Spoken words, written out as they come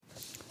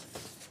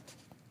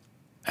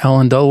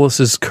Allen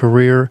Dulles'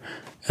 career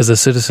as a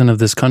citizen of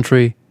this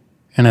country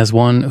and as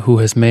one who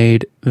has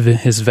made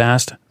his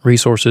vast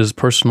resources,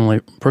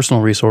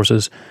 personal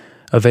resources,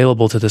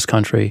 available to this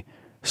country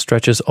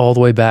stretches all the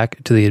way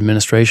back to the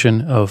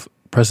administration of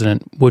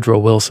President Woodrow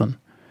Wilson.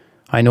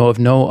 I know of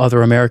no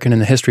other American in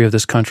the history of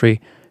this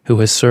country who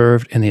has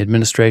served in the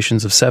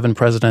administrations of 7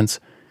 presidents,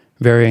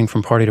 varying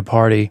from party to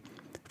party,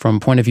 from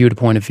point of view to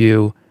point of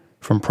view,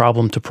 from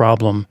problem to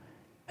problem,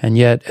 and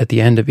yet at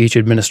the end of each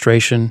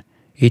administration,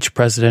 each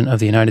president of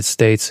the United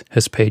States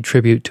has paid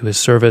tribute to his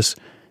service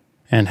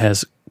and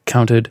has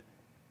counted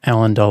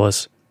Allen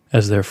Dulles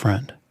as their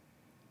friend.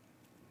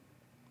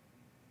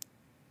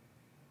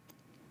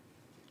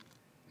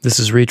 This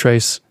is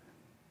Retrace.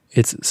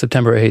 It's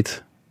September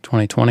 8th,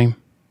 2020.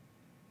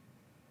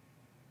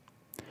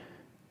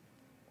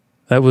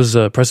 That was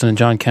President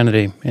John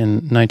Kennedy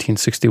in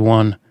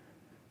 1961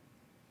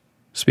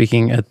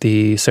 speaking at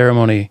the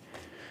ceremony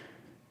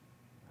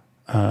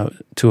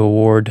to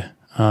award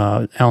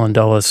Allen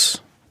Dulles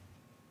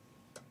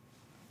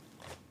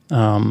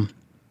a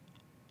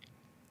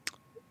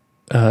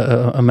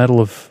medal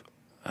of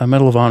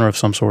honor of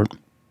some sort.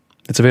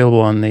 It's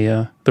available on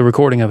the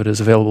recording of it is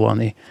available on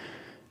the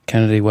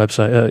Kennedy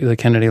website, the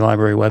Kennedy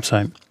Library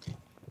website.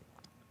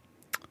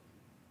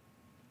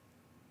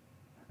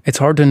 It's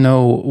hard to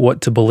know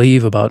what to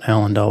believe about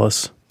Allen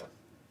Dulles.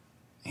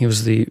 He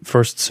was the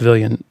first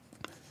civilian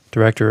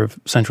director of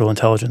Central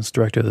Intelligence,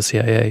 director of the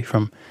CIA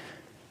from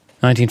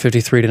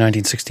 1953 to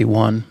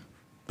 1961,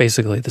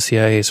 basically the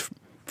CIA's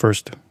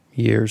first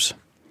years.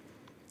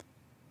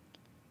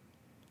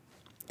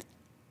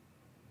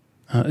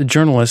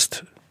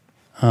 Journalist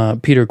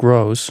Peter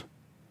Grosz,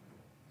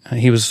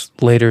 he was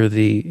later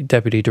the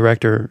deputy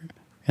director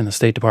in the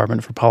State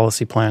Department for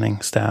Policy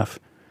Planning staff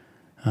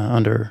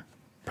under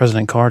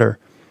President Carter.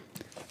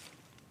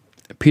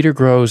 Peter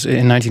Grosz,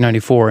 in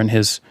 1994, in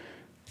his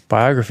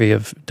biography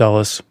of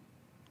Dulles,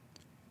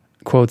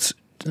 quotes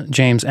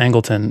James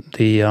Angleton,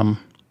 the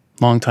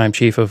longtime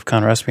chief of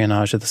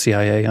counterespionage at the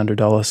CIA under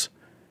Dulles,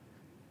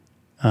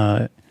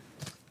 as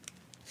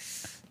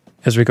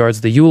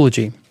regards the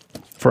eulogy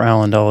for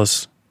Allen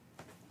Dulles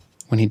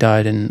when he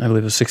died in, I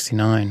believe it was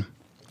 1969.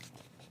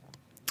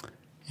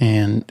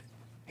 And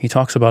he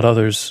talks about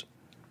others'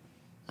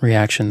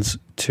 reactions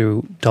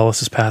to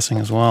Dulles' passing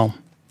as well.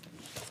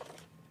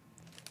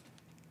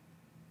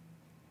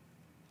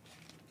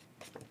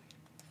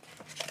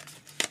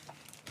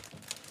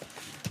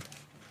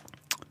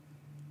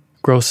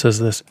 Grosz says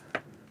this: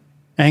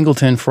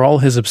 Angleton, for all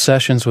his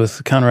obsessions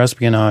with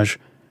counterespionage,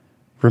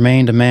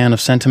 remained a man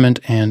of sentiment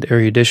and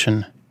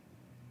erudition.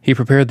 He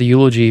prepared the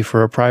eulogy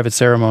for a private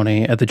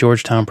ceremony at the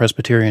Georgetown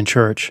Presbyterian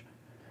Church.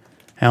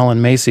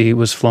 Alan Macy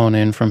was flown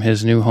in from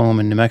his new home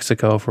in New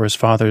Mexico for his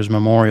father's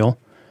memorial.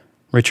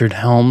 Richard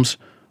Helms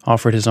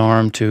offered his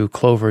arm to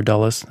Clover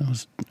Dulles, that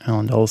was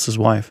Allen Dulles'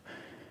 wife,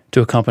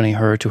 to accompany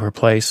her to her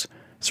place,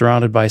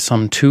 surrounded by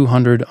some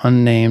 200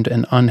 unnamed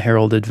and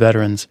unheralded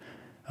veterans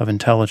of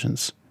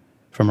intelligence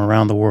from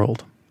around the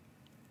world.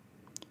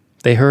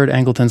 They heard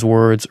Angleton's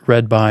words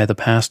read by the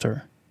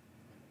pastor.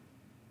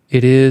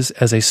 It is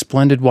as a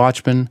splendid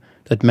watchman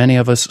that many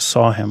of us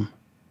saw him,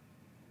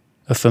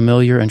 a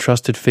familiar and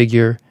trusted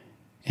figure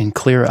in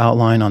clear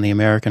outline on the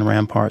American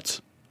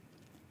ramparts.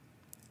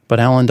 But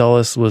Allen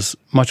Dulles was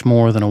much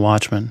more than a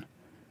watchman.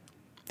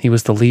 He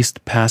was the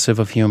least passive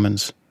of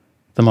humans,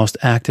 the most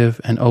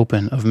active and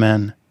open of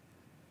men.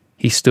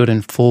 He stood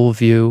in full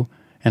view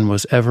and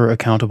was ever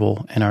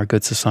accountable in our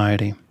good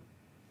society.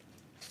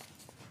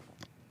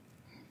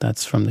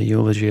 That's from the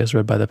eulogy as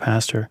read by the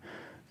pastor.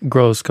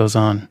 Grosz goes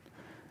on.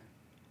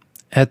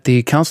 At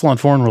the Council on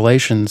Foreign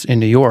Relations in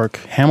New York,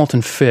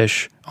 Hamilton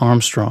Fish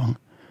Armstrong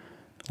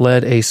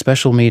led a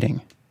special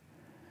meeting.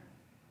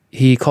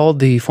 He called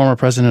the former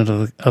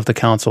president of the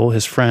council,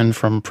 his friend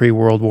from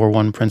pre-World War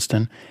I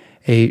Princeton,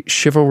 a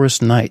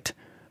chivalrous knight,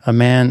 a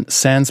man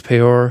sans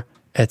peur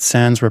et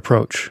sans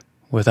reproche,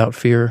 without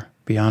fear,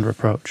 beyond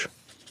reproach.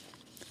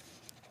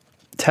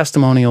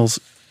 Testimonials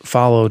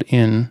flowed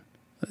in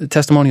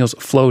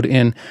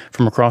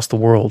from across the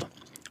world.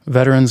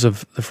 Veterans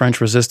of the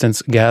French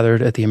resistance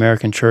gathered at the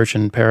American church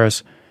in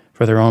Paris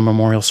for their own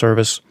memorial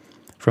service.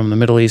 From the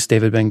Middle East,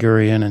 David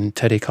Ben-Gurion and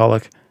Teddy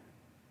Kollek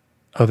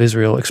of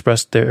Israel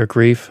expressed their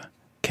grief.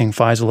 King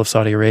Faisal of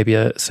Saudi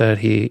Arabia said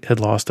he had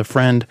lost a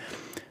friend.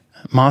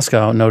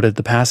 Moscow noted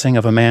the passing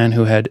of a man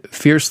who had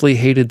fiercely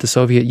hated the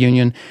Soviet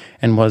Union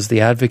and was the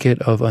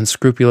advocate of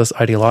unscrupulous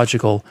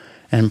ideological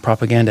and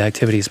propaganda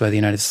activities by the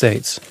United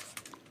States.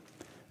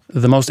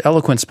 The most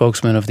eloquent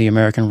spokesman of the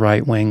American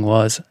right wing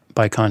was,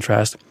 by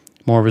contrast,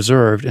 more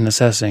reserved in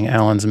assessing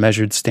Allen's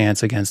measured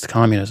stance against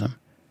communism.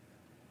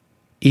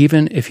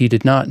 Even if he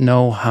did not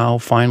know how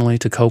finally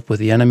to cope with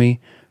the enemy,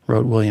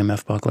 wrote William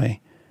F.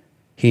 Buckley,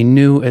 he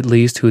knew at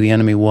least who the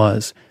enemy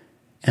was,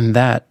 and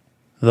that,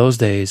 those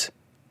days,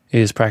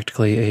 is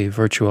practically a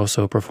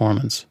virtuoso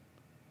performance.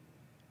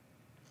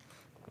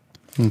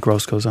 And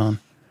Grosz goes on.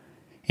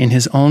 In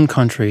his own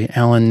country,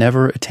 Allen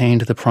never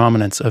attained the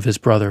prominence of his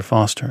brother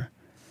Foster.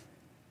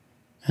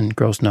 And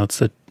Grosz notes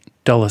that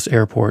Dulles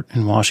Airport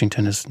in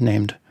Washington is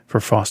named for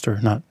Foster,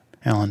 not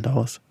Allen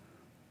Dulles.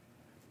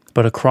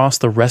 But across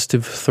the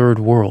restive Third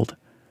World,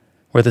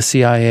 where the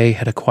CIA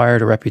had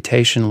acquired a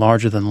reputation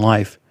larger than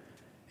life,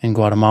 in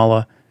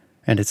Guatemala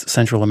and its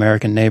Central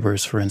American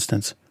neighbors, for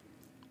instance,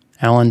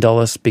 Allen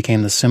Dulles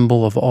became the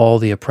symbol of all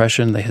the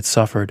oppression they had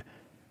suffered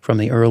from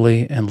the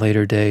early and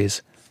later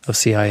days of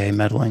CIA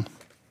meddling.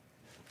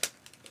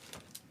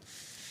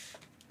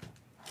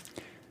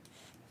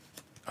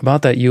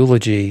 About that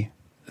eulogy,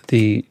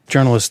 the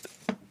journalist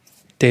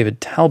David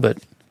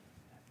Talbot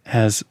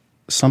has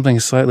something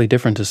slightly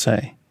different to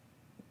say.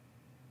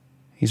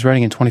 He's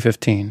writing in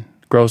 2015.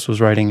 Gross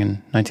was writing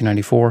in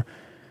 1994,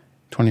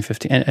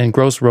 2015. And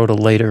Gross wrote a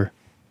later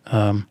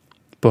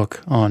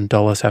book on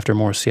Dulles after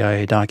more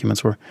CIA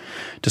documents were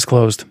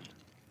disclosed.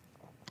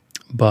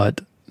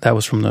 But that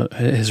was from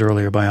his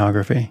earlier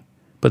biography.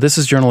 But this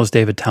is journalist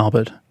David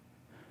Talbot.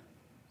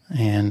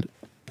 And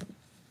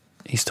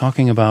he's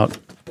talking about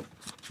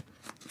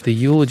the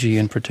eulogy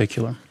in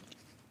particular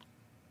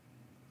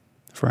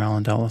for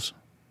Allen Dulles.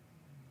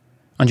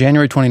 On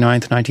January 29,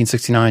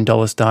 1969,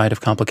 Dulles died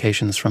of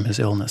complications from his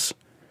illness.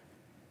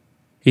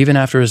 Even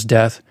after his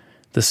death,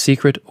 the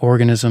secret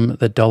organism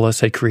that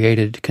Dulles had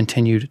created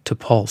continued to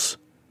pulse.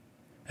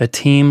 A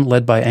team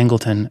led by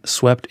Angleton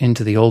swept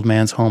into the old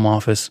man's home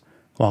office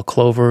while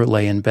Clover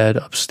lay in bed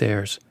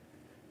upstairs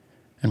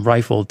and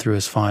rifled through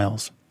his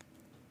files.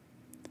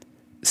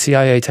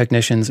 CIA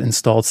technicians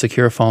installed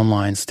secure phone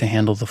lines to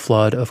handle the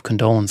flood of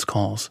condolence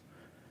calls.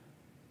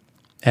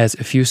 An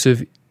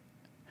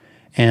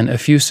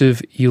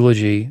effusive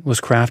eulogy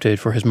was crafted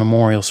for his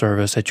memorial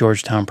service at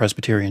Georgetown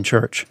Presbyterian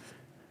Church.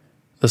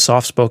 The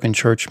soft-spoken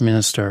church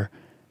minister,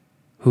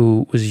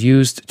 who was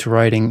used to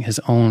writing his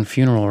own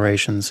funeral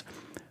orations,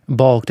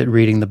 balked at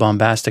reading the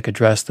bombastic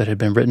address that had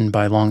been written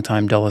by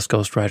longtime Dulles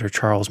ghostwriter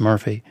Charles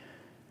Murphy,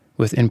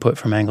 with input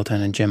from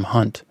Angleton and Jim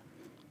Hunt.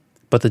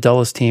 But the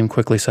Dulles team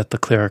quickly set the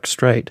cleric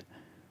straight.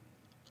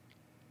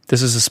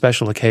 This is a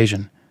special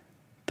occasion,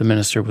 the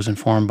minister was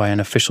informed by an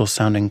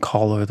official-sounding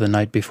caller the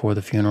night before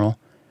the funeral.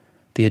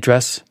 The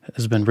address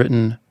has been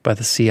written by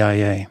the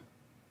CIA.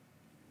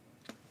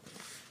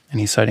 And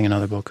he's citing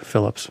another book,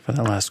 Phillips, for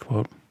that last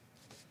quote.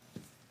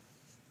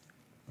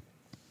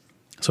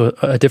 So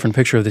a different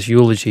picture of this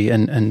eulogy,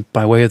 and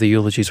by way of the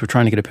eulogies, we're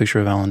trying to get a picture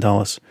of Allen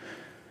Dulles.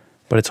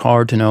 But it's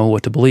hard to know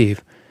what to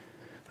believe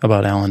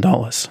about Allen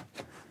Dulles.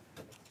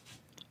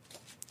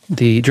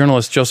 The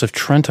journalist Joseph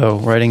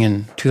Trento, writing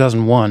in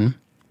 2001,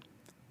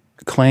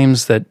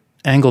 claims that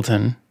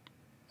Angleton,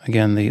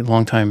 again the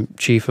longtime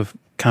chief of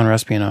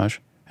counterespionage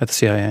at the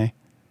CIA,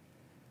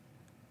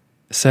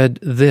 said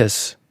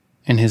this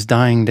in his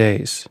dying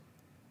days.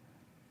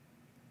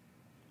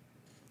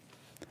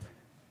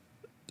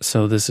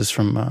 So this is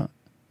from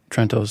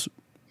Trento's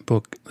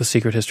book, The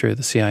Secret History of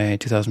the CIA,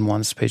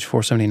 2001. It's page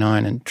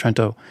 479, and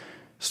Trento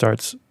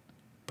starts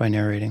by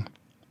narrating.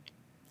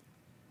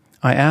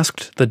 I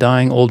asked the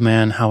dying old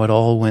man how it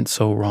all went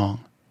so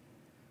wrong.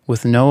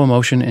 With no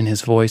emotion in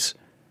his voice,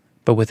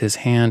 but with his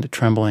hand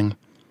trembling,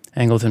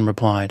 Angleton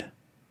replied,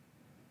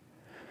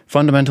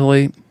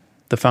 fundamentally,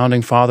 the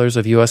founding fathers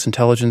of U.S.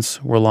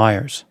 intelligence were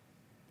liars.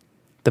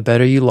 The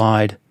better you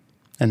lied,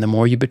 and the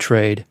more you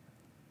betrayed,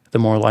 the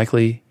more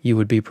likely you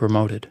would be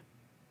promoted.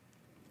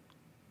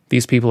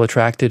 These people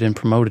attracted and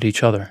promoted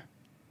each other.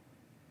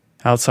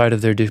 Outside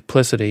of their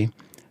duplicity,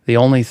 the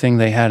only thing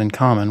they had in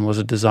common was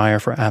a desire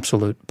for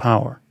absolute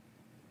power.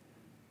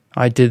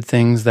 I did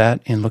things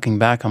that, in looking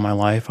back on my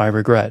life, I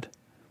regret.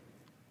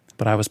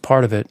 But I was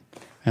part of it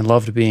and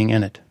loved being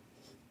in it.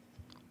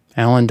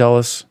 Allen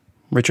Dulles,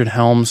 Richard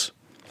Helms,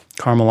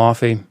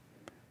 Carmelofi,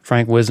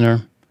 Frank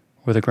Wisner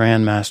were the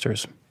grand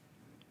masters.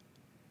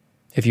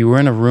 If you were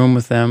in a room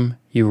with them,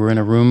 you were in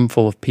a room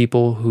full of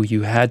people who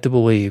you had to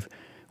believe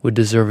would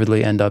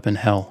deservedly end up in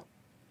hell.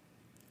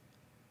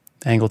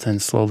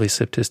 Angleton slowly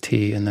sipped his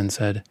tea and then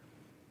said,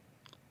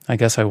 I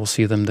guess I will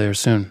see them there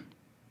soon.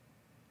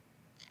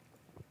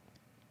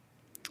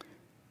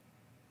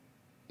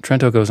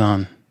 Trento goes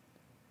on.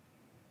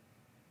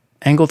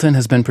 Angleton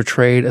has been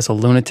portrayed as a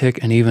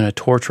lunatic and even a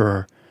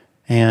torturer,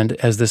 and,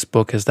 as this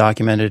book has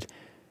documented,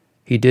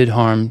 he did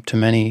harm to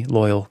many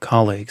loyal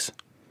colleagues.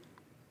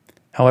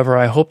 However,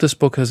 I hope this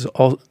book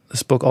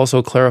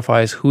also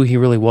clarifies who he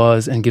really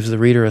was and gives the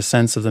reader a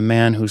sense of the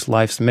man whose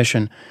life's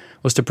mission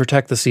was to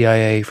protect the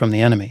CIA from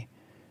the enemy.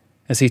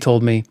 As he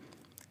told me,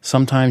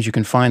 sometimes you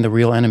can find the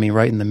real enemy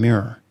right in the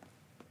mirror.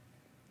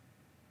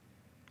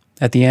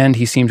 At the end,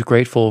 he seemed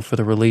grateful for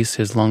the release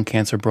his lung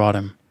cancer brought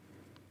him.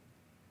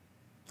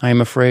 I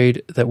am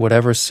afraid that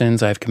whatever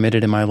sins I have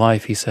committed in my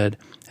life, he said,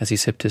 as he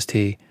sipped his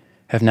tea,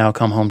 have now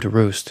come home to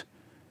roost.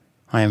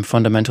 I am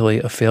fundamentally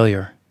a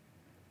failure.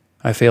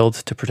 I failed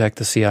to protect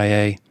the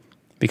CIA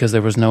because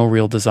there was no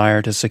real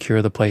desire to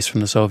secure the place from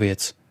the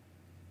Soviets.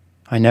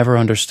 I never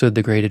understood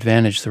the great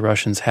advantage the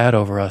Russians had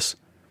over us.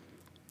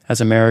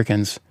 As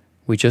Americans,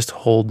 we just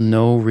hold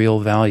no real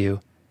value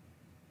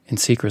in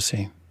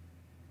secrecy.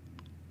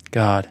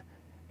 God,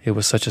 it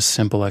was such a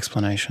simple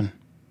explanation.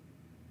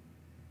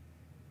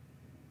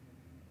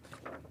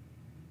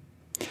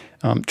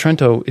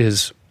 Trento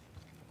is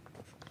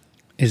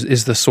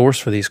the source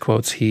for these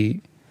quotes.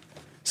 He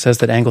says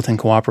that Angleton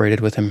cooperated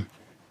with him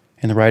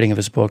in the writing of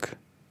his book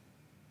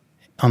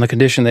on the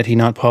condition that he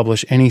not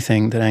publish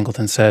anything that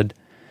Angleton said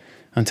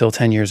until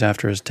 10 years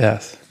after his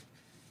death.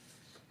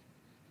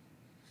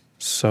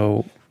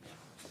 So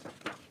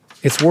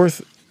it's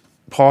worth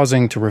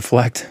pausing to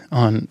reflect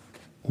on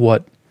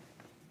what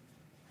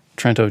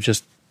Trento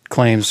just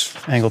claims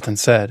Angleton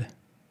said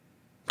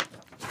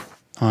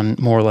on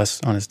more or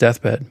less on his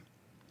deathbed.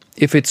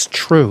 If it's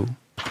true,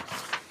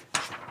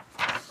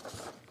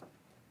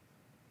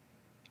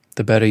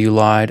 the better you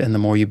lied and the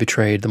more you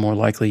betrayed, the more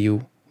likely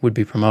you would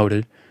be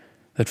promoted,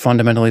 that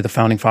fundamentally the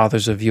founding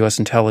fathers of U.S.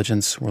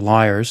 intelligence were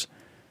liars,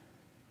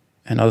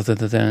 and other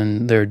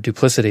than their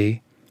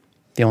duplicity,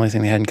 the only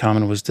thing they had in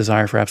common was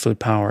desire for absolute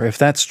power. If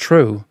that's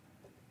true,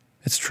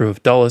 it's true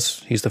of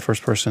Dulles. He's the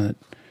first person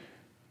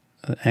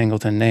that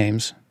Angleton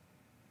names.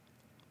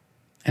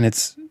 And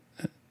it's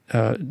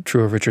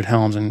true of Richard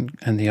Helms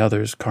and the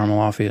others, Karl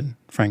Malafi and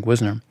Frank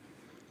Wisner.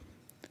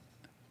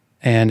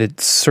 And it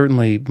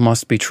certainly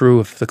must be true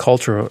of the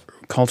culture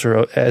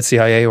at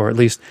CIA, or at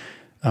least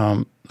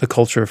the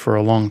culture for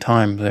a long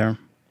time there.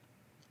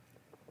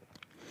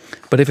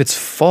 But if it's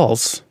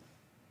false,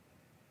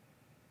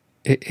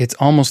 it's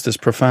almost as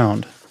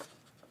profound.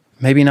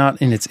 Maybe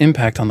not in its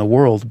impact on the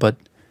world, but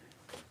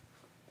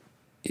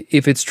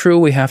if it's true,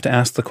 we have to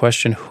ask the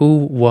question,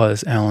 who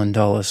was Allen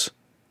Dulles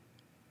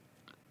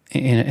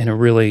in a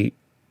really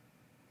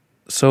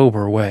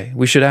sober way?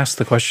 We should ask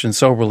the question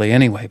soberly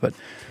anyway, but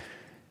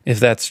if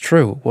that's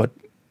true, what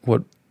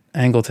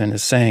Angleton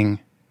is saying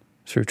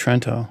through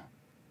Trento.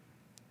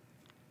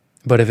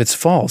 But if it's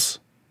false,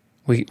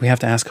 we have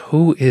to ask,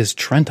 who is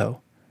Trento,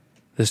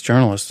 this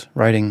journalist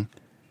writing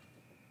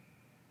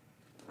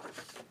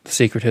the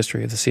secret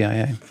history of the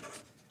CIA?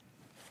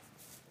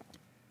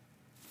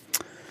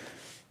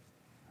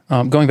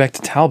 Going back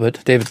to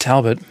Talbot, David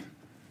Talbot,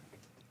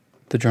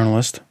 the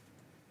journalist,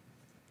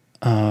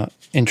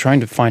 in trying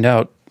to find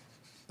out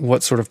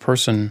what sort of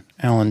person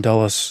Allen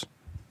Dulles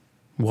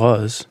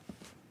was,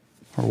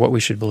 or what we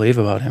should believe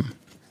about him,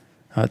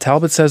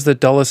 Talbot says that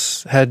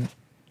Dulles had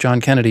John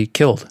Kennedy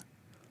killed.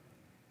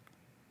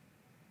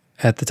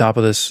 At the top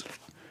of this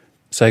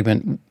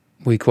segment,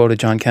 we quoted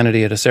John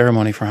Kennedy at a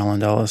ceremony for Allen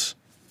Dulles,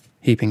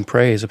 heaping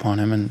praise upon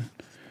him, and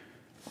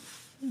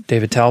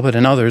David Talbot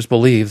and others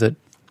believe that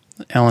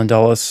Allen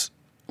Dulles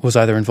was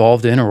either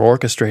involved in or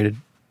orchestrated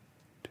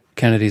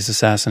Kennedy's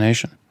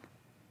assassination.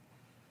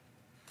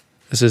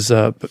 This is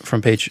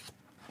from page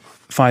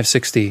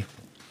 560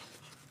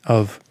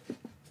 of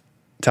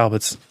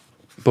Talbot's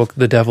book,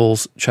 The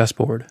Devil's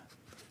Chessboard.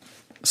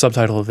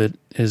 Subtitle of it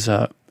is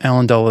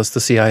Allen Dulles,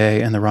 the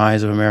CIA, and the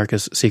Rise of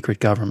America's Secret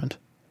Government.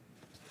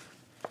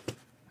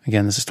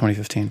 Again, this is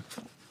 2015.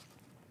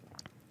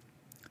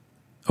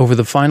 Over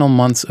the final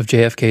months of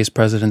JFK's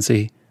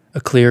presidency,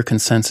 a clear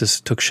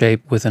consensus took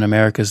shape within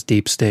America's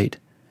deep state.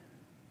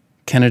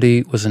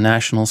 Kennedy was a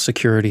national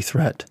security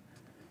threat.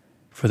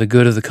 For the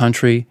good of the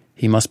country,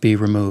 he must be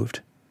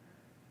removed.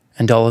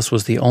 And Dulles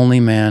was the only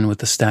man with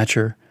the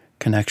stature,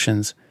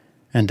 connections,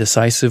 and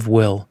decisive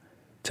will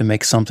to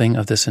make something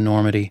of this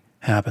enormity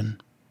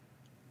happen.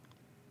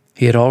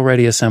 He had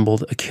already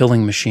assembled a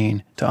killing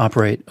machine to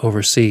operate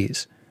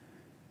overseas.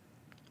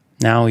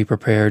 Now he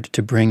prepared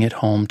to bring it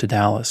home to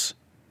Dallas.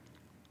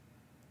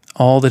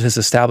 All that his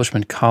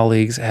establishment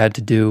colleagues had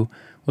to do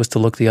was to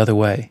look the other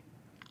way,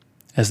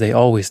 as they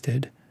always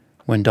did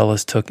when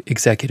Dulles took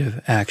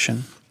executive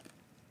action.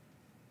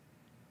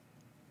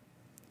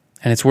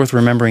 And it's worth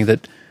remembering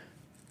that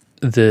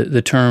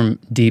the term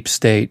deep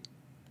state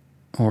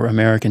or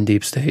American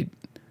deep state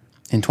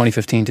in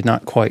 2015 did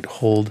not quite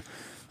hold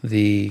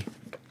the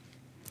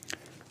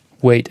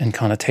weight and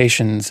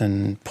connotations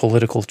and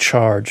political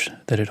charge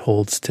that it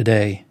holds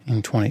today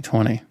in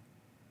 2020.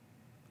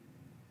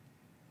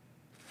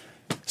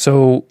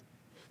 So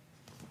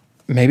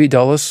maybe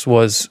Dulles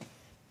was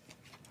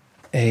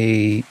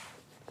a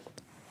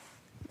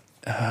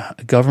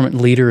government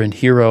leader and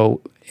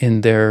hero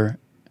in that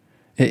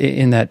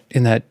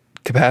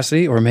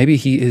capacity, or maybe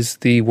he is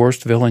the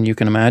worst villain you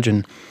can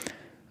imagine.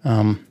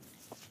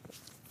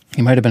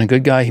 He might have been a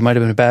good guy, he might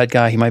have been a bad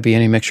guy, he might be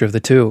any mixture of the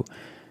two.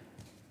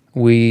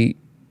 We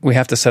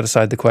have to set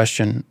aside the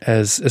question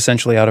as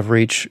essentially out of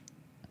reach,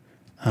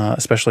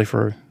 especially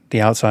for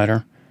the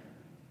outsider,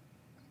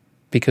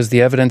 because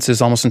the evidence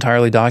is almost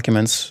entirely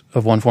documents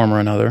of one form or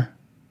another,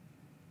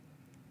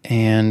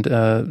 and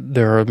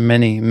there are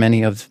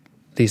many of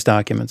these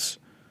documents,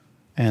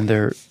 and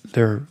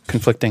they're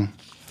conflicting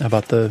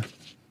about the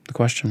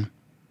question.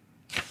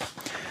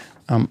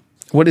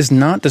 What is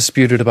not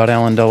disputed about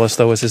Allen Dulles,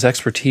 though, is his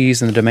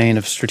expertise in the domain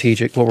of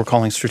what we're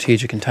calling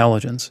strategic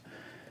intelligence.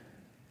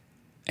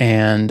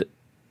 And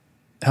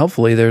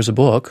helpfully, there's a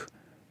book,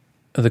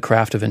 The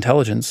Craft of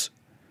Intelligence,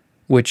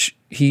 which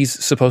he's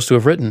supposed to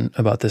have written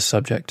about this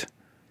subject,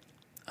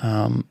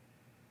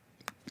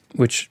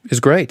 which is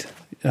great.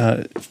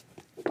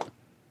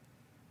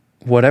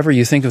 Whatever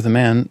you think of the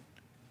man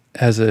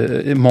as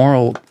a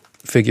moral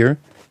figure,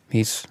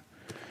 he's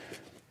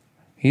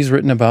He's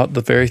written about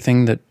the very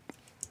thing that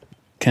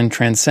can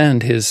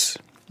transcend his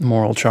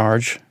moral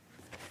charge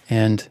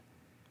and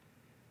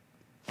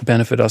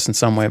benefit us in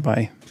some way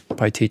by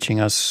teaching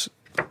us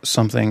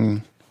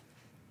something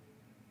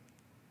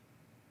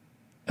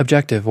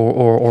objective,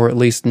 or at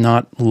least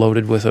not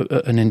loaded with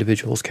an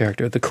individual's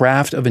character. The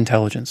Craft of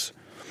Intelligence.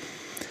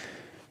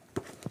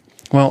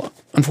 Well,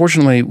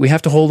 unfortunately, we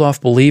have to hold off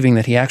believing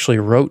that he actually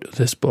wrote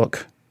this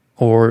book,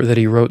 or that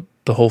he wrote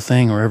the whole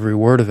thing, or every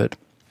word of it.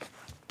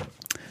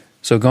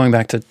 So going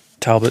back to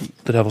Talbot,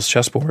 The Devil's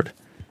Chessboard,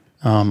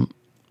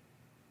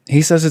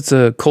 he says it's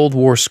a Cold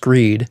War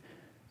screed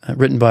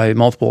written by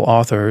multiple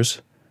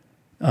authors,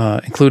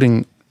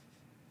 including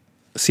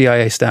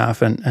CIA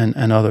staff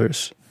and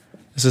others.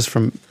 This is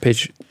from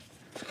page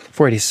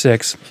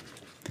 486.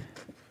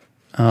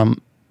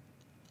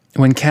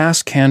 When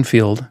Cass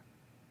Canfield,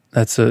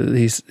 that's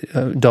he's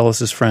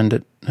Dulles'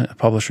 friend, at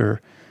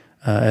publisher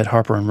at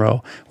Harper and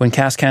Row, when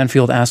Cass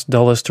Canfield asked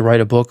Dulles to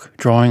write a book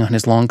drawing on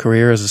his long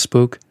career as a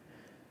spook,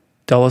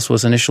 Dulles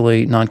was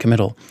initially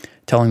noncommittal,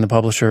 telling the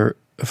publisher,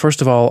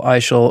 "First of all, I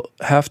shall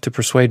have to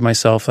persuade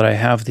myself that I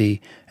have the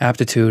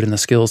aptitude and the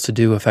skills to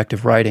do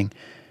effective writing,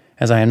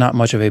 as I am not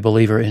much of a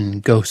believer in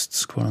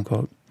ghosts," quote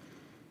unquote.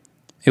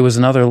 It was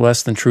another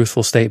less than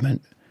truthful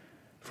statement,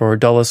 for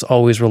Dulles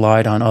always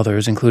relied on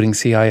others, including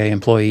CIA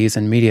employees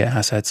and media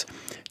assets,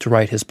 to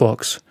write his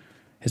books,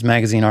 his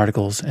magazine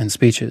articles, and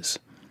speeches.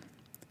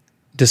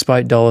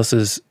 Despite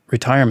Dulles'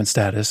 retirement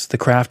status, The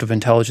Craft of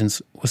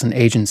Intelligence was an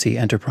agency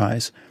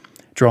enterprise,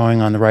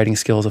 drawing on the writing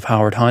skills of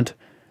Howard Hunt,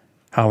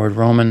 Howard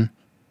Roman,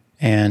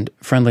 and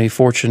friendly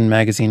Fortune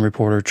magazine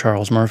reporter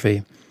Charles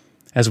Murphy,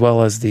 as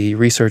well as the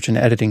research and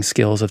editing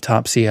skills of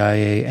top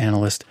CIA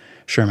analyst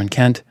Sherman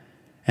Kent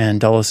and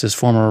Dulles'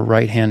 former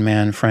right-hand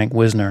man Frank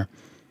Wisner,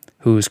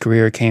 whose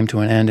career came to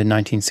an end in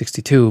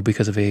 1962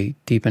 because of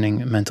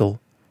deepening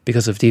mental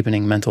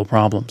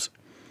problems.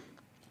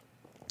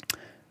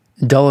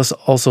 Dulles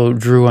also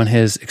drew on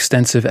his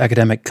extensive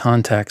academic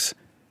contacts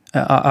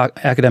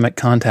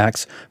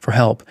for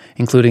help,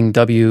 including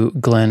W.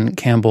 Glenn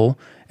Campbell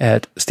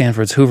at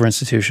Stanford's Hoover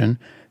Institution,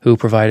 who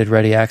provided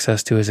ready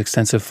access to his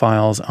extensive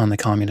files on the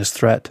communist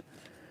threat.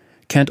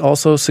 Kent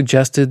also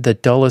suggested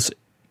that Dulles,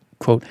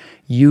 quote,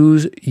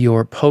 use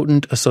your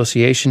potent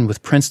association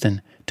with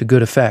Princeton to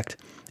good effect,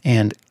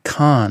 and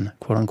con,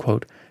 quote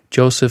unquote,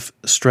 Joseph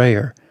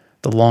Strayer,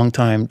 the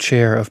longtime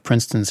chair of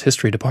Princeton's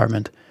history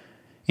department,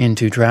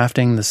 into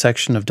drafting the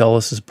section of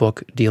Dulles'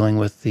 book dealing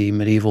with the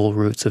medieval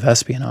roots of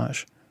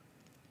espionage.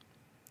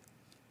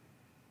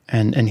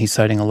 And he's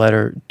citing a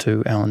letter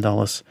to Allen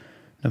Dulles,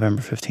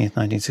 November 15th,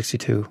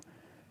 1962,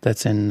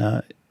 that's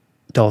in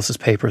Dulles'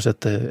 papers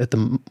at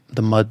the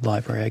Mudd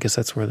Library. I guess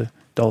that's where the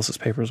Dulles'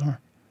 papers are.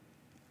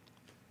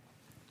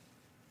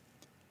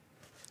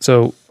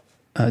 So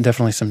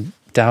definitely some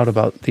doubt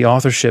about the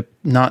authorship,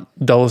 not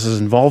Dulles'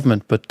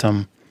 involvement, but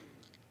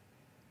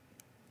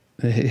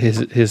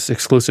his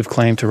exclusive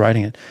claim to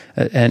writing it.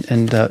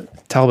 And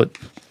Talbot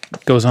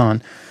goes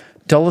on,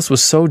 Dulles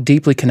was so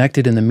deeply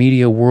connected in the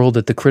media world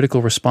that the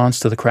critical response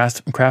to The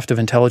Craft of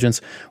Intelligence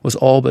was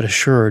all but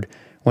assured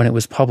when it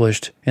was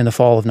published in the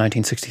fall of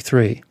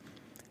 1963.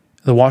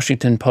 The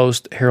Washington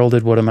Post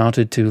heralded what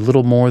amounted to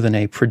little more than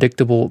a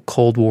predictable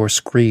Cold War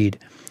screed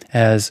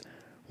as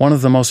one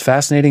of the most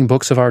fascinating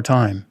books of our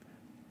time.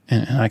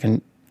 And I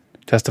can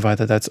testify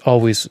that that's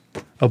always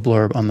a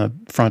blurb on the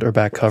front or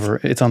back cover.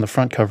 It's on the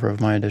front cover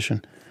of my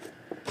edition,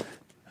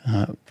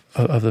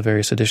 of the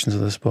various editions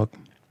of this book.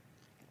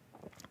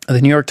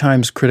 The New York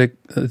Times critic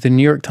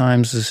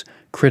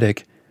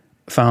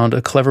found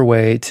a clever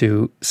way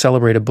to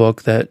celebrate a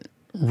book that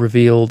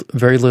revealed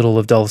very little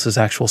of Dulles'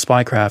 actual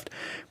spycraft,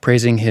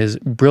 praising his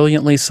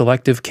brilliantly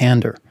selective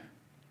candor.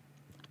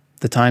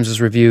 The Times'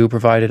 review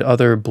provided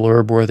other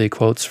blurb-worthy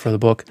quotes for the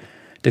book,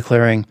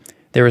 declaring,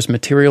 "There is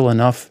material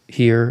enough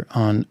here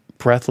on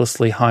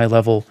breathlessly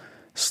high-level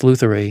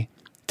sleuthery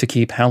to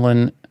keep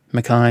Helen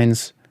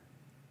McInnes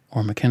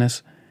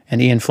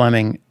and Ian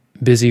Fleming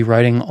busy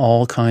writing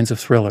all kinds of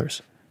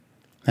thrillers."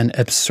 An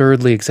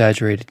absurdly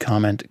exaggerated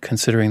comment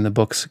considering the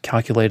book's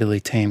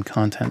calculatedly tame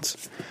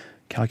contents.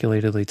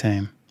 Calculatedly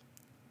tame.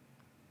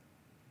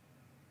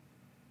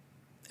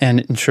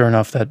 And sure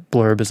enough, that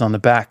blurb is on the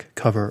back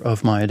cover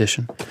of my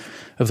edition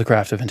of The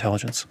Craft of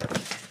Intelligence.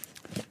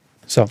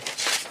 So,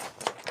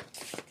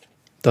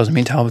 doesn't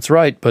mean Talbot's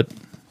right, but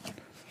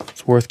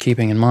it's worth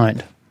keeping in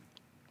mind.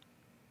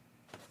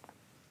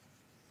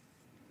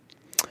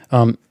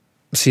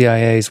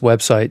 CIA's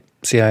website,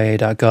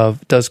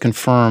 cia.gov, does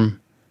confirm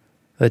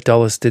that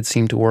Dulles did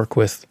seem to work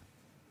with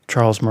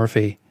Charles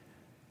Murphy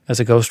as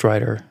a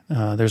ghostwriter.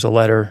 There's a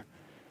letter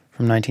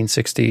from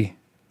 1960,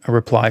 a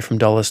reply from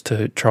Dulles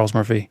to Charles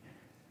Murphy,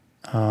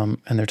 and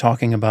they're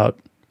talking about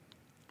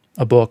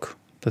a book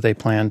that they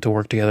plan to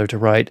work together to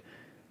write.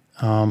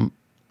 But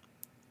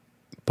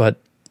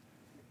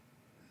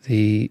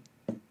they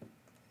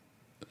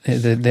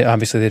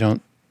obviously they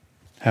don't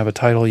have a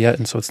title yet,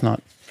 and so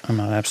I'm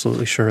not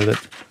absolutely sure that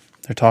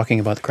they're talking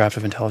about The Craft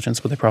of Intelligence,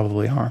 but they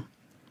probably are.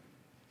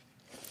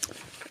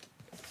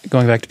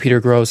 going back to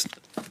Peter Grosz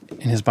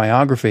in his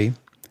biography,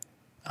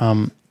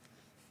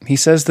 he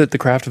says that the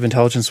craft of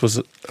intelligence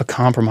was a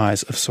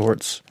compromise of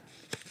sorts.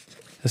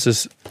 This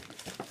is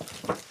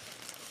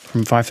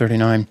from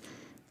 539.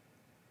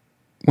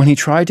 When he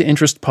tried to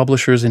interest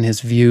publishers in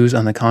his views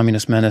on the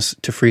communist menace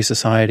to free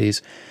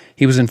societies,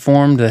 he was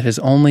informed that his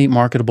only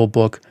marketable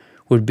book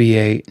would be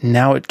a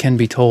now it can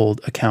be told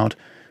account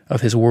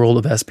of his world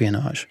of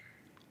espionage.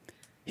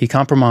 He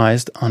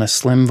compromised on a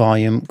slim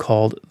volume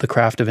called The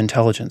Craft of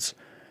Intelligence,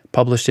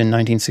 published in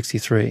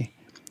 1963,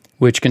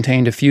 which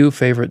contained a few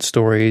favorite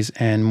stories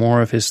and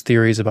more of his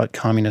theories about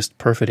communist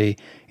perfidy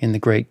in the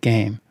Great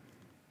Game.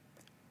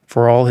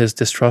 For all his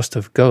distrust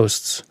of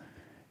ghosts,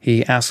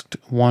 he asked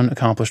one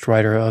accomplished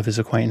writer of his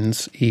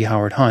acquaintance, E.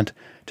 Howard Hunt,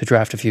 to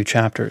draft a few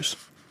chapters.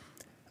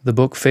 The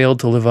book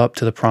failed to live up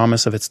to the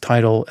promise of its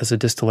title as a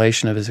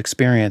distillation of his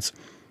experience,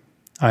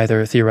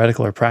 either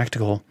theoretical or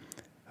practical,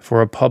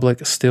 for a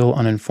public still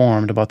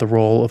uninformed about the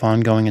role of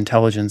ongoing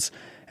intelligence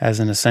as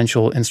an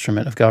essential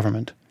instrument of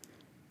government.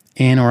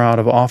 In or out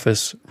of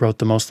office, wrote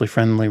the mostly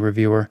friendly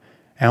reviewer,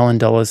 Allen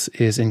Dulles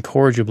is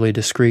incorrigibly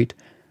discreet,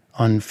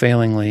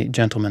 unfailingly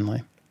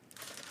gentlemanly.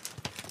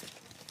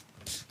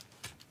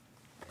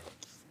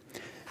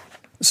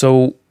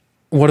 So,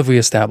 what have we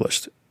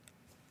established?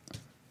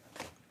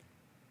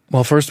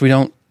 Well, first, we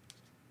don't,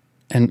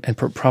 and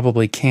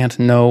probably can't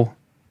know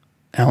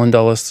Allen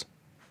Dulles,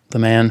 the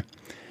man,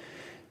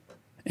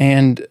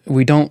 and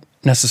we don't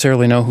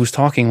necessarily know who's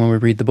talking when we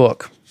read the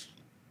book.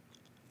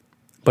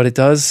 But it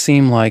does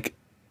seem like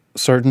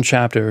certain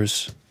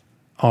chapters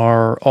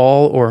are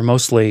all or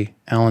mostly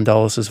Allen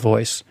Dulles'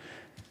 voice,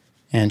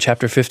 and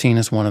chapter 15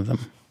 is one of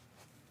them.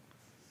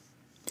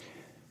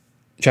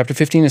 Chapter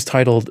 15 is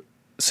titled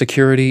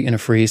Security in a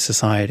Free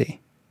Society.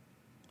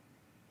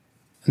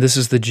 This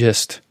is the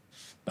gist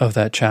of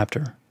that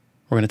chapter.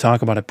 We're going to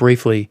talk about it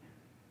briefly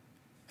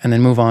and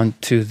then move on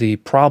to the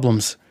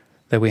problems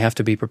that we have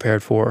to be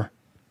prepared for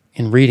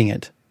in reading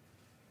it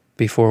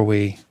before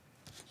we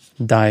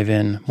dive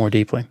in more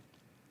deeply.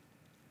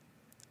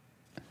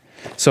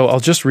 So I'll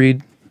just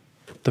read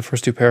the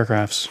first two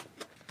paragraphs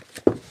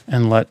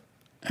and let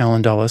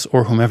Allen Dulles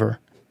or whomever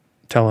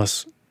tell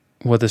us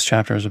what this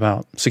chapter is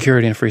about.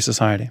 Security in a Free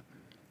Society.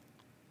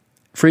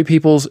 Free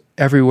peoples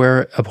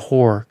everywhere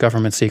abhor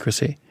government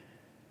secrecy.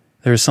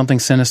 There is something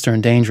sinister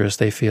and dangerous,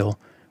 they feel,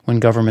 when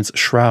governments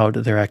shroud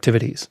their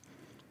activities.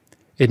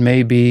 It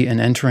may be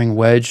an entering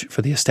wedge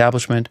for the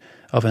establishment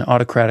of an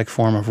autocratic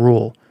form of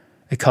rule,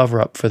 a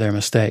cover-up for their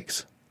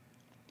mistakes.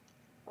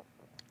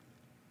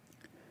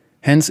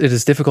 Hence, it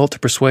is difficult to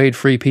persuade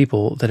free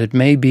people that it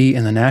may be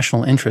in the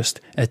national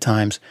interest, at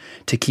times,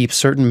 to keep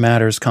certain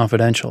matters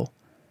confidential,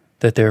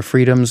 that their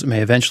freedoms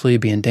may eventually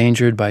be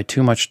endangered by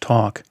too much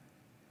talk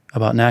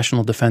about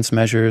national defense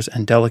measures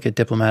and delicate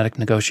diplomatic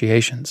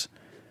negotiations.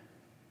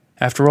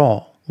 After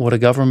all, what a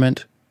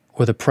government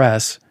or the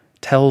press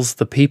tells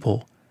the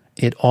people,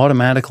 it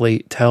automatically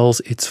tells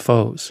its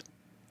foes.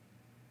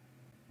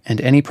 And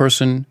any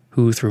person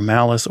who, through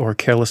malice or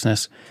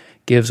carelessness,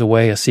 gives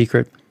away a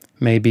secret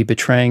may be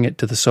betraying it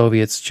to the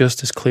Soviets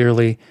just as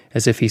clearly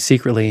as if he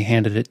secretly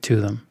handed it to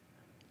them.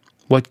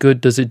 What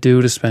good does it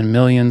do to spend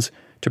millions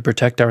to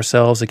protect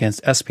ourselves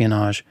against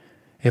espionage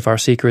if our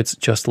secrets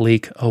just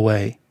leak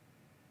away?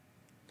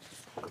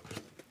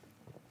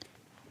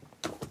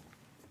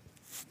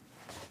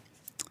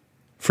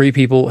 Free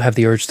people have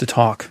the urge to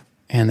talk,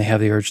 and they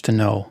have the urge to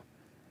know.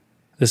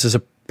 This is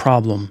a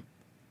problem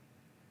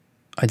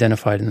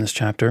identified in this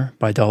chapter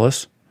by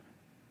Dulles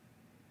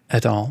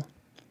et al.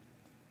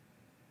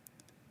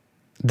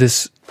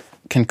 This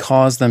can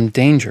cause them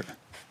danger.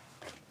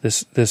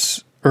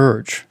 This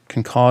urge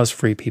can cause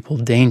free people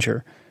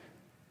danger,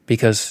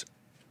 because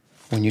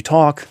when you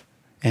talk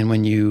and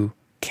when you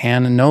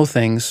can know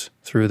things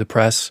through the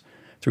press,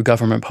 through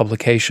government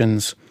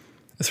publications,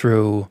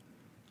 through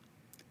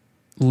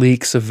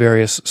leaks of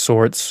various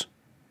sorts,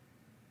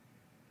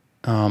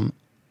 your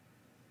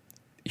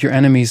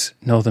enemies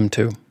know them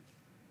too.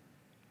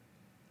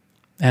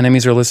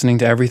 Enemies are listening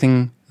to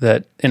everything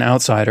that an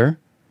outsider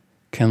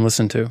can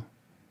listen to.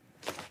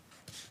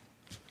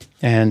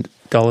 And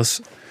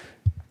Dulles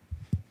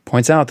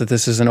points out that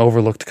this is an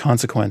overlooked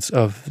consequence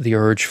of the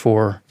urge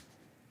for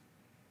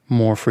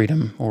more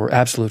freedom or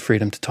absolute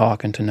freedom to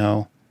talk and to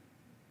know,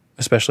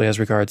 especially as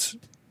regards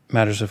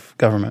matters of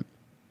government,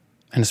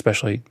 and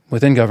especially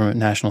within government,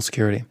 national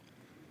security.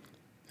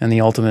 And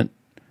the ultimate,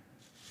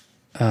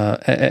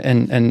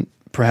 and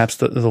perhaps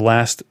the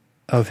last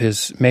of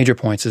his major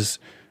points is,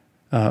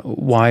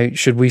 why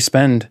should we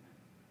spend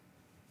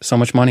so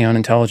much money on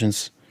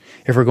intelligence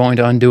if we're going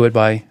to undo it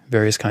by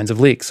various kinds of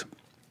leaks?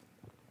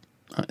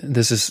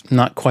 This is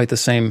not quite the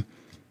same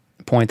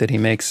point that he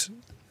makes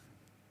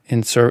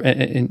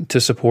to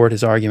support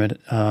his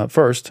argument.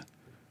 First,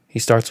 he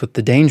starts with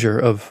the danger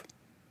of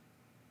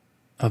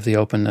the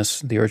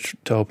openness, the urge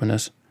to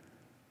openness,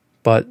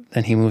 but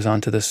then he moves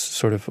on to this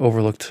sort of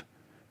overlooked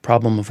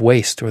problem of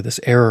waste, or this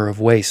error of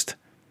waste,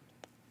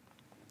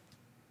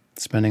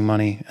 spending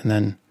money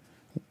and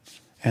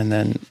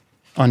then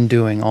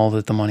undoing all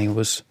that the money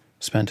was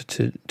spent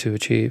to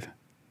achieve.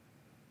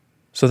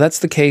 So that's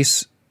the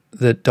case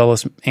that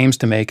Dulles aims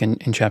to make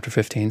in Chapter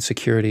 15,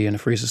 Security in a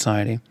Free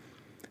Society.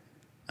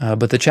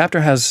 But the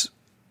chapter has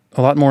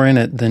a lot more in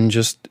it than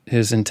just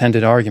his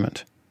intended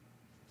argument.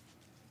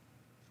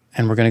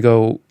 And we're going to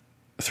go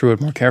through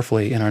it more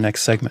carefully in our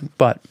next segment.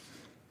 But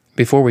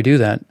before we do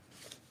that,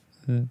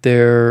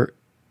 there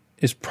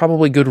is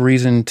probably good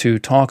reason to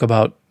talk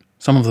about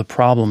some of the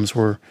problems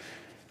we're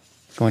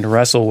going to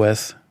wrestle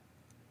with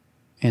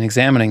in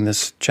examining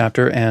this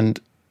chapter and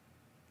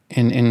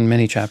in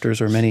many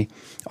chapters or many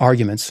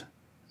arguments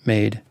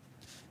made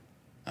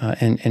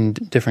in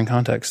different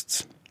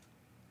contexts.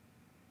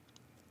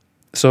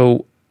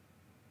 So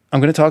I'm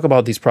going to talk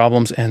about these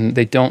problems, and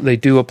they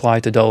do apply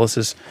to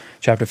Dulles's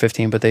Chapter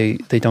 15, but they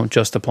don't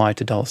just apply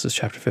to Dulles's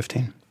Chapter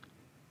 15.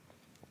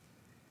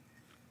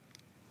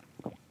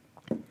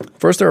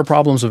 First, there are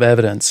problems of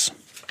evidence.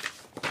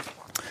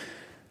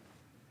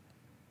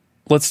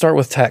 Let's start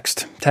with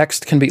text.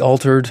 Text can be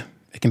altered.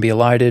 It can be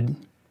elided.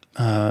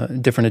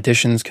 Different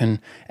editions can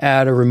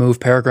add or remove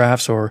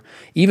paragraphs or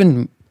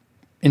even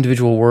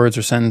individual words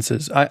or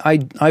sentences.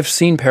 I've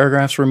seen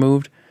paragraphs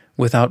removed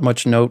without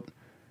much note.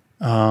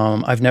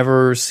 I've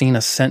never seen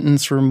a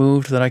sentence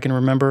removed that I can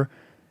remember,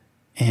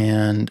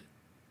 and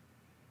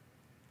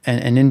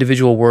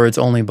individual words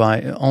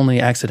only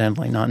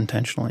accidentally, not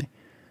intentionally.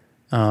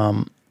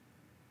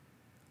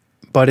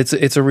 But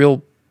it's a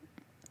real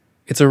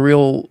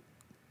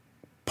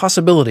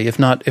possibility, if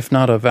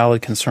not a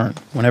valid concern.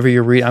 Whenever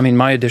you read,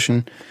 my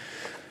edition,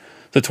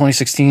 the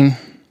 2016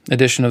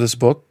 edition of this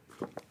book,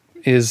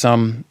 is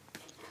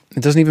it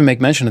doesn't even make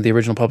mention of the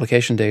original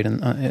publication date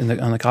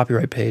on the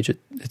copyright page.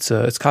 It's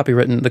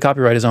copywritten. The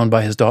copyright is owned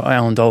by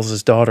Alan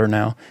Dulles' daughter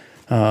now,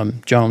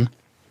 Joan.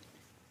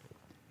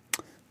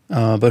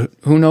 But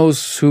who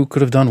knows who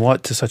could have done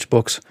what to such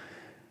books?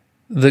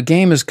 The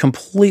game is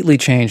completely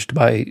changed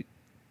by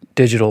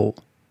digital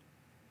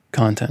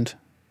content,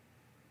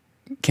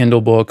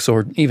 Kindle books,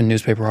 or even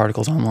newspaper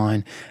articles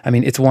online.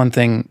 It's one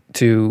thing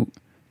to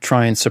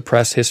try and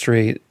suppress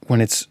history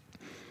when it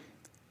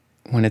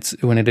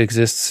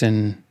exists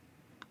in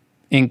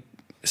ink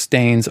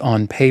stains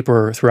on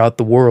paper throughout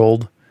the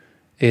world.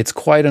 It's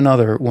quite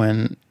another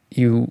when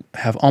you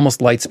have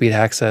almost light speed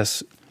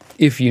access.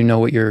 If you know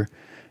what you're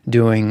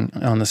doing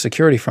on the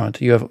security front,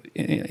 you have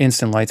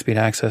instant light speed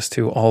access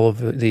to all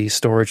of the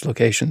storage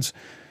locations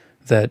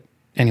that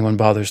anyone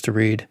bothers to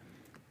read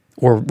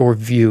or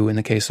view in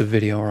the case of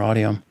video or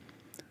audio.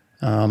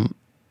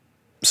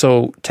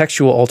 So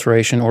textual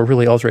alteration, or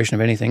really alteration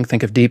of anything,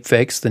 think of deep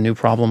fakes, the new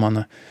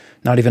problem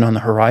not even on the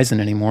horizon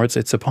anymore.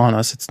 It's upon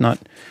us.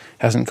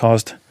 Hasn't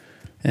caused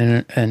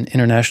an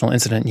international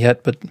incident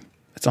yet, but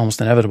it's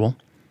almost inevitable.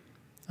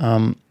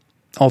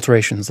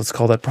 Alterations, let's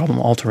call that problem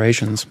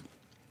alterations.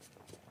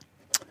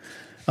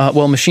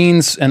 Well,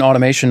 machines and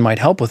automation might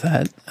help with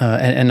that,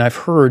 and I've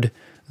heard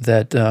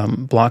that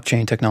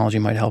blockchain technology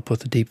might help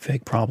with the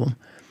deepfake problem.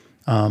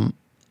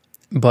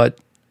 But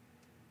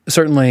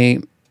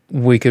certainly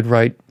we could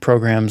write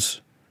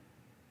programs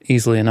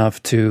easily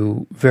enough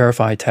to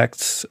verify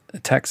texts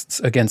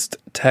against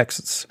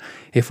texts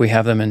if we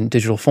have them in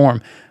digital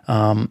form.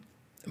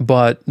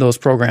 But those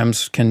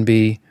programs can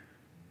make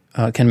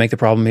the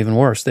problem even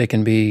worse. They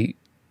can be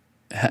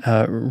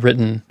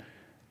written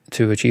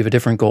to achieve a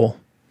different goal,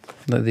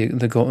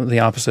 the goal, the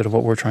opposite of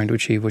what we're trying to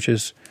achieve, which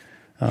is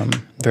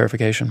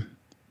verification.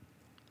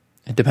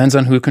 It depends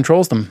on who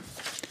controls them,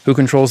 who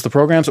controls the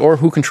programs, or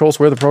who controls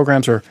where the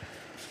programs are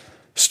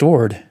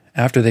stored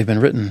after they've been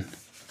written.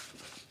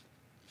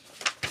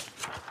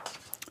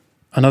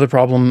 Another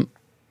problem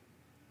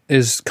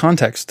is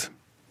context.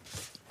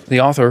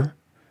 The author,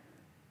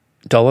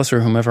 Dulles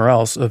or whomever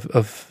else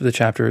of the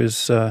chapter,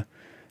 has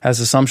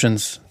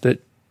assumptions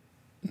that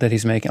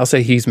he's making. I'll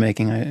say he's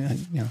making.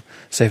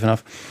 Safe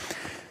enough.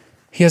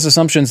 He has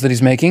assumptions that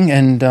he's making,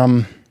 and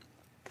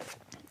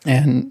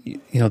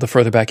the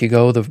further back you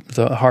go,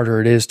 the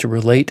harder it is to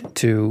relate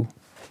to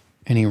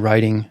any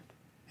writing,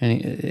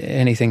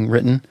 anything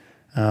written.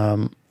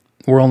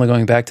 We're only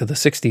going back to the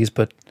 60s,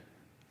 but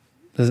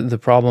the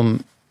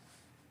problem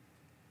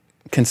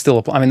can still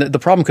apply. The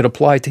problem could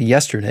apply to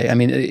yesterday.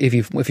 If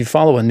you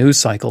follow a news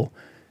cycle,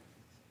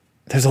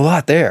 there's a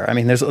lot there.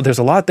 There's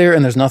a lot there,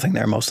 and there's nothing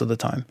there most of the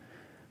time.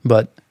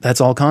 But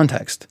that's all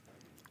context.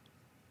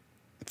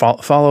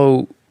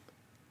 Follow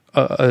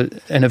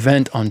an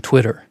event on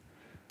Twitter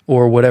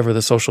or whatever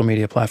the social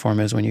media platform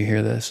is when you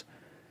hear this.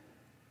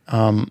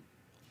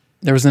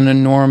 There was an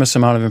enormous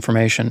amount of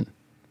information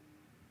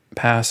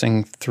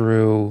passing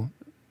through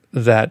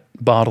that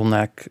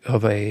bottleneck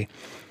of a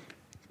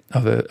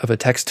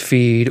text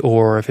feed,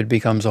 or if it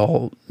becomes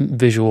all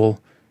visual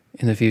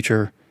in the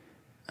future.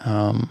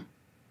 You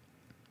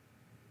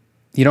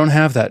don't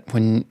have that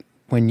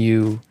when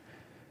you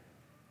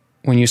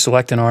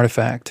select an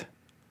artifact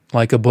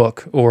like a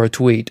book or a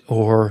tweet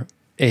or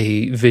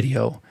a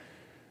video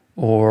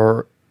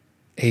or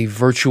a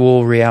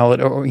virtual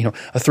reality, or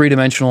a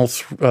three-dimensional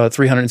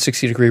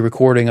 360-degree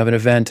recording of an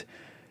event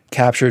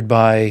captured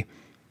by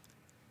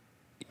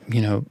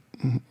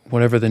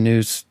whatever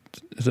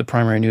the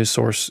primary news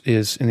source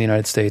is in the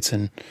United States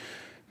in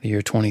the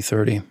year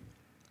 2030.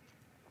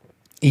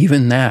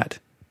 Even that,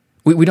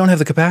 we don't have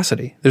the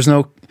capacity.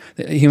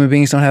 Human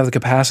beings don't have the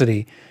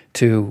capacity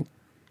to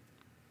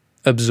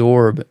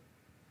absorb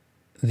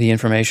the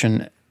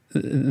information,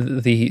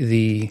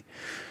 the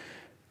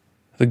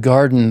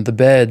garden, the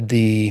bed,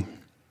 the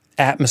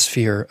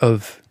atmosphere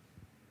of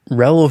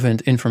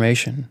relevant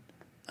information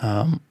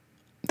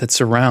that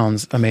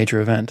surrounds a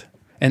major event.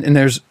 And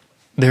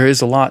there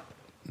is a lot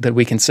that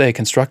we can say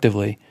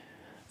constructively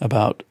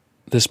about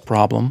this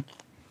problem.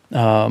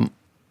 We're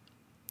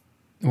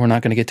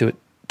not going to get to it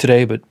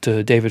today, but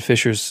David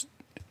Fisher's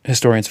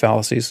Historian's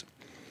Fallacies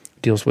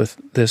deals with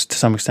this to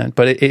some extent.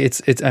 But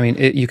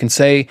you can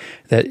say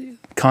that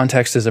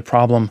context is a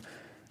problem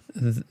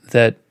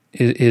that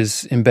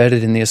is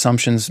embedded in the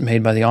assumptions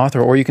made by the author,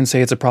 or you can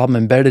say it's a problem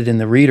embedded in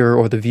the reader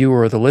or the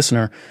viewer or the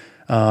listener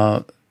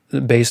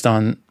based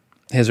on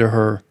his or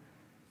her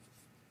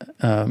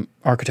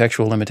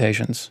architectural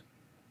limitations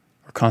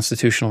or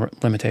constitutional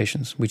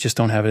limitations. We just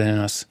don't have it in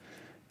us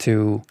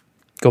to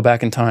go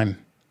back in time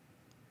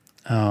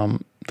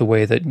the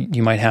way that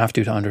you might have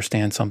to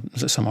understand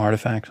some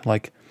artifact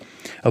like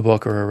a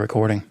book or a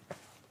recording.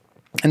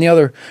 And the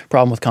other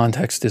problem with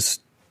context is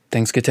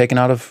things get taken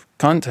out of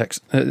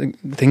context.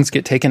 Things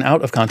get taken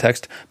out of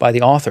context by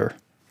the author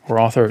or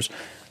authors.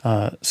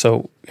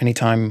 So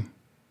anytime,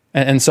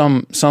 and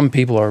some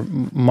people are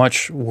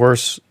much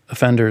worse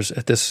offenders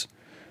at this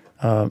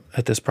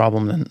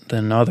problem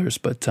than others.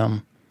 But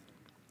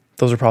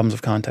those are problems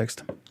of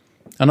context.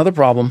 Another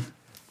problem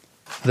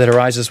that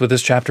arises with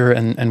this chapter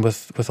and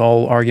with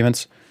all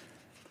arguments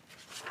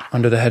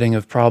under the heading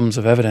of problems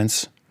of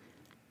evidence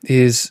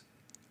is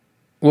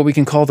what we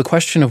can call the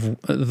question of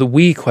the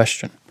we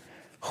question.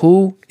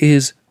 Who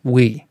is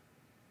we?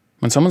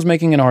 When someone's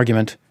making an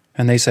argument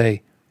and they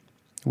say,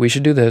 we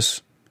should do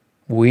this,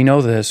 we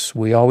know this,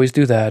 we always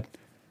do that,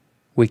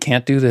 we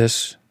can't do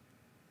this,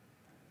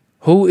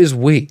 who is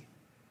we?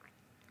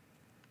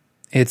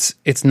 It's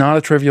not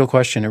a trivial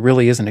question. It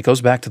really isn't. It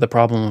goes back to the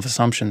problem of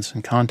assumptions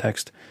and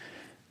context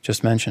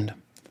just mentioned.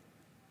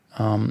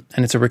 And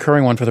it's a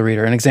recurring one for the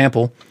reader. An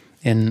example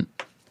in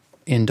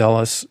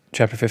Dulles,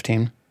 chapter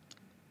 15,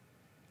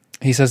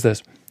 he says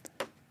this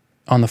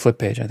on the flip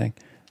page, I think,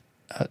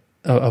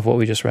 of what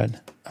we just read.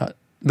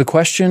 The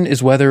question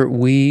is whether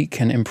we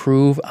can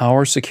improve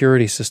our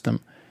security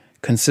system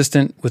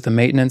consistent with the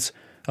maintenance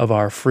of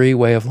our free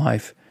way of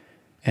life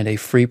and a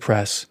free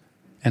press,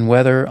 and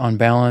whether, on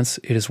balance,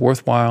 it is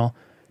worthwhile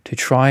to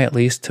try at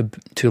least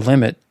to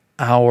limit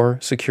our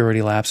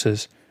security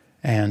lapses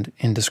and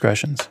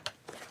indiscretions.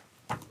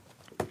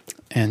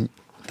 And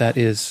that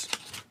is,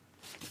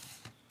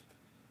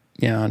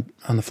 on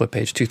the flip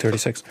page,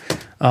 236.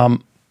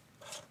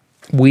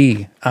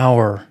 We.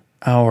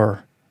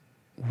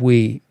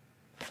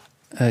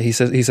 He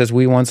says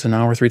we once and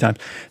our 3 times.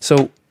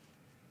 So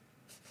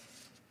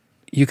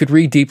you could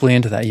read deeply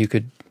into that. You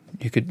could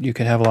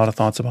have a lot of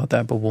thoughts about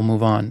that, but we'll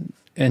move on.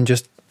 And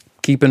just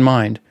keep in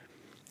mind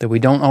that we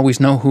don't always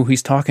know who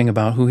he's talking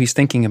about, who he's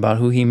thinking about,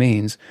 who he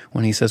means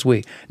when he says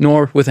we,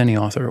 nor with any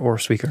author or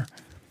speaker,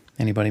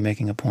 anybody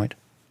making a point.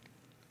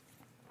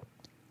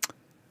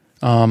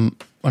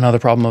 Another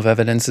problem of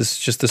evidence is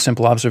just a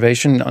simple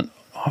observation,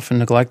 often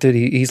neglected,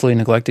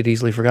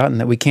 easily forgotten,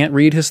 that we can't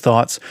read his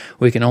thoughts,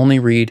 we can only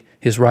read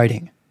his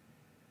writing.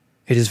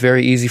 It is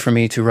very easy for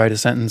me to write a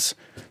sentence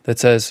that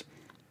says,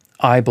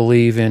 I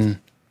believe in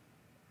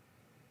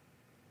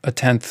a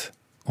 10th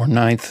or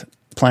 9th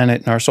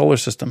planet in our solar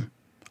system.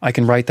 I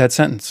can write that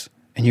sentence,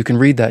 and you can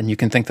read that, and you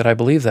can think that I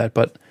believe that,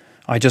 but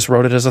I just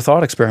wrote it as a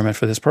thought experiment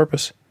for this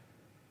purpose.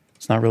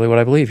 It's not really what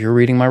I believe. You're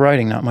reading my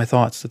writing, not my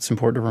thoughts. That's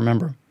important to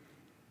remember.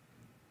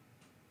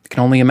 You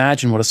can only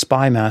imagine what a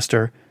spy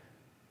master,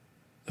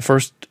 the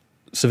first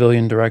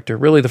civilian director,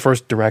 really the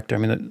first director, I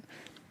mean,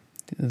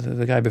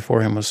 the guy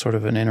before him was sort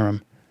of an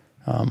interim.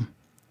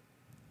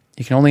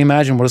 You can only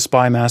imagine what a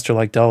spy master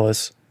like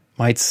Dulles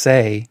might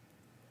say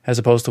as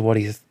opposed to what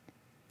he,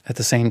 at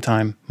the same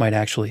time, might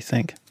actually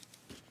think.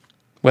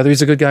 Whether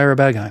he's a good guy or a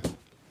bad guy.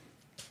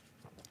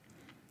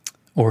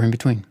 Or in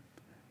between.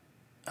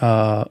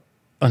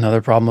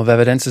 Another problem of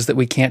evidence is that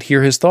we can't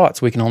hear his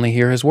thoughts. We can only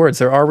hear his words.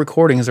 There are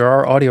recordings, there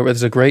are audio.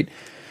 There's a great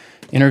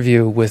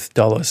interview with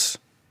Dulles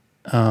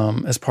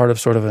as part of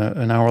sort of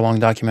an hour-long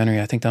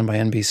documentary, I think done by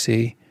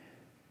NBC.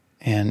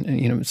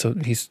 And, so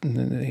there's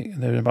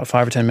about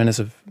 5 or 10 minutes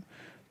of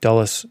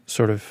Dulles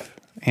sort of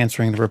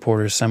answering the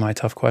reporter's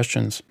semi-tough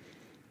questions.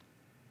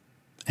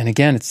 And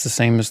again, it's the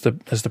same as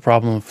the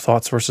problem of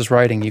thoughts versus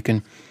writing. You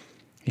can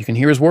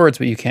hear his words,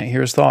 but you can't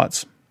hear his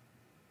thoughts.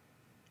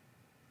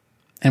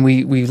 And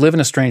we live in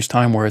a strange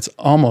time where it's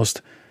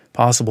almost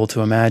possible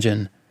to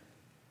imagine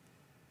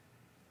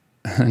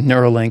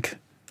Neuralink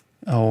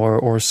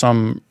or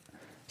some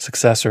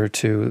successor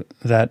to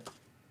that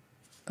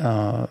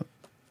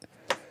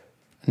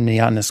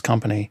neotenous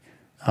company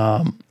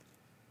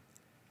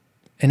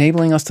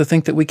enabling us to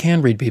think that we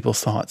can read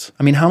people's thoughts.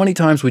 I mean, how many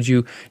times would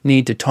you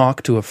need to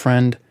talk to a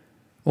friend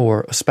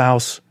or a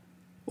spouse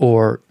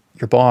or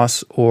your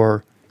boss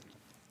or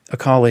a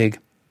colleague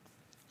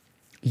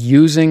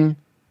using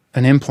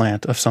an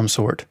implant of some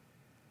sort,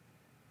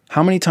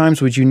 how many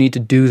times would you need to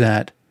do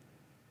that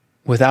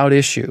without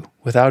issue,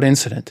 without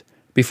incident,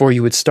 before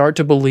you would start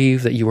to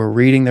believe that you were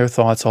reading their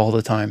thoughts all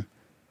the time?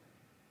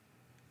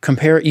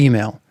 Compare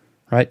email,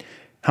 right?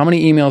 How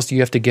many emails do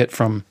you have to get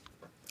from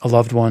a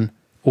loved one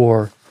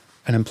or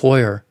an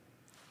employer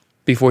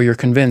before you're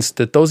convinced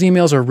that those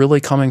emails are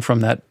really coming from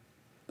that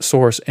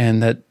source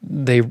and that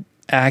they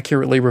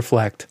accurately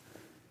reflect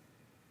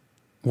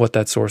what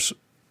that source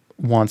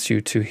wants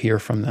you to hear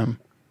from them?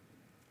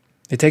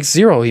 It takes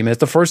 0 email. It's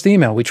the first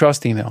email. We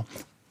trust email.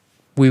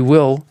 We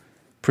will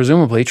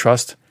presumably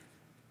trust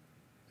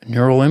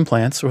neural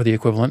implants or the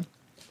equivalent,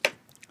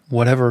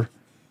 whatever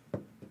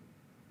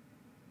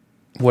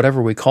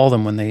we call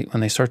them when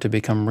they start to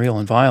become real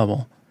and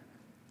viable.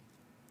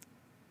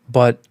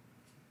 But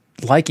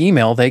like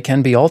email, they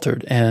can be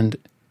altered, and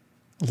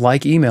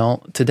like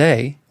email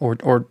today,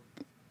 or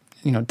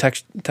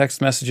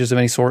text messages of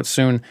any sort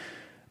soon,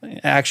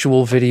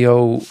 actual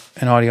video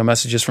and audio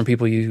messages from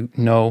people you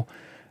know,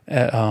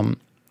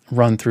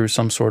 run through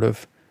some sort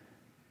of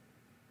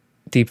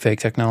deepfake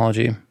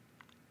technology.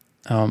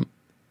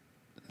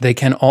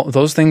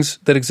 Those things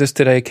that exist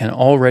today can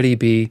already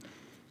be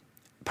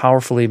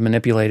powerfully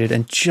manipulated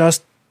and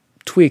just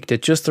tweaked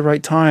at just the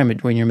right time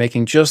when you're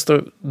making just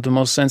the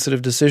most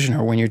sensitive decision,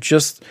 or when you're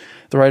just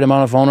the right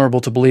amount of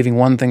vulnerable to believing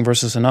one thing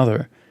versus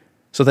another,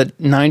 so that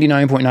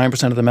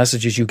 99.9% of the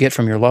messages you get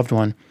from your loved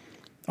one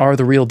are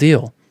the real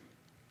deal.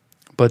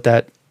 But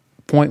that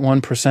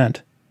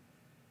 0.1%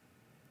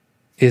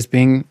 is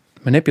being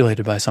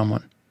manipulated by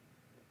someone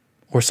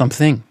or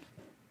something.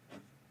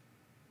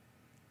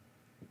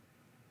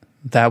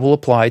 That will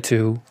apply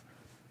to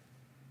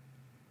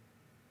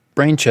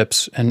brain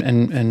chips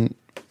and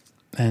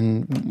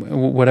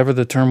whatever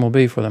the term will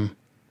be for them.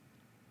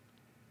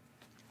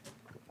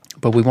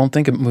 But we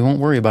won't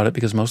worry about it,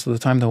 because most of the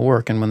time they'll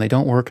work, and when they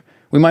don't work,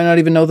 we might not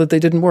even know that they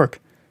didn't work.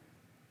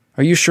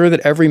 Are you sure that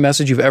every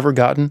message you've ever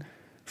gotten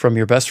from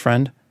your best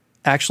friend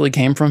actually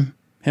came from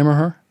him or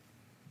her?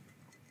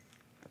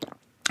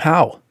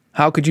 How?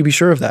 How could you be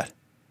sure of that?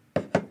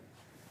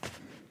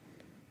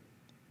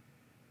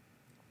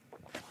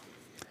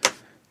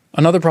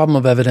 Another problem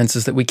of evidence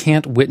is that we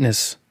can't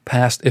witness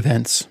past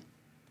events.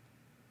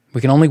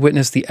 We can only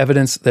witness the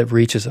evidence that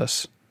reaches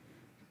us.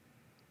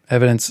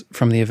 Evidence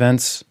from the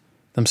events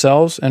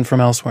themselves and from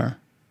elsewhere.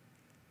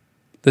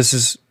 This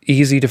is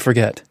easy to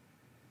forget.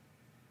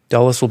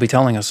 Dulles will be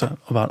telling us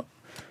about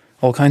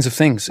all kinds of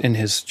things in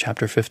his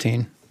chapter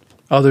 15.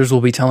 Others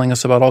will be telling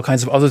us about all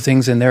kinds of other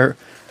things in their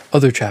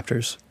other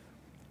chapters.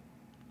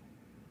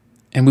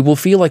 And we will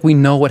feel like we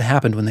know what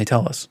happened when they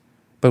tell us,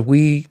 but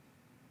we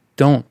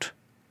don't.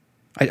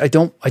 I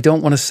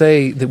don't want to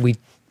say that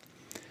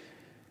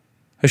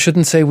I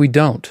shouldn't say we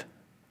don't,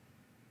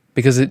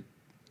 because it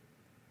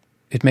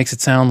makes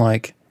it sound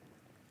like,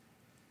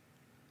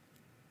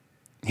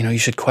 you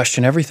should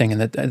question everything,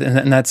 and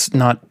that's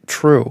not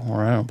true,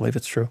 or I don't believe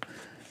it's true.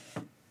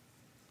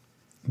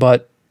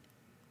 But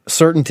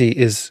certainty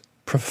is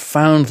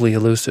profoundly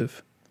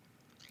elusive,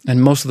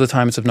 and most of the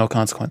time it's of no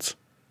consequence.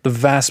 The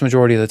vast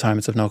majority of the time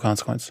it's of no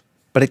consequence.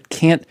 But it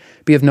can't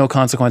be of no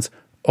consequence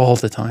all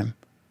the time.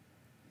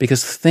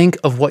 Because think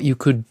of what you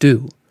could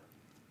do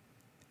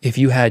if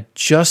you had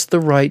just the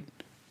right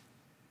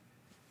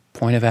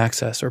point of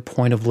access or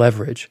point of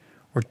leverage,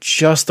 or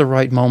just the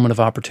right moment of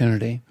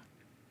opportunity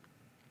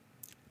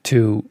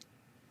to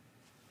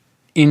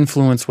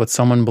influence what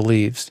someone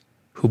believes,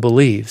 who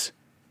believes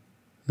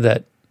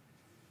that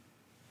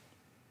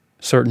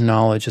certain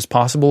knowledge is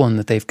possible and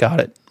that they've got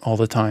it all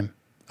the time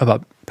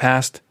about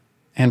past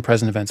and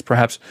present events,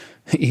 perhaps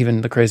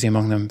even the crazy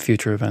among them,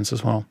 future events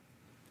as well.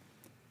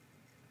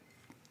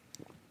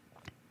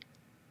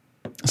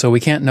 So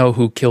we can't know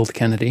who killed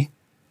Kennedy,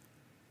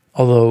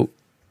 although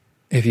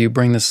if you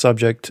bring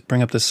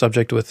up this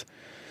subject with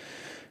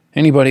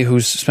anybody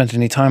who's spent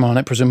any time on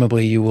it,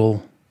 presumably you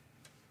will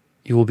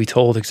be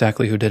told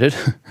exactly who did it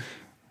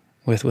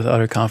with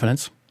utter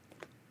confidence.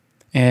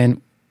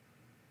 And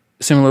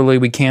similarly,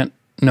 we can't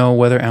know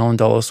whether Alan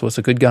Dulles was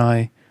a good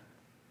guy,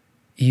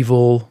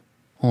 evil,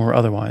 or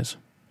otherwise.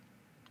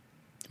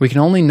 We can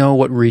only know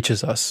what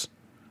reaches us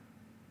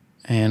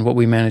and what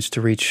we manage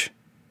to reach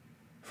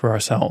for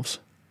ourselves.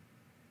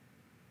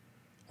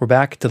 We're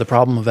back to the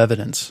problem of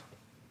evidence.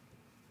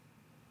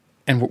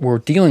 And we're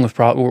dealing with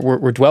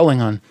we're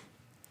dwelling on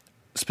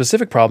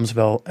specific problems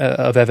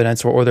of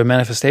evidence, or the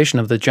manifestation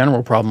of the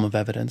general problem of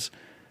evidence.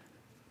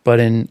 But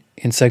in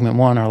segment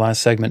 1, our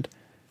last segment,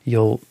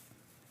 you'll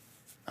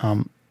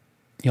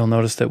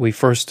notice that we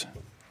first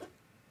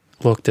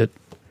looked at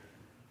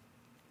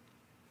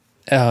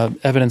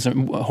evidence,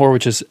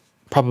 Horwich's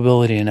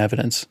probability in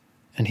evidence,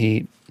 and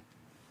he's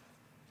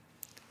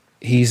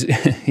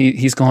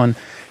gone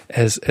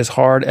as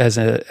hard as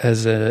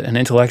an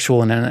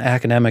intellectual and an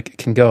academic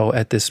can go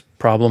at this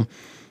problem,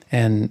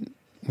 and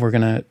we're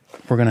gonna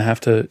have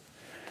to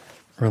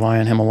rely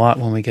on him a lot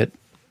when we get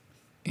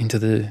into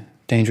the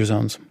danger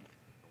zones.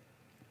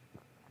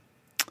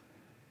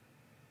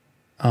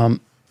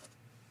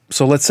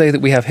 So let's say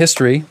that we have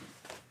history,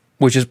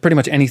 which is pretty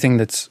much anything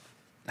that's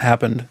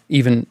happened.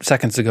 Even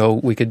seconds ago,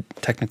 we could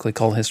technically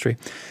call history.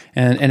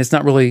 And it's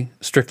not really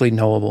strictly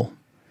knowable.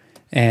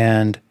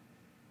 And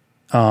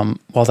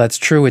while that's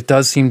true, it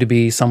does seem to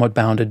be somewhat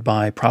bounded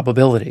by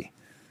probability.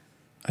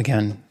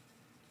 Again,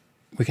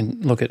 we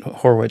can look at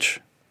Horwich,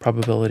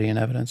 probability and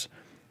evidence.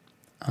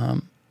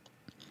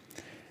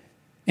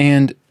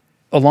 And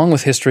along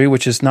with history,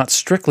 which is not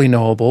strictly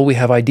knowable, we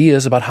have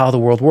ideas about how the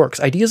world works.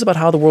 Ideas about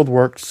how the world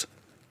works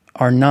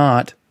are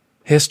not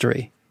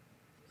history.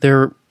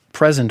 They're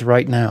present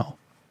right now.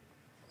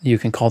 You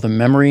can call them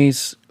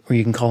memories, or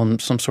you can call them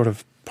some sort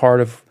of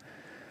part of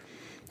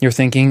your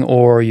thinking,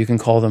 or you can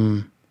call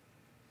them,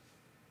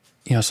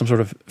 some sort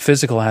of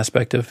physical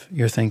aspect of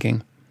your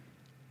thinking,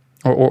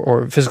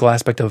 or physical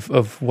aspect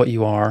of what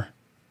you are,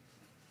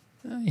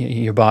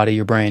 your body,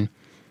 your brain.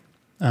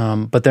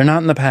 But they're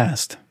not in the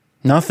past.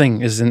 Nothing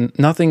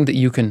that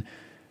you can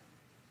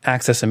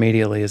access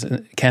immediately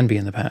can be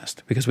in the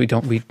past, because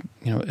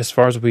as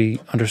far as we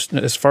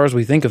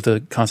think of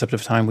the concept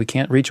of time, we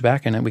can't reach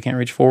back in it. We can't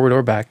reach forward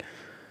or back.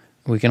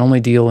 We can only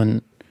deal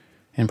in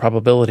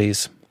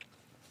probabilities.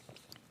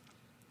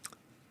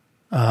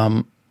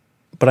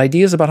 But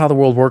ideas about how the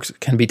world works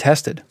can be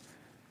tested,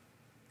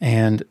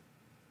 and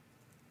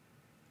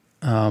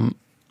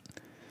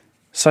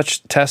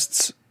such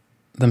tests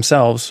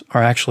themselves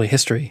are actually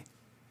history,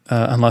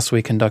 unless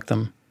we conduct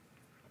them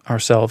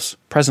ourselves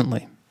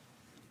presently.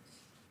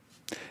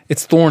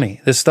 It's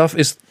thorny. This stuff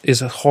is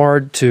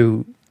hard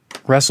to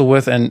wrestle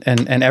with,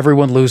 and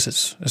everyone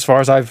loses. As far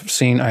as I've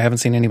seen, I haven't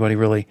seen anybody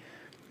really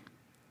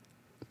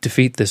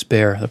defeat this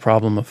bear, the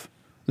problem of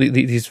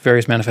these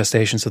various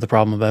manifestations of the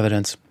problem of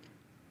evidence.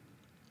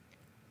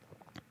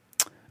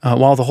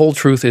 While the whole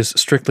truth is,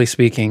 strictly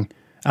speaking,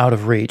 out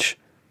of reach,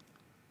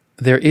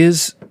 there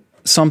is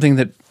something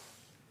that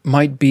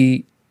might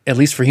be, at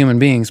least for human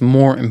beings,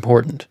 more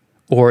important,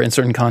 or in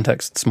certain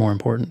contexts more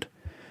important.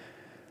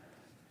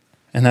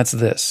 And that's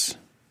this: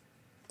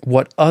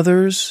 what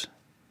others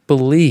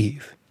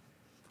believe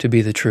to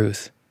be the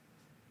truth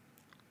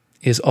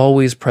is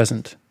always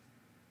present.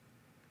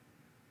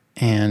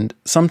 And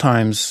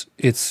sometimes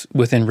it's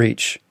within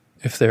reach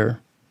if they're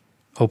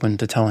open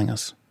to telling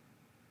us.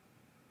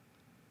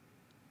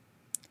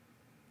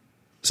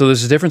 So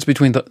there's a difference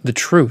between the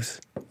truth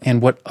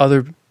and what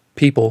other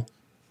people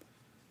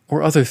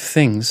or other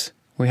things,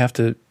 we have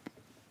to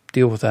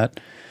deal with that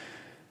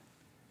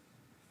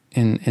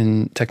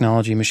in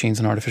technology, machines,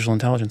 and artificial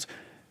intelligence.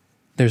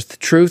 There's the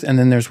truth, and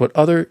then there's what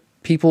other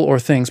people or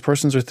things,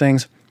 persons or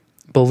things,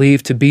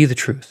 believe to be the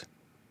truth.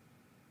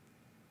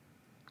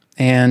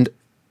 And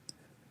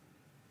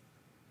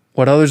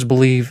what others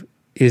believe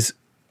is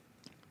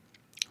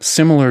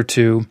similar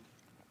to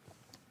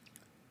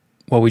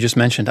what we just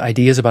mentioned,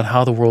 ideas about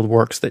how the world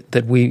works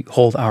that we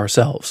hold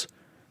ourselves.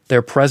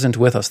 They're present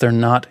with us. They're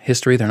not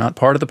history. They're not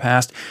part of the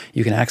past.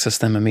 You can access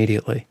them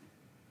immediately.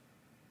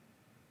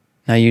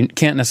 Now, you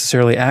can't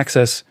necessarily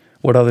access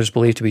what others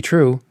believe to be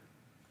true,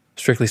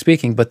 strictly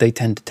speaking, but they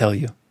tend to tell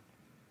you,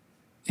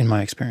 in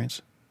my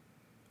experience.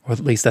 Or at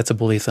least that's a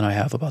belief that I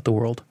have about the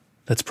world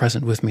that's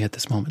present with me at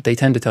this moment. They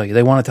tend to tell you.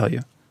 They want to tell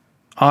you.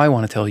 I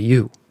want to tell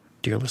you,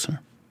 dear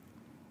listener.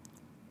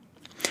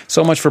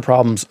 So much for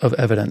problems of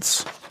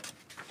evidence.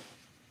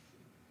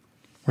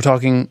 We're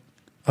talking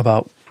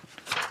about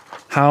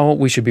how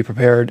we should be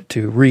prepared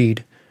to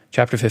read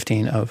chapter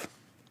 15 of,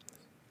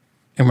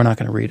 and we're not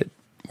going to read it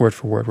word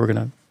for word, we're going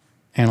to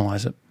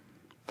analyze it.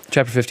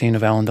 Chapter 15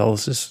 of Alan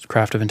Dulles'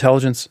 Craft of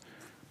Intelligence.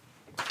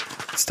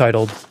 It's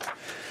titled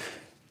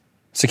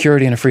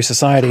Security in a Free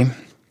Society.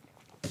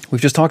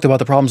 We've just talked about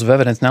the problems of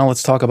evidence. Now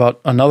let's talk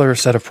about another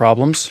set of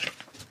problems,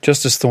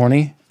 just as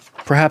thorny,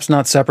 perhaps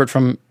not separate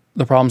from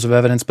the problems of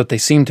evidence, but they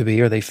seem to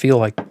be, or they feel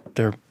like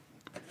they're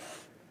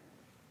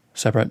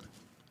separate.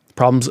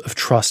 Problems of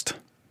trust.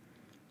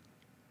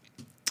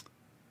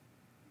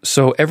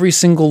 So every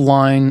single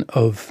line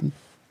of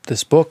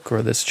this book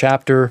or this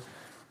chapter,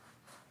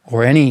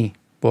 or any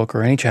book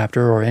or any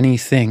chapter or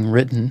anything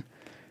written,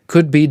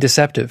 could be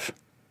deceptive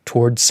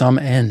towards some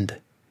end,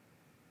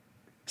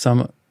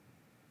 some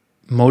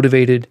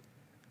motivated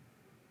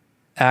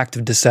act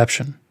of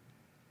deception.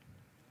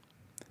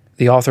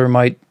 The author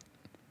might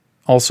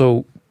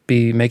also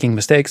be making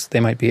mistakes. They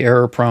might be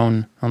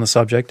error-prone on the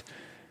subject,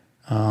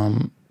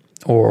 or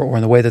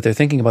in the way that they're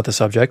thinking about the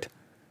subject.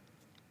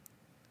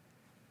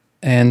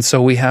 And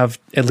so we have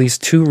at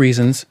least two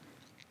reasons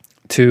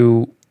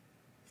to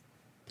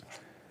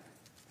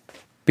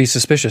be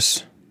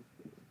suspicious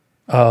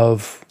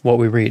of what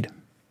we read,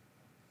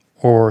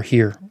 or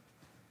hear,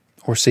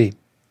 or see.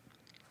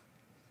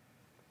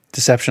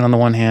 Deception on the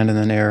one hand, and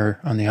then error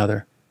on the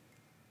other.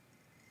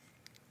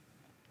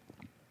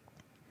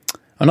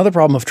 Another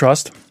problem of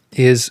trust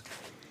is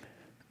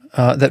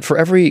that for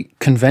every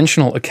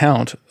conventional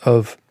account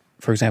of,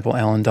 for example,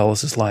 Alan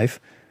Dulles' life,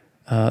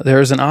 there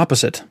is an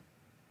opposite.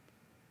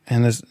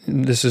 And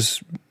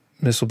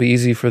this will be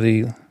easy for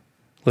the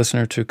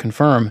listener to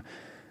confirm.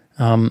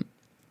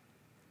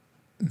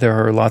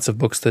 There are lots of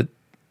books that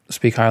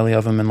speak highly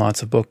of him in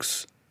lots of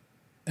books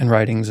and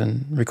writings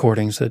and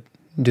recordings that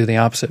do the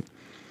opposite.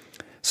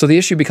 So the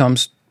issue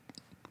becomes,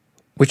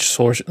 which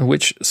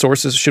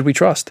sources should we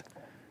trust?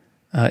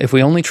 If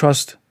we only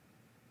trust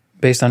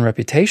based on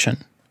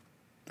reputation,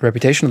 the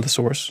reputation of the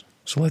source,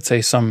 so let's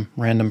say some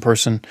random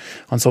person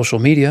on social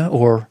media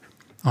or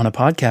on a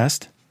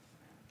podcast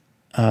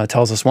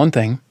tells us one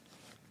thing,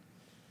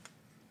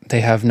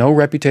 they have no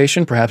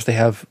reputation, perhaps they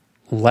have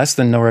less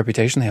than no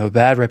reputation, they have a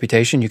bad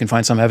reputation, you can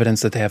find some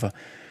evidence that they have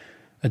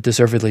a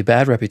deservedly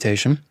bad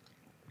reputation.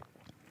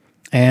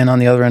 And on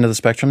the other end of the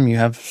spectrum, you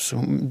have,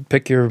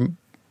 pick your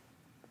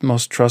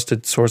most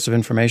trusted source of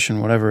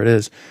information, whatever it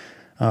is.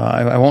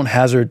 I won't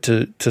hazard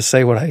to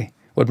say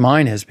what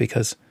mine is,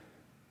 because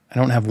I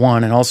don't have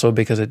one, and also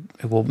because it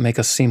will make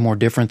us seem more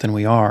different than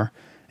we are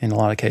in a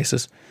lot of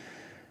cases.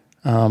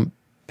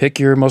 Pick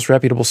your most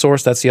reputable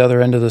source. That's the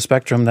other end of the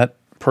spectrum. That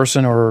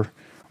person or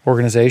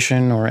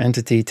organization or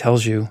entity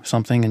tells you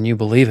something and you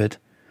believe it.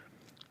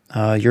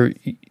 You're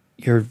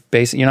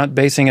not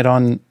basing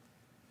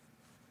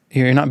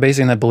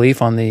that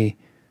belief on the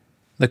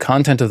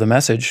content of the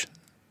message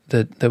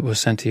that was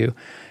sent to you.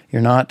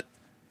 You're not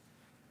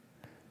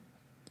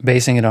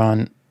basing it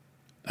on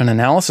an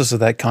analysis of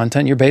that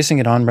content. You're basing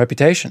it on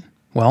reputation.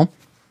 Well,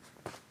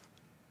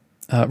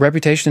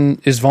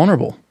 reputation is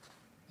vulnerable.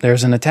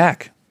 There's an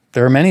attack.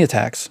 There are many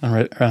attacks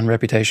on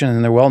reputation,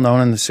 and they're well known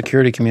in the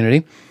security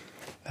community,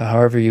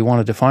 however you want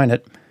to define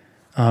it.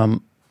 The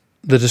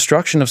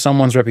destruction of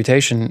someone's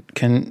reputation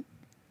can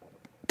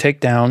take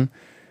down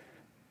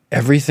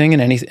everything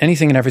and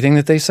anything and everything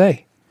that they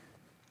say,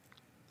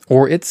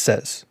 or it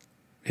says,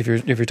 if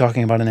you're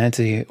talking about an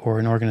entity or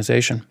an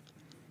organization.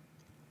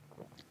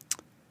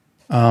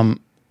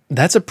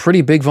 That's a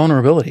pretty big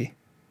vulnerability.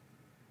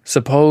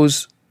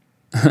 Suppose,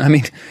 I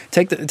mean,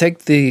 take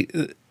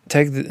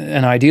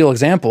an ideal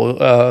example.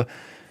 A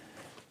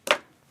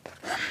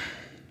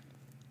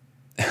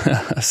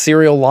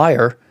serial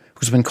liar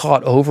who's been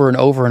caught over and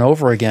over and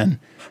over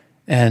again,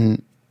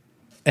 and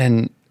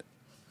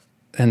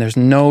there's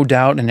no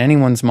doubt in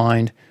anyone's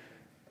mind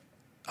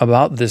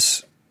about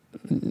this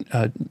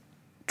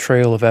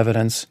trail of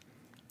evidence,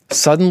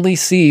 suddenly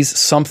sees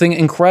something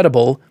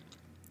incredible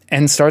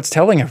and starts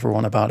telling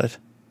everyone about it.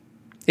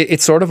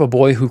 It's sort of a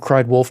boy who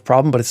cried wolf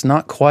problem, but it's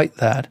not quite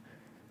that,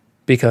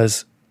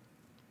 because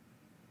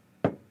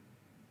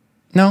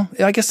no,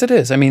 I guess it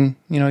is. I mean,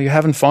 you're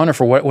having fun, or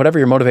for whatever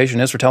your motivation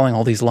is for telling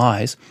all these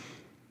lies.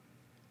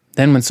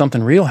 Then when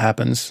something real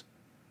happens,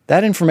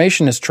 that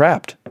information is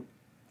trapped.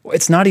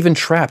 It's not even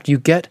trapped. You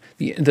get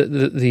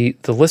the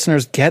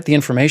listeners get the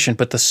information,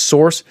 but the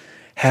source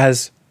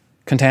has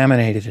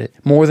contaminated it,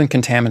 more than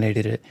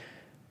contaminated it,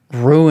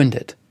 ruined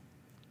it.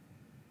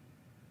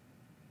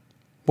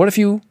 What if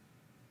you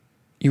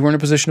were in a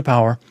position of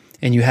power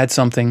and you had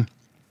something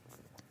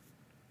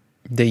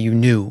that you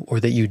knew or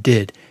that you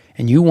did,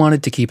 and you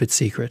wanted to keep it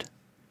secret?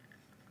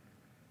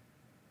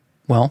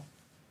 Well,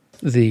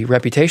 the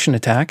reputation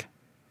attack,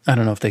 I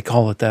don't know if they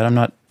call it that. I'm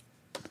not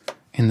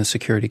in the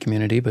security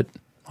community, but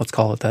let's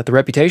call it that. The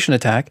reputation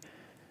attack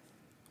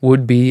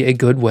would be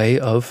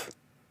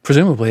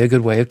presumably a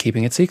good way of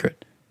keeping it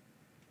secret.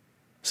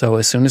 So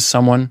as soon as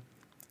someone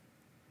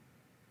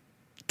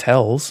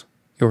tells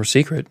your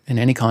secret in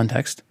any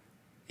context,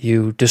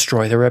 you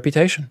destroy their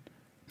reputation.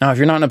 Now, if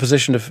you're not in a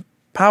position of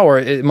power,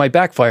 it might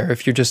backfire.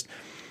 If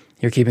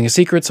you're keeping a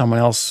secret, someone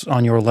else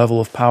on your level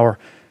of power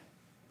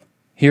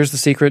hears the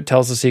secret,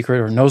 tells the secret,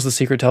 or knows the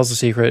secret, tells the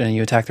secret, and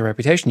you attack the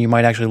reputation, you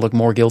might actually look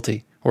more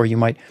guilty, or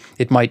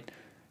it might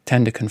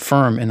tend to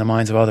confirm in the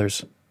minds of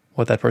others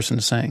what that person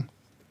is saying.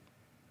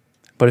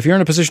 But if you're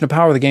in a position of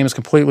power, the game is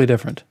completely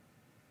different.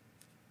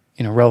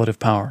 Relative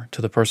power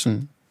to the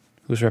person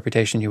whose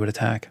reputation you would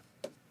attack.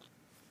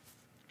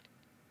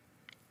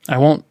 I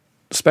won't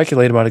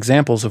speculate about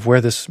examples of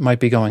where this might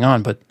be going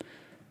on, but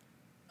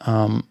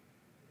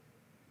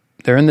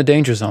they're in the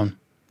danger zone.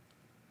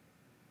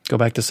 Go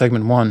back to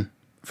segment 1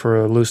 for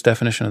a loose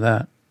definition of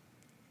that.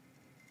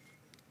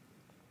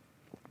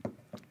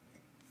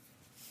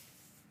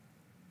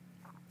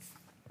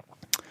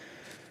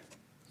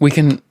 We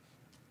can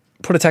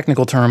put a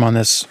technical term on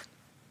this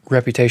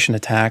reputation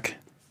attack.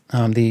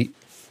 The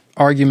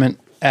argument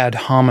ad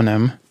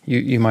hominem,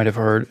 you might have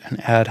heard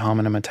an ad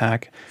hominem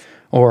attack,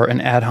 or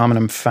an ad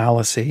hominem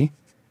fallacy.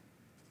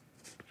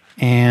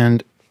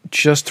 And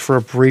just for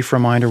a brief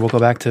reminder, we'll go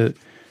back to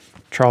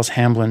Charles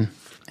Hamblin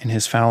in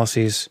his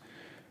Fallacies,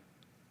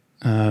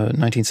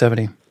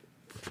 1970.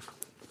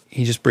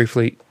 He just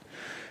briefly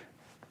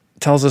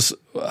tells us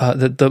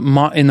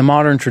that in the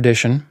modern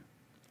tradition,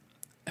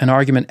 an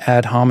argument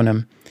ad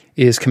hominem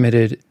is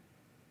committed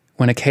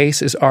when a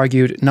case is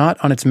argued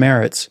not on its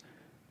merits,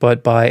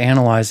 but by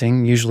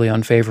analyzing, usually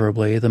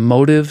unfavorably, the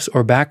motives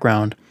or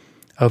background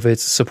of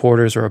its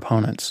supporters or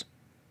opponents.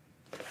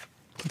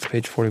 That's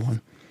page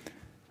 41.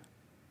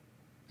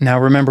 Now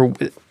remember,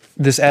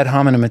 this ad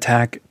hominem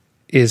attack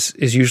is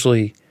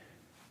usually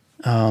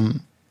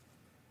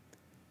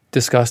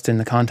discussed in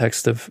the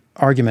context of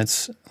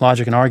arguments,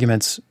 logic and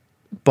arguments,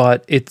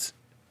 but it's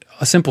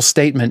a simple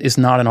statement is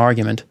not an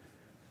argument.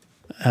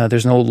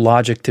 There's no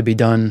logic to be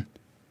done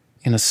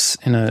in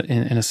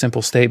a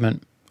simple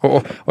statement,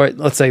 or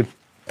let's say,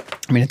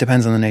 I mean, it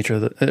depends on the nature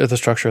of the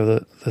structure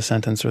of the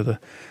sentence or the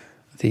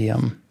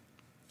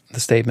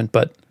statement,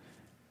 but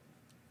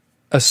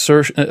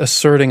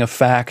asserting a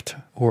fact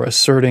or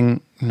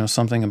asserting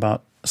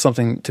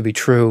something to be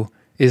true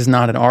is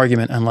not an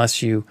argument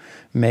unless you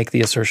make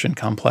the assertion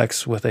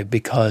complex with a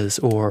because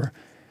or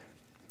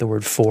the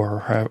word for,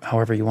 or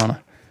however you want to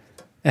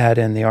add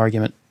in the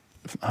argument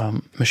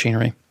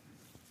machinery.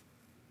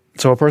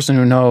 So a person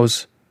who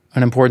knows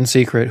an important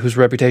secret, whose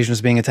reputation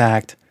is being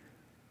attacked,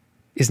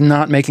 is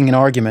not making an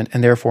argument,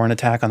 and therefore an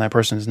attack on that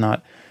person is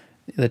not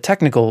the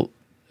technical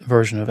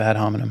version of ad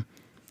hominem.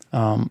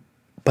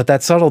 But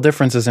that subtle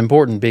difference is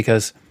important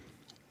because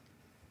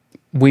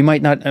we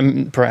might not.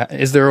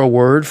 Is there a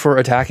word for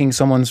attacking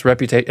someone's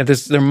reputation?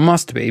 There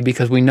must be,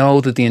 because we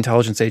know that the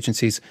intelligence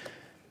agencies.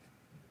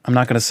 I'm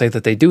not going to say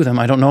that they do them.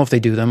 I don't know if they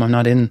do them. I'm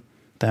not in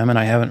them, and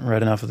I haven't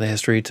read enough of the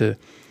history to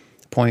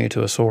point you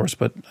to a source.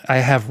 But I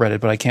have read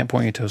it, but I can't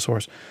point you to a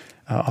source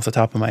off the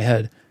top of my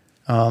head.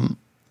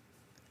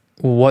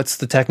 What's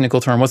the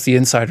technical term? What's the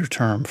insider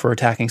term for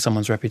attacking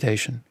someone's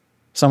reputation?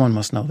 Someone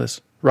must know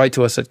this. Write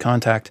to us at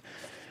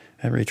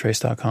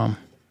contact@retrace.com.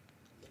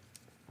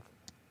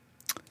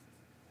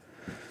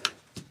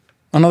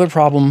 Another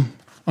problem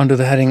under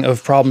the heading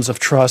of problems of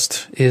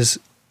trust is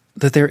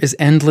that there is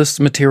endless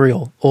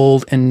material,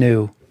 old and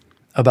new,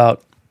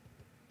 about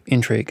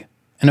intrigue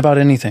and about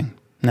anything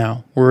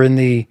now. We're in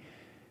the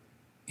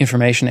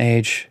information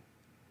age,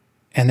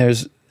 and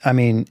that's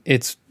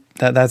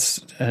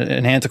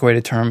an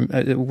antiquated term.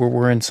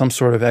 We're in some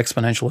sort of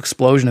exponential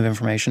explosion of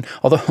information,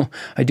 although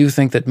I do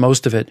think that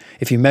most of it,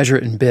 if you measure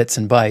it in bits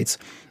and bytes,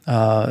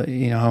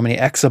 how many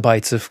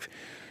exabytes of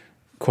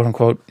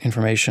quote-unquote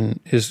information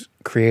is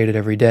created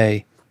every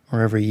day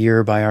or every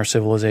year by our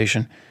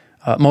civilization.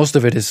 Most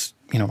of it is,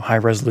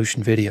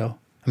 high-resolution video.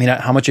 I mean,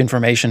 how much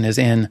information is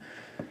in,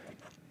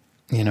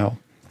 a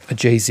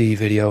Jay-Z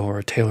video or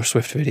a Taylor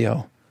Swift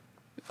video?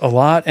 A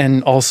lot,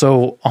 and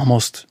also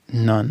almost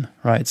none,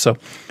 right? So,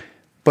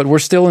 but we're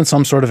still in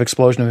some sort of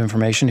explosion of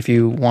information. If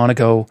you want to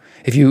go,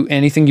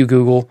 anything you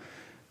Google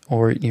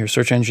or your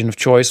search engine of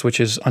choice, which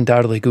is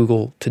undoubtedly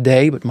Google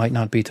today, but might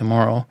not be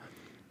tomorrow,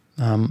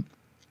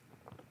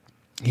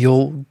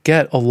 you'll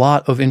get a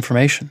lot of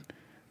information.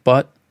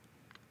 But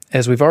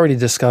as we've already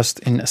discussed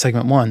in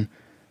segment 1,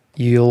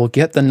 you'll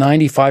get the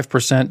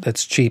 95%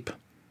 that's cheap,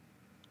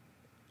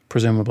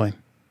 presumably,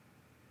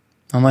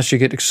 unless you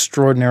get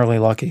extraordinarily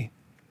lucky.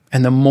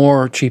 And the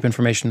more cheap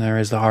information there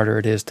is, the harder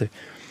it is to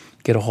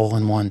get a hole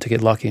in one, to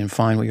get lucky and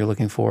find what you're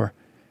looking for.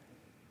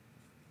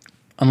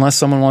 Unless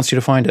someone wants you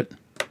to find it.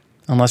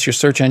 Unless your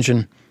search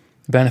engine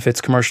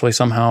benefits commercially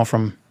somehow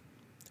from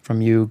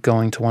you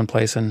going to one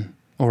place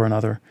or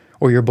another.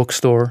 Or your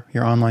bookstore,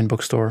 your online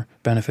bookstore,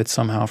 benefits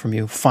somehow from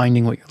you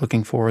finding what you're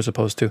looking for, as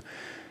opposed to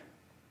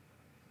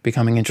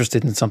becoming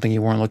interested in something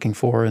you weren't looking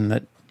for and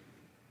that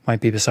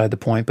might be beside the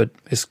point, but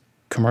is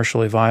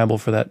commercially viable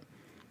for that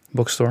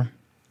bookstore.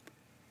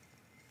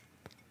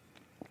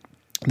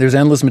 There's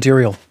endless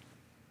material.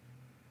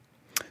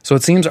 So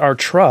it seems our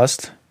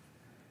trust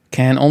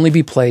can only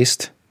be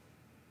placed,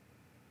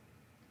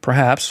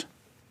 perhaps,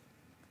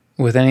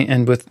 with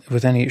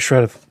any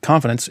shred of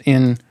confidence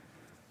in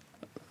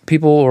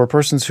people or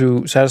persons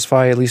who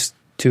satisfy at least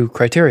 2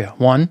 criteria.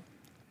 One,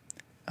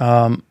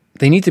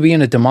 they need to be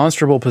in a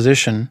demonstrable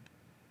position,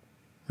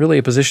 really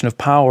a position of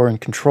power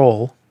and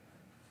control,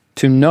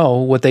 to know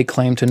what they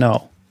claim to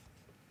know.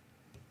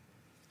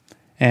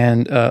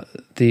 And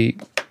the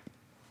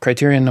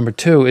criterion number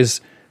 2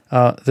 is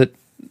that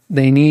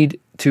they need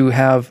to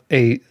have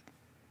a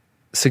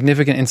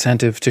significant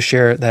incentive to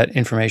share that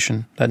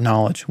information, that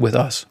knowledge, with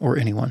us or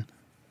anyone.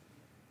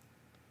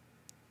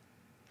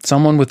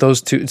 Someone with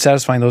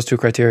satisfying those 2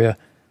 criteria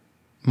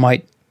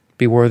might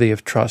be worthy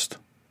of trust.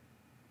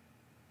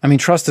 I mean,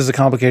 trust is a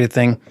complicated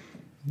thing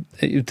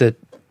that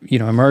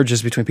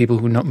emerges between people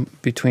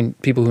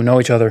who know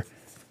each other,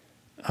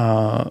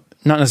 not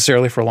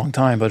necessarily for a long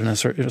time, but in a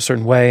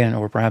certain way,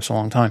 or perhaps a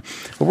long time.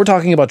 But we're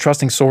talking about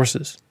trusting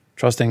sources,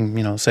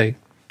 trusting, say,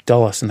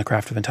 Dulles in The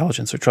Craft of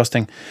Intelligence, or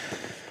trusting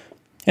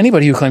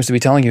anybody who claims to be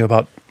telling you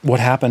about what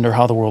happened or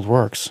how the world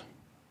works.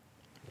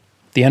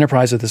 The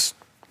enterprise of this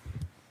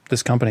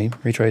company,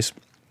 Retrace,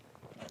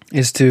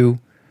 is to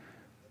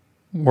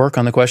work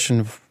on the question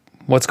of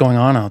what's going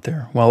on out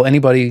there. While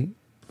anybody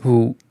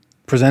who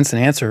presents an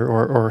answer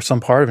or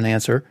some part of an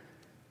answer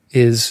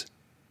is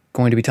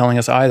going to be telling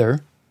us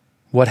either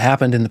what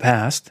happened in the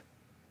past,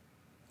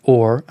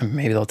 or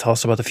maybe they'll tell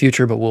us about the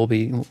future, but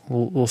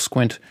we'll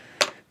squint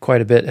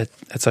quite a bit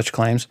at such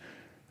claims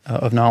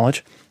of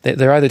knowledge.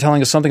 They're either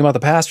telling us something about the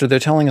past, or they're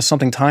telling us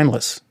something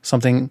timeless,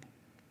 something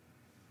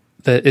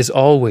that is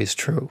always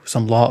true,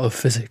 some law of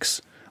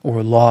physics,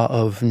 or law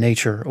of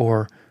nature,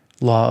 or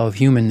law of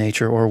human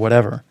nature, or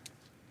whatever.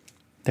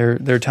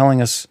 They're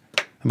telling us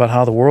about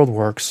how the world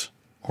works,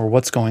 or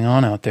what's going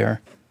on out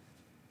there.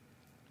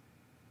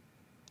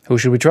 Who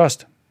should we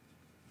trust?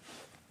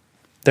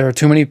 There are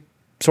too many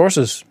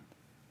sources.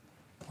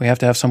 We have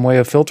to have some way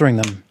of filtering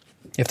them.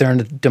 If they're in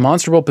a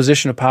demonstrable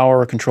position of power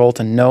or control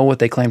to know what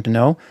they claim to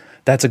know,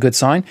 that's a good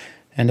sign.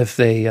 And if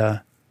they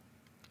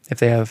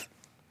have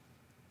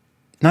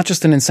not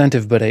just an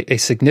incentive, but a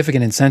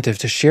significant incentive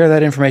to share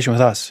that information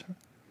with us,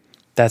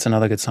 that's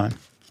another good sign.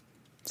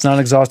 It's not an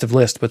exhaustive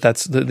list, but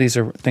these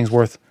are things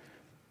worth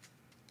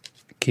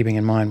keeping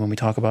in mind when we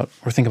talk about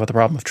or think about the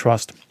problem of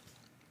trust.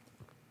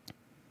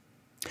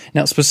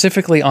 Now,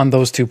 specifically on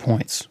those 2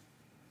 points,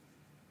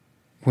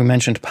 we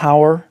mentioned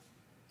power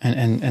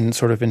and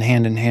sort of in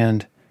hand in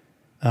hand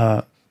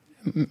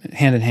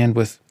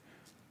with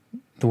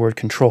the word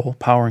control,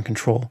 power and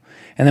control.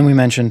 And then we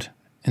mentioned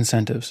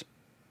incentives.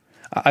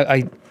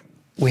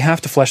 We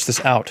have to flesh this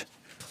out.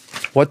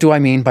 What do I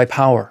mean by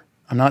power?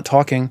 I'm not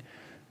talking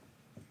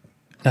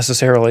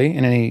necessarily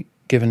in any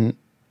given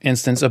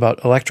instance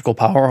about electrical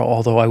power,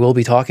 although I will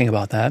be talking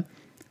about that.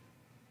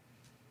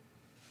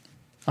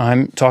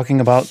 I'm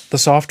talking about the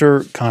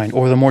softer kind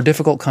or the more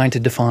difficult kind to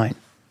define.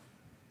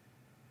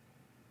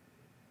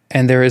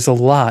 And there is a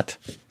lot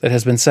that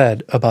has been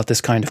said about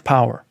this kind of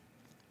power.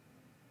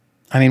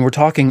 I mean, we're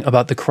talking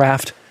about the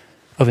craft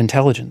of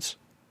intelligence.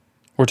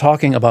 We're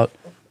talking about,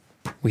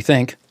 we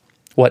think,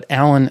 what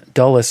Alan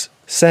Dulles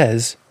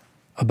says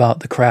about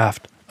the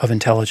craft of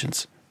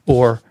intelligence,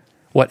 or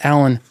what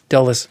Alan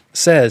Dulles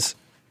says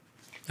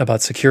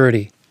about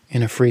security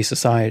in a free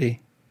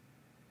society.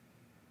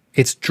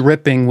 It's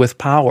dripping with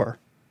power.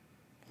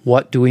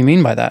 What do we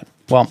mean by that?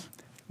 Well,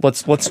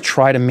 let's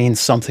try to mean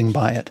something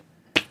by it.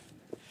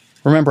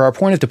 Remember, our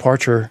point of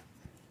departure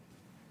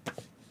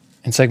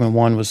in segment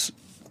 1 was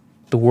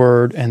the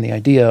word and the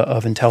idea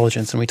of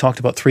intelligence, and we talked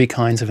about 3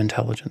 kinds of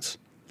intelligence: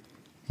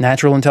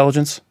 natural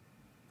intelligence,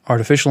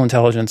 artificial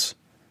intelligence,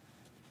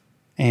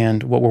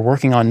 and what we're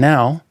working on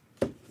now,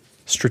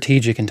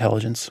 strategic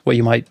intelligence, what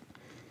you might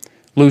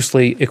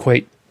loosely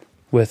equate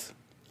with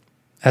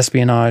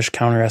espionage,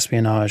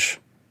 counter-espionage,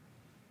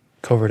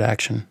 covert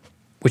action,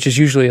 which is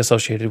usually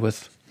associated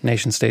with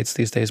nation states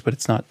these days, but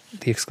it's not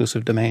the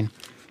exclusive domain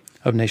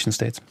of nation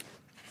states.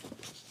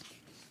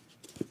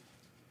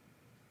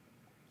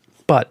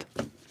 But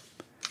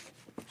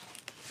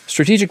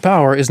strategic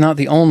intelligence is not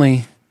the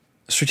only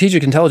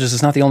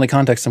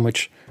context in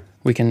which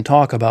we can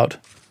talk about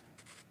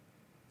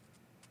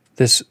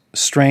this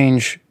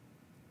strange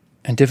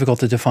and difficult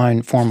to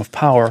define form of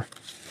power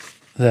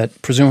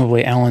that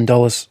presumably Alan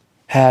Dulles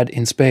had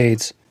in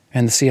spades,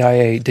 and the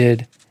CIA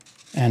did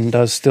and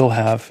does still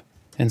have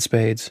in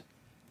spades.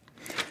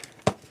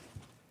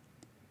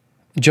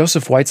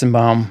 Joseph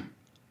Weizenbaum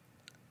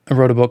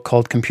wrote a book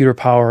called Computer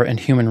Power and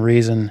Human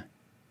Reason,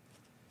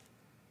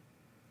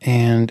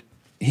 and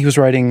he was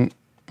writing,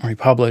 or he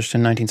published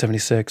in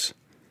 1976.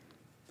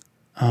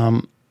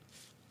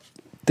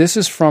 This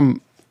is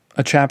from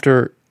a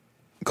chapter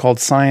called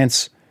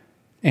Science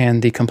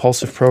and the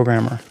Compulsive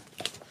Programmer,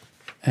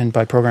 and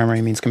by programmer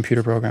he means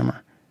computer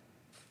programmer.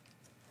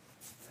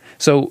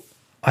 So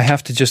I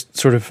have to just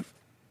sort of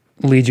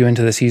lead you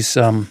into this. He's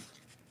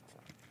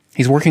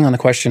working on the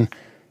question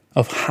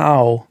of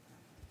how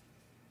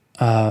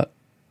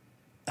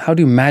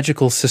do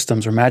magical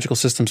systems or magical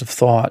systems of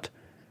thought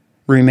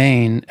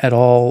remain at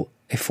all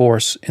a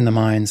force in the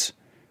minds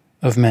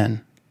of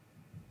men.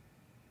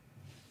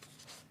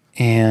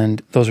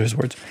 And those are his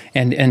words.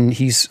 And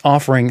he's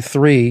offering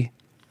 3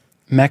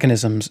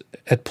 mechanisms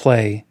at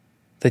play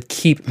that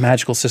keep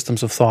magical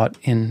systems of thought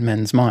in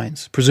men's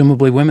minds,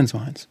 presumably women's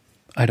minds.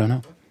 I don't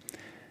know.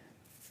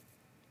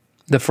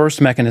 The first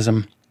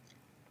mechanism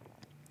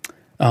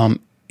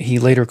he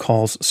later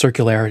calls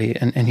circularity,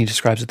 and he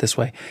describes it this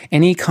way: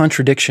 any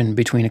contradiction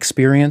between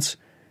experience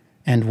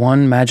and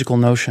one magical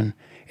notion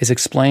is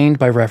explained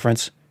by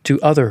reference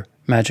to other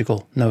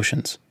magical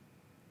notions.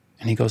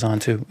 And he goes on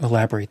to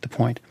elaborate the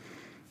point.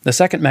 The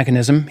second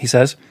mechanism, he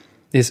says,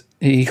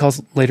 he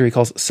calls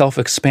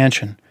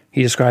self-expansion.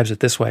 He describes it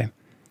this way.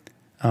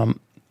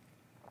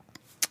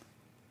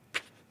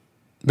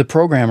 The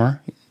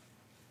programmer,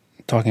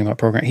 talking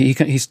about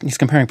he's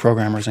comparing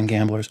programmers and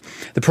gamblers.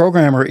 The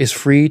programmer is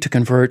free to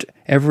convert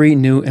every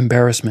new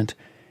embarrassment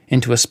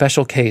into a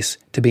special case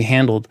to be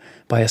handled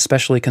by a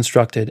specially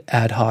constructed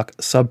ad hoc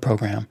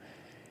subprogram,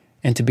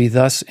 and to be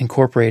thus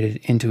incorporated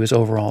into his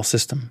overall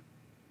system.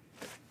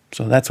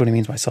 So that's what he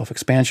means by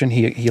self-expansion.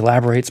 He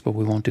elaborates, but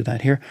we won't do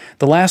that here.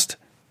 The last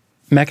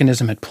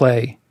mechanism at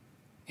play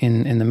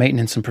in the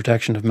maintenance and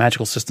protection of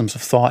magical systems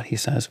of thought, he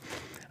says,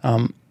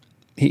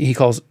 he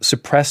calls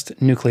suppressed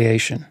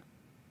nucleation.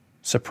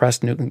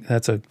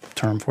 That's a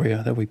term for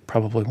you that we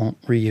probably won't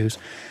reuse.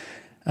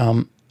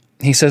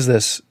 He says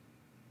this,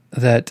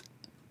 that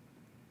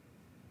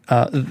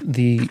I've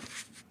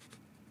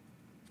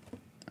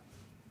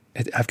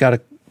got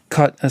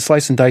to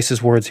slice and dice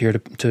his words here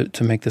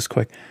to make this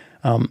quick.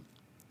 The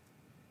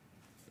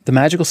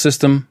magical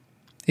system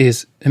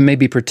may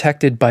be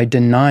protected by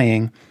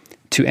denying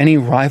to any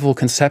rival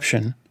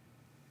conception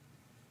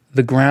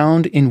the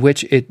ground in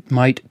which it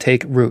might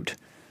take root.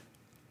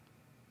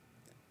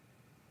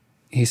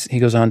 He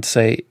goes on to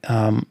say,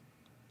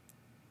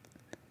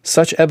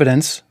 Such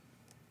evidence,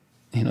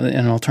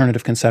 an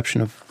alternative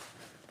conception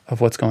of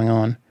what's going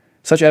on,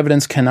 such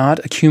evidence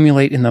cannot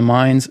accumulate in the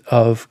minds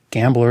of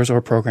gamblers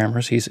or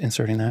programmers, he's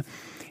inserting that,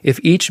 if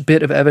each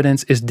bit of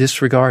evidence is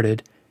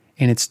disregarded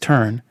in its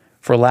turn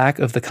for lack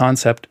of the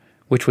concept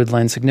which would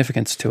lend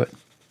significance to it.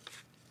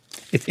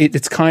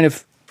 It's kind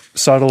of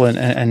subtle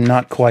and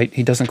not quite,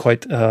 he doesn't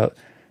quite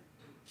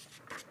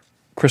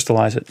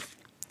crystallize it.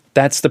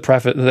 That's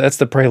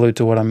the prelude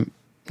to what I'm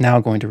now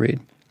going to read.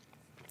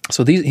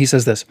 So he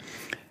says this,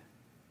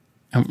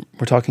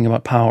 we're talking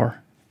about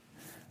power.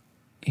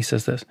 He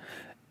says this,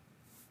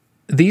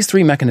 these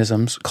three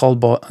mechanisms, called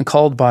by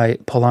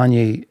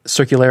Polanyi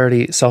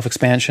circularity,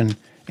 self-expansion,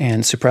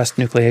 and suppressed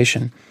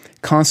nucleation,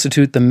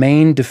 constitute the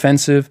main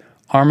defensive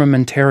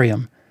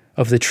armamentarium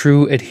of the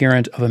true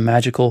adherent of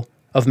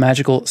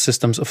magical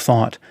systems of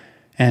thought,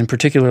 and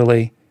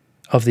particularly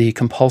of the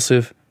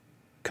compulsive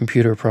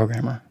computer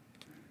programmer.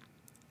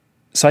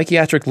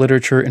 Psychiatric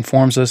literature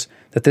informs us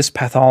that this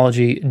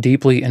pathology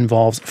deeply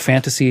involves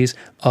fantasies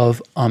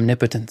of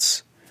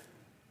omnipotence.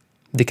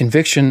 The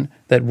conviction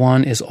that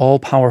one is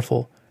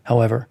all-powerful,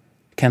 however,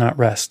 cannot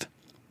rest.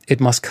 It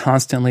must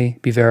constantly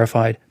be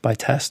verified by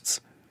tests.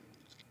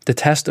 The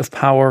test of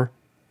power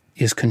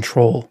is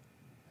control.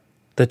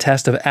 The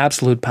test of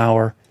absolute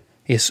power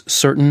is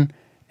certain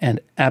and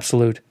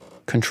absolute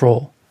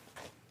control.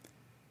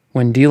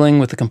 When dealing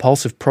with the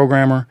compulsive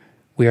programmer,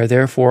 we are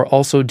therefore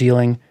also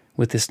dealing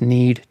with this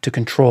need to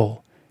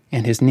control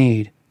and his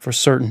need for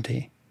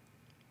certainty.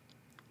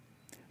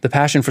 The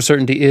passion for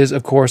certainty is,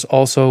 of course,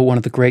 also one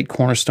of the great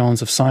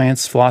cornerstones of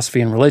science,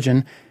 philosophy, and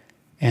religion,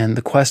 and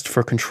the quest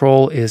for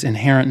control is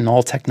inherent in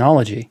all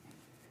technology.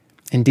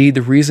 Indeed,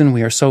 the reason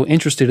we are so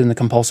interested in the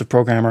compulsive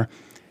programmer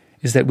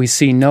is that we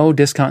see no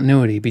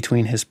discontinuity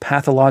between his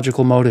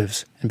pathological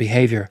motives and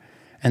behavior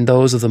and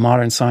those of the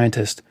modern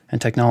scientist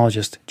and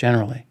technologist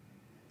generally.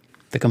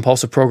 The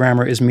compulsive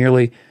programmer is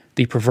merely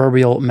the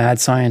proverbial mad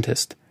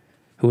scientist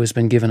who has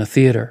been given a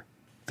theater,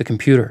 the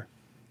computer,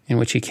 in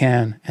which he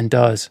can and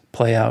does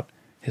play out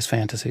his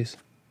fantasies.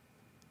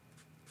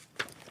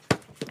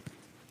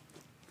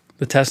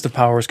 The test of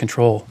power is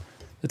control.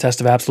 The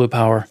test of absolute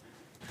power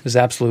is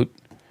absolute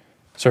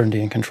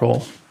certainty and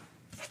control.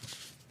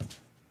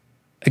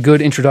 A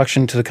good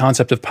introduction to the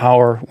concept of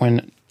power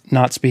when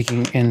not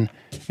speaking in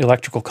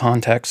electrical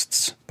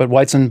contexts, but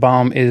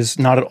Weizenbaum is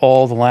not at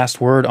all the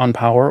last word on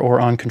power or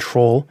on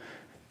control,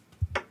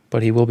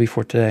 but he will be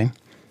for today.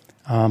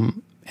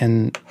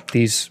 And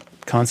these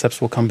concepts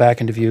will come back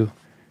into view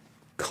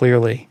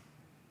clearly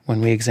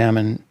when we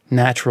examine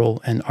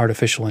natural and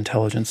artificial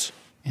intelligence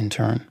in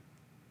turn.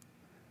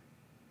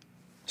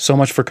 So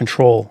much for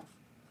control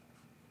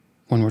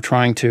when we're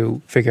trying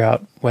to figure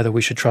out whether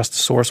we should trust the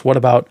source. What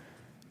about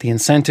the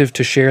incentive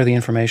to share the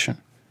information?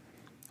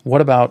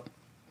 What about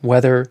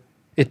whether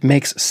it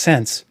makes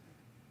sense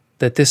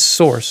that this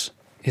source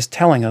is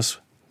telling us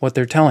what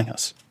they're telling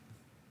us?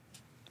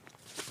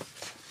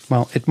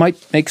 Well, it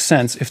might make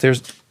sense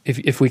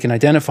if we can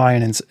identify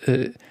an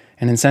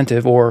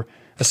incentive or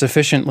a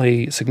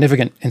sufficiently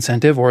significant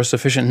incentive or a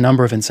sufficient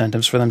number of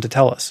incentives for them to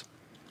tell us.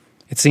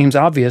 It seems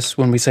obvious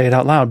when we say it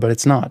out loud, but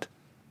it's not.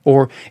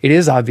 Or it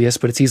is obvious,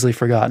 but it's easily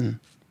forgotten.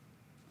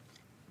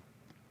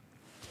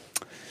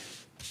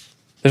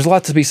 There's a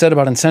lot to be said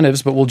about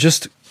incentives, but we'll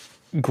just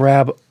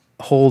grab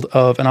hold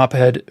of an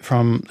op-ed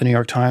from the New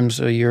York Times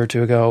a year or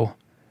two ago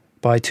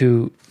by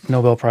two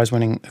Nobel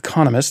Prize-winning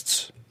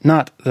economists.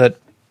 Not that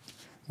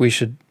we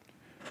should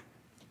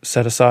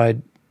set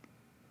aside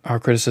our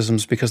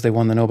criticisms because they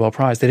won the Nobel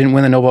Prize. They didn't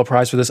win the Nobel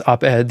Prize for this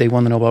op-ed. They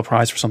won the Nobel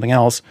Prize for something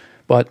else,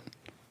 but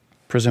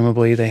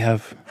presumably they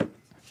have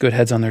good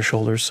heads on their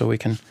shoulders, so we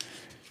can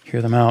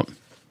hear them out.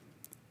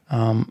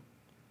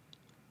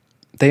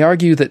 They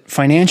argue that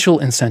financial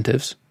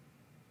incentives,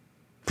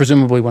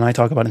 presumably when I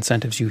talk about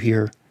incentives, you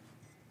hear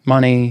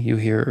money, you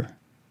hear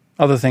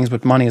other things,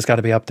 but money has got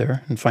to be up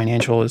there, and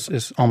financial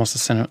is almost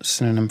a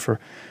synonym for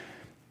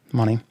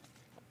money.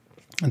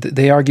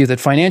 They argue that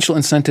financial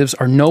incentives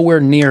are nowhere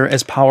near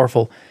as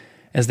powerful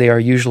as they are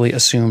usually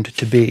assumed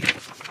to be.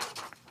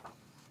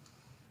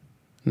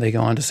 They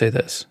go on to say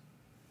this.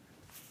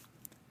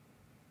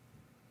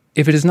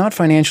 If it is not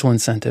financial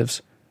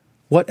incentives,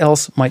 what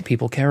else might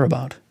people care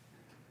about?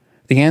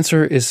 The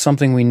answer is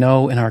something we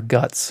know in our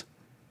guts: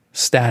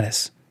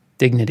 status,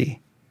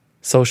 dignity,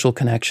 social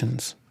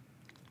connections.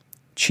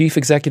 Chief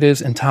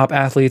executives and top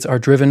athletes are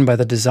driven by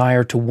the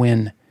desire to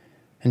win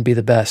and be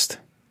the best.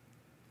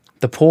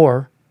 The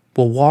poor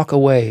will walk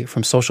away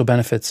from social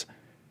benefits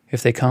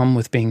if they come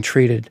with being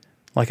treated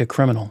like a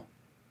criminal.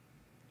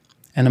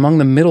 And among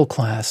the middle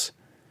class,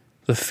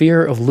 the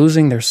fear of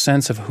losing their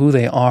sense of who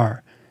they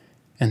are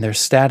and their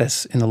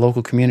status in the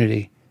local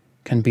community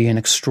can be an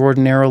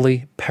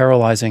extraordinarily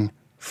paralyzing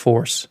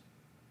force.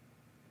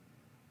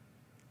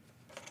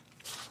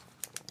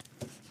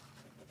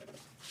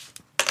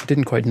 I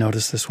didn't quite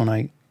notice this when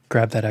I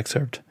grabbed that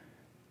excerpt.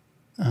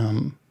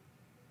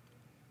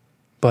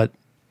 But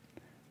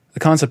the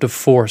concept of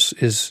force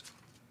is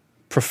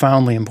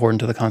profoundly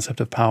important to the concept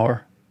of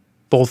power,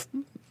 both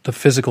the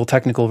physical,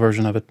 technical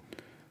version of it,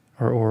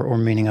 or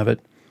meaning of it.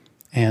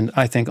 And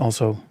I think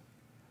also,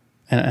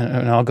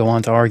 and I'll go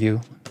on to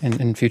argue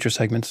in future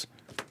segments,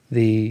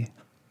 the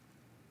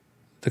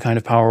kind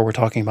of power we're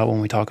talking about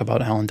when we talk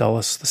about Allen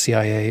Dulles, the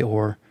CIA,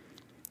 or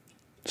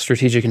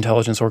strategic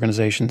intelligence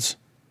organizations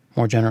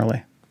more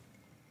generally.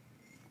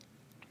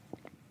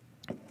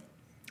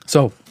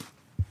 So,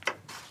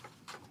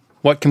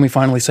 what can we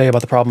finally say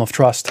about the problem of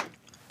trust?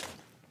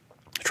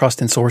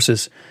 Trust in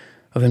sources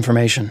of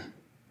information.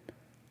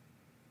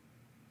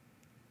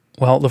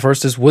 Well, the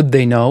first is, would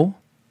they know?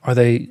 Are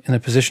they in a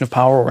position of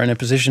power or in a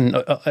position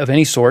of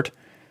any sort?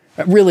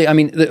 Really, I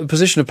mean, the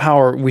position of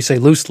power, we say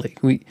loosely.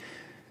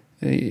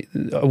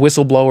 A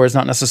whistleblower is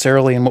not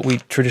necessarily in what we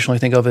traditionally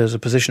think of as a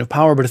position of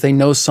power, but if they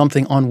know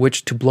something on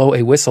which to blow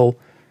a whistle,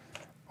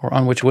 or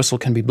on which a whistle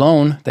can be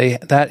blown,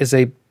 that is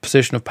a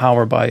position of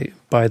power by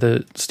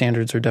the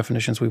standards or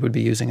definitions we would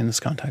be using in this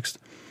context.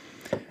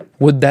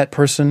 Would that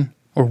person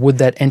or would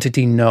that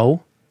entity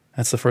know?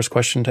 That's the first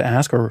question to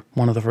ask, or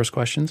one of the first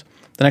questions.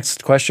 The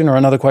next question, or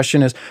another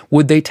question, is,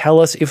 would they tell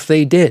us if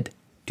they did?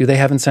 Do they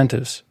have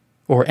incentives,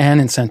 or an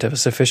incentive, a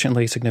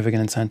sufficiently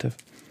significant incentive?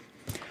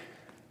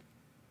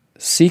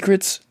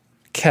 Secrets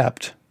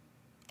kept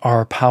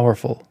are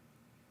powerful.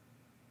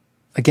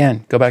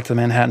 Again, go back to the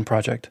Manhattan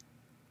Project.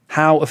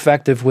 How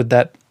effective would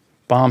that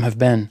bomb have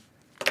been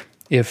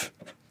if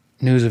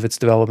news of its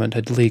development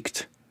had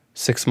leaked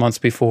 6 months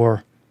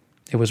before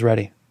it was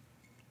ready?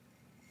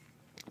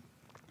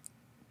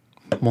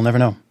 We'll never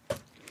know.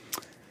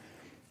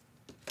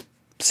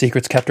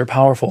 Secrets kept are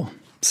powerful.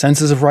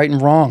 Senses of right and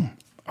wrong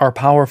are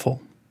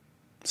powerful.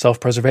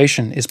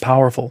 Self-preservation is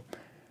powerful.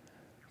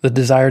 The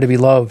desire to be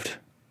loved,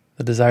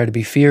 the desire to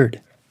be feared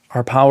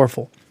are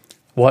powerful.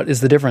 What is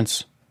the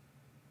difference,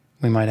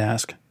 we might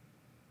ask?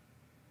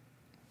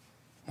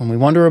 When we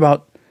wonder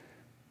about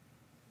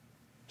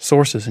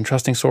sources and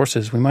trusting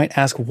sources, we might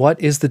ask, what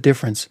is the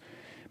difference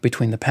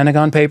between the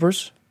Pentagon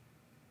Papers,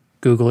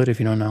 Google it if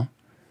you don't know,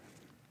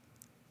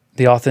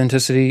 the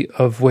authenticity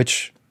of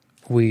which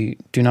we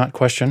do not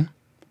question,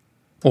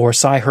 or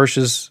Sy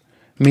Hersh's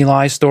My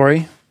Lai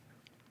story,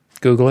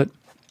 Google it.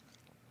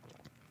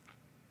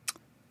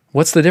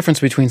 What's the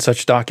difference between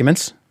such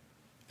documents,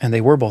 and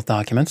they were both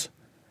documents,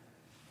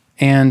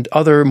 and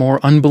other more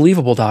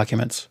unbelievable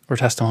documents or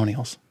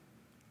testimonials?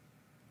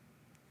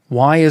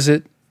 Why is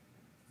it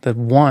that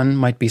one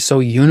might be so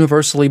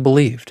universally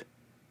believed?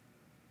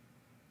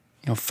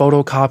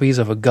 Photocopies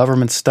of a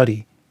government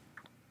study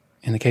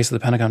in the case of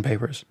the Pentagon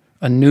Papers,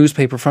 a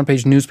newspaper,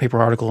 front-page newspaper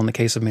article in the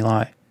case of My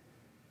Lai,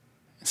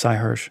 Sy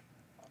Hersh.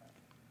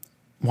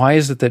 Why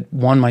is it that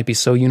one might be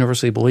so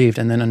universally believed,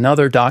 and then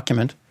another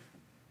document,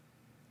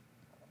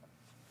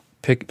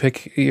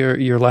 pick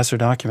your lesser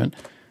document,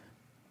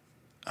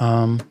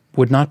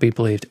 would not be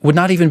believed, would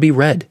not even be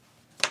read,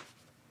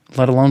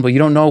 let alone, but you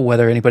don't know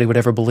whether anybody would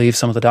ever believe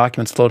some of the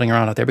documents floating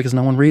around out there because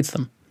no one reads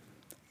them.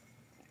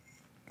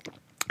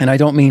 And I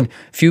don't mean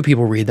few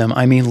people read them.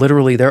 I mean,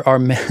 literally, there are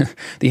the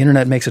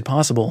internet makes it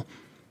possible.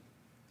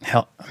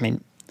 Hell, I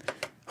mean,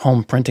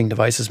 home printing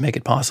devices make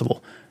it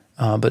possible,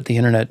 but the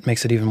internet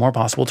makes it even more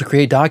possible to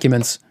create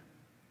documents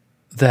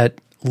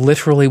that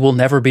literally will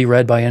never be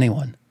read by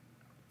anyone,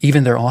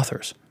 even their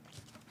authors.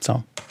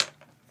 So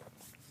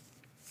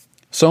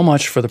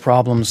much for the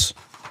problems,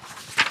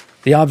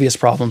 the obvious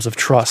problems of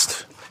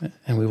trust,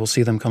 and we will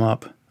see them come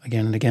up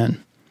again and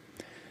again.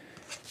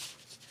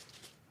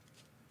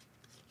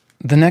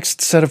 The next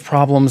set of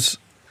problems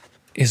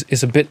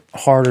is a bit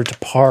harder to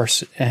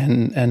parse,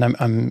 and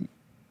I'm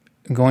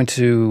going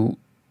to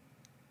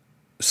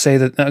say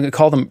that I'm going to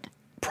call them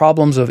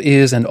problems of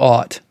is and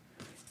ought.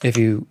 If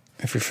you're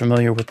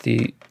familiar with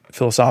the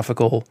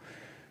philosophical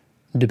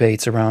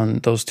debates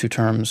around those two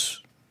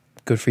terms,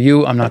 good for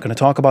you. I'm not going to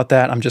talk about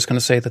that. I'm just going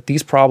to say that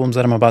these problems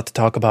that I'm about to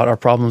talk about are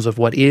problems of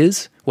what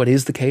is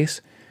the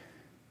case,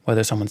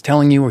 whether someone's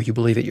telling you or you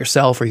believe it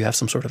yourself or you have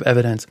some sort of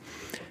evidence,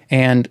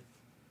 and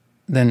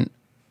then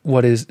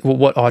what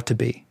ought to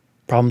be.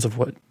 Problems of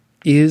what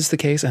is the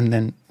case, and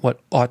then what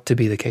ought to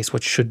be the case,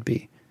 what should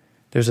be.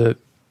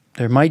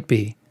 There might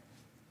be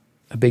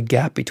a big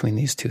gap between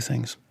these two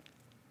things.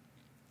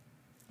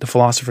 The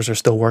philosophers are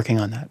still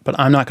working on that, but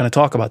I'm not going to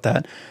talk about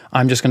that.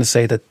 I'm just going to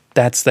say that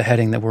that's the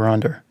heading that we're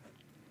under.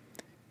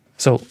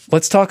 So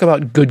let's talk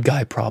about good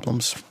guy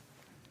problems,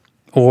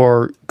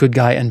 or good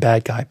guy and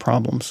bad guy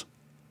problems.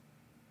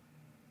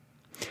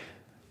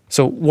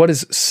 So what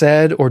is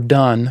said or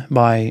done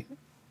by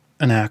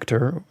an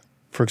actor,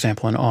 for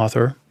example, an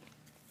author,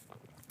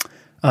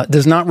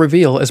 does not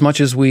reveal as much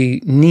as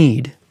we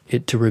need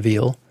it to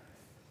reveal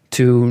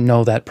to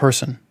know that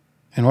person.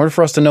 In order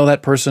for us to know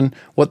that person,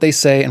 what they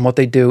say and what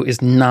they do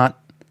is not,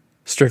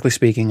 strictly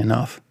speaking,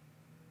 enough.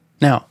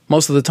 Now,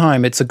 most of the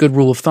time, it's a good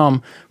rule of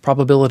thumb,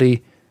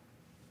 probability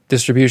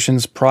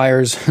distributions,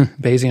 priors,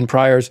 Bayesian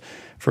priors,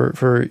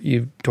 for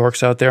you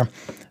dorks out there,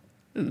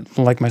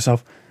 like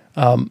myself,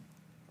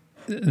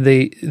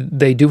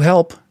 they do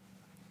help.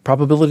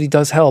 Probability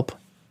does help.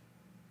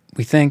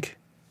 We think.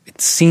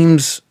 It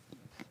seems,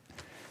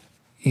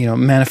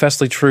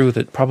 manifestly true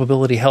that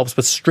probability helps,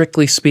 but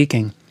strictly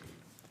speaking,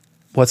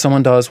 what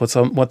someone does,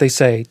 what they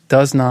say,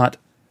 does not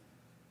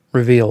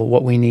reveal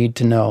what we need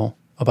to know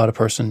about a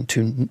person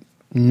to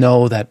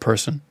know that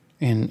person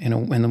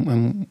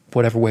in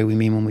whatever way we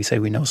mean when we say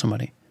we know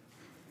somebody.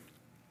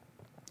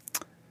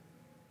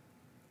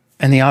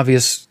 And the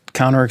obvious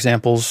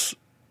counterexamples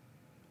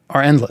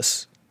are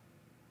endless.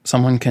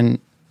 Someone can,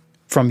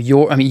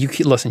 you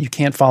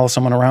can't follow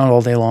someone around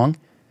all day long,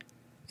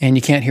 and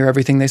you can't hear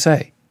everything they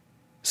say.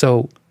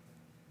 So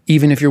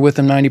even if you're with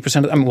them 90%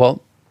 of the time,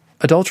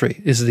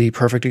 adultery is the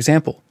perfect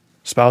example.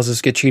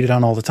 Spouses get cheated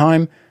on all the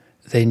time.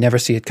 They never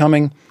see it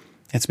coming.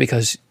 It's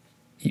because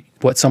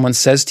what someone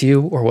says to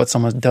you or what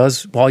someone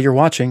does while you're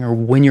watching or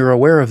when you're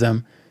aware of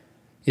them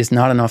is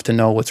not enough to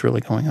know what's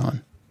really going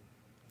on.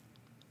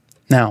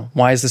 Now,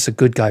 why is this a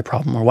good guy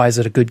problem, or why is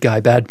it a good guy,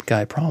 bad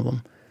guy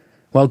problem?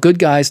 Well, good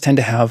guys tend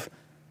to have,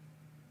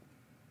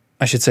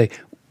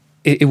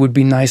 it would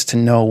be nice to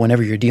know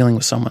whenever you're dealing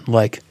with someone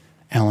like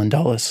Alan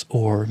Dulles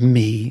or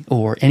me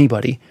or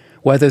anybody,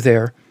 whether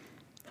they're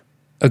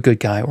a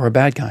good guy or a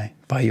bad guy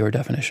by your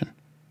definition.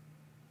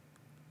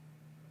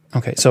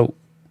 Okay, so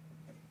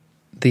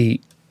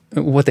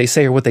what they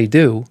say or what they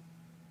do,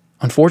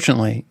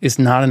 unfortunately, is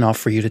not enough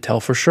for you to tell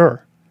for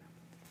sure.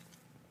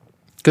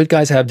 Good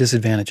guys have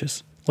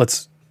disadvantages.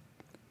 Let's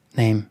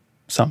name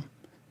some.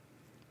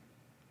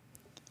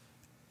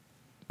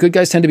 Good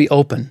guys tend to be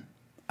open.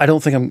 I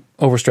don't think I'm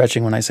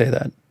overstretching when I say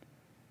that.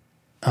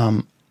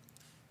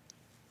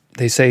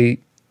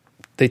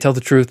 They tell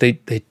the truth.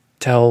 They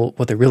tell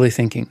what they're really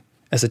thinking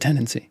as a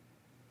tendency.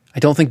 I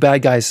don't think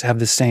bad guys have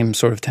the same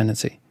sort of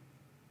tendency.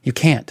 You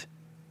can't.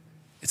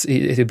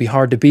 It'd be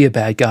hard to be a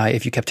bad guy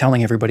if you kept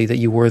telling everybody that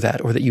you were that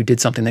or that you did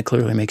something that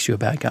clearly makes you a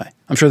bad guy.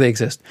 I'm sure they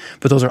exist,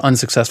 but those are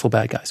unsuccessful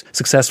bad guys.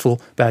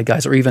 Successful bad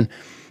guys, or even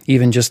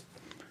just,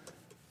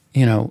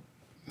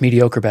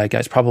 mediocre bad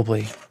guys,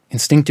 probably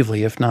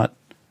instinctively, if not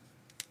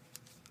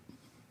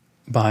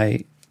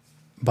by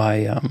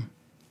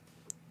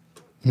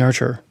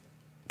nurture,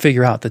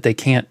 figure out that they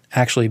can't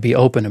actually be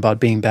open about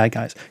being bad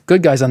guys.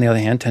 Good guys, on the other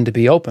hand, tend to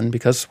be open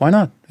because why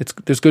not?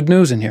 There's good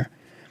news in here.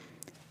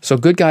 So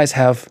good guys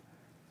have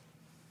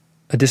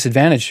a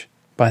disadvantage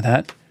by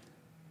that.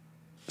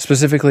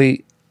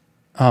 Specifically,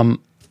 the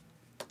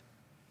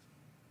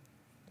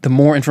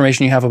more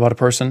information you have about a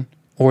person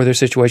or their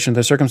situation,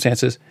 their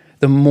circumstances,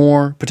 the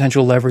more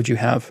potential leverage you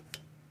have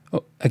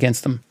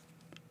against them.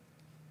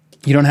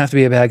 You don't have to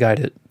be a bad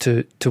guy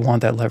to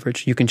want that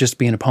leverage. You can just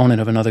be an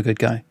opponent of another good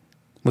guy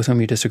with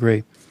whom you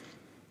disagree.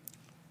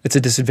 It's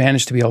a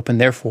disadvantage to be open.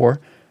 Therefore,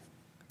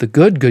 the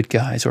good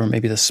guys, or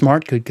maybe the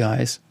smart good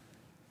guys,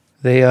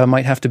 they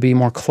might have to be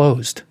more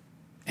closed.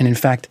 And in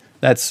fact,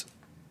 that's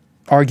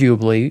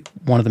arguably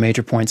one of the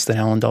major points that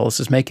Alan Dulles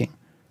is making.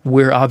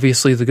 We're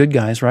obviously the good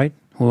guys, right?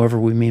 Whoever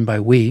we mean by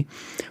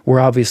we're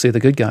obviously the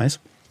good guys.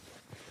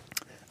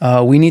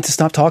 We need to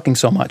stop talking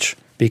so much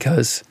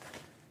because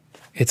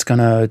it's going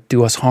to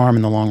do us harm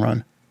in the long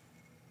run.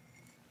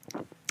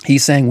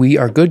 He's saying we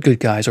are good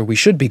guys, or we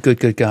should be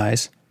good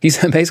guys. He's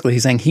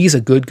saying he's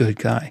a good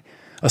guy,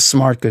 a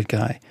smart good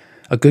guy,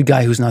 a good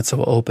guy who's not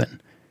so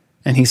open.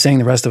 And he's saying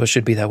the rest of us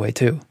should be that way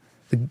too.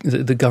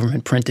 The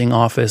government printing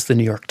office, the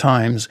New York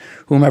Times,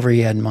 whomever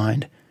he had in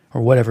mind,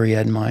 or whatever he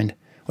had in mind,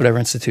 whatever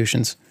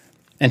institutions.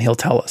 And he'll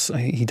tell us.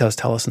 He does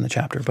tell us in the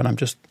chapter, but I'm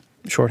just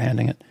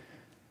shorthanding it.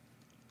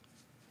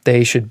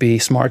 They should be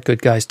smart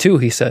good guys too,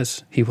 he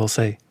will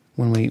say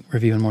when we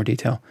review in more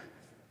detail,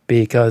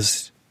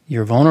 because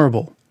you're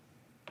vulnerable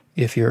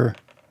if you're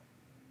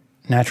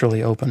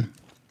naturally open.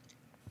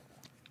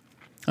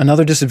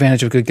 Another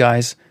disadvantage of good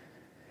guys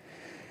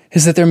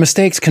is that their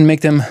mistakes can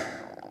make them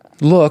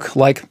look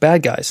like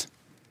bad guys.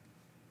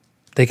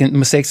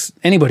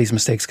 Anybody's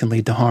mistakes can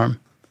lead to harm.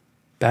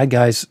 Bad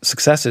guys'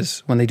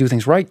 successes, when they do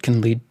things right,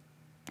 can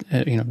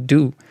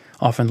do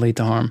often lead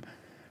to harm.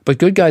 But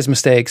good guys'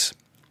 mistakes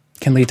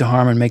can lead to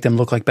harm and make them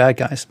look like bad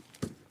guys.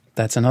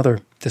 That's another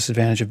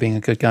disadvantage of being a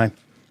good guy.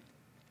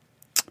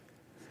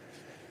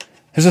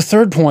 There's a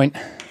third point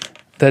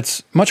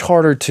that's much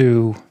harder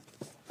to,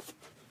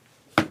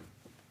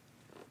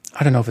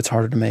 I don't know if it's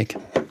harder to make.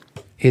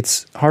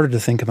 It's harder to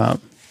think about.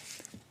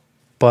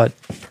 But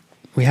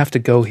we have to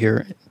go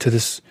here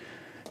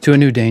to a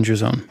new danger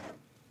zone.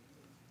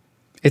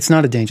 It's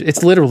not a danger.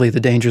 It's literally the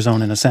danger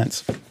zone in a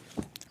sense.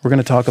 We're going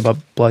to talk about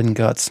blood and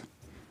guts,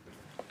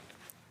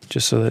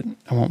 just so that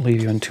I won't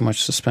leave you in too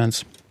much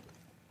suspense.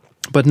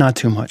 But not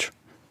too much.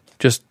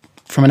 Just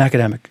from an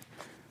academic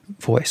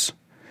voice.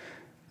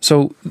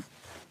 So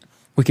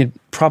we could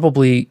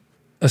probably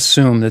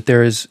assume that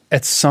there is,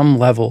 at some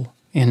level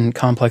in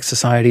complex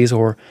societies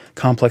or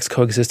complex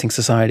coexisting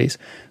societies,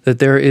 that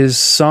there is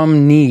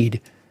some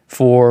need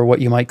for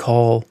what you might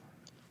call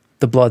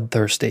the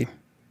bloodthirsty.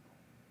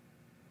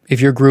 If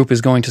your group is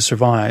going to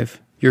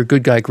survive, your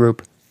good guy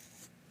group,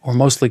 or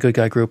mostly good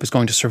guy group, is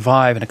going to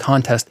survive in a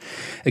contest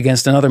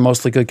against another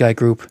mostly good guy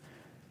group,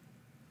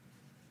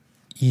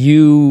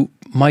 you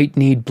might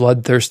need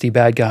bloodthirsty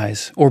bad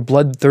guys, or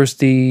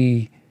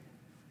bloodthirsty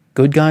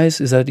good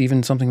guys? Is that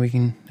even something we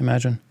can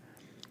imagine?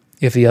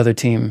 If the other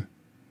team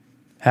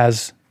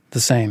has the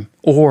same,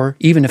 or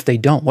even if they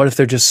don't, what if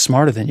they're just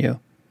smarter than you?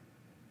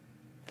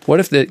 What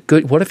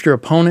if your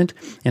opponent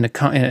in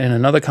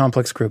another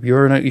complex group,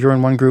 you're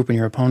in one group and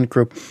your opponent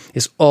group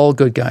is all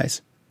good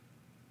guys,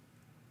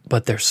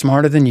 but they're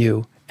smarter than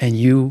you, and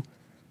you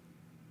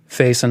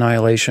face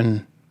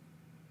annihilation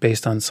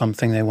based on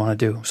something they want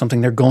to do,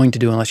 something they're going to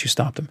do unless you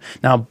stop them.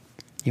 Now,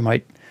 you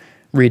might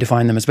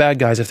redefine them as bad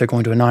guys if they're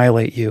going to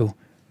annihilate you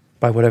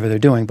by whatever they're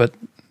doing, but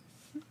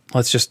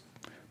let's just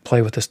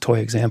play with this toy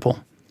example.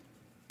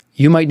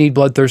 You might need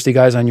bloodthirsty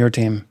guys on your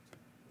team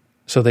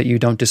so that you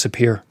don't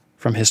disappear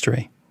from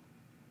history.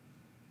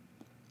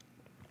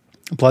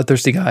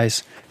 Bloodthirsty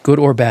guys, good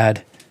or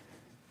bad,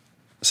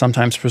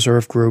 sometimes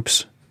preserve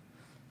groups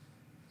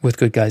with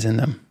good guys in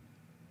them.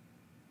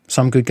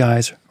 Some good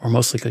guys, or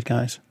mostly good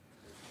guys.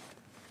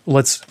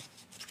 Let's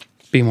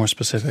be more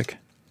specific.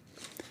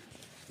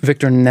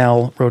 Victor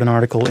Nell wrote an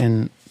article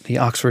in the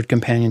Oxford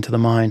Companion to the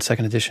Mind,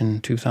 2nd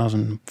edition,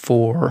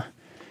 2004,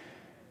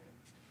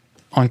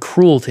 on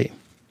cruelty.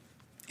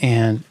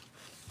 And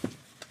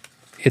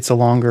it's a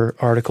longer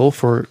article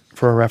for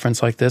a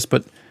reference like this,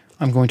 but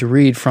I'm going to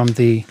read from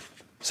the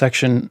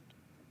section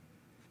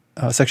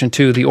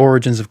 2, The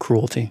Origins of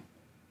Cruelty.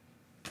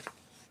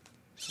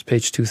 This is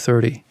page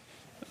 230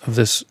 of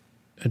this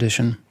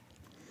edition.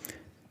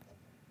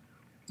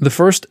 The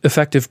first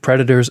effective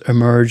predators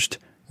emerged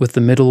with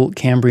the Middle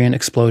Cambrian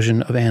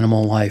explosion of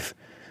animal life,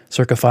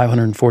 circa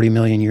 540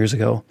 million years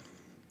ago,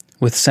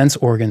 with sense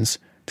organs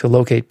to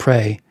locate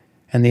prey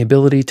and the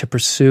ability to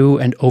pursue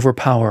and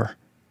overpower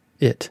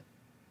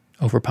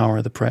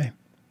the prey.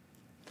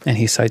 And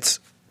he cites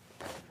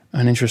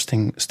an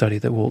interesting study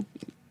that we'll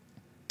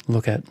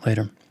look at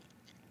later.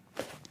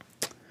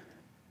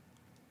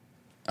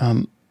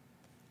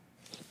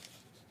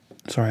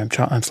 Sorry,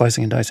 I'm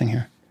slicing and dicing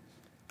here.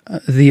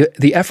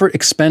 The effort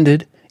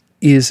expended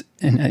is,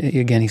 and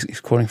again,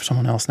 he's quoting from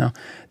someone else now,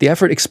 the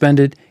effort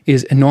expended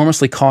is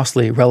enormously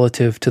costly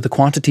relative to the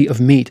quantity of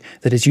meat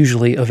that is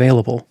usually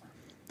available.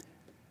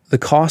 The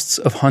costs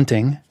of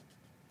hunting,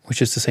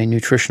 which is to say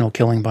nutritional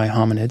killing by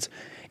hominids,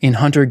 in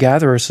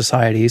hunter-gatherer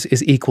societies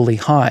is equally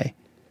high.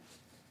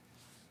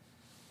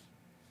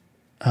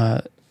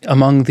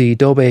 Among the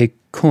Dobe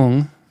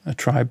Kung, a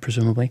tribe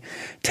presumably,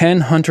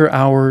 10 hunter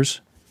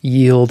hours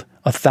yield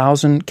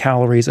 1,000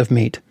 calories of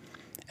meat,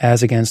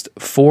 as against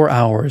 4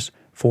 hours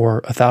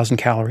for 1,000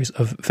 calories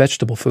of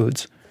vegetable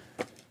foods.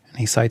 And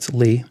he cites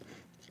Lee,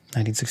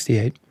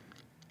 1968.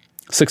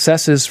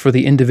 Successes for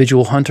the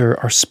individual hunter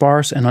are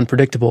sparse and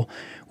unpredictable,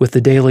 with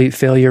the daily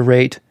failure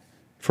rate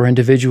for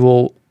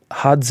individual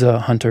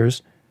Hadza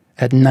hunters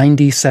at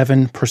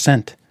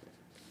 97%.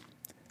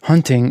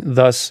 Hunting,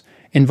 thus,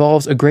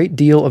 involves a great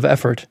deal of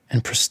effort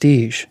and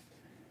prestige,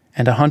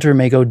 and a hunter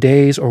may go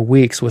days or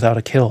weeks without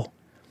a kill.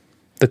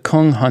 The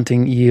Kung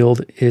hunting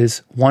yield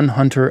is 1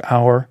 hunter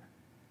hour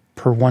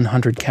per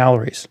 100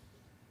 calories.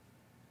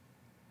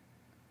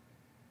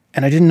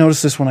 And I didn't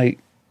notice this when I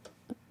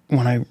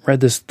read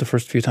this the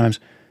first few times.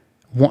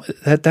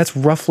 That's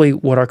roughly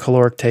what our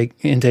caloric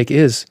intake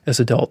is as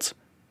adults.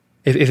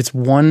 If it's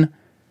one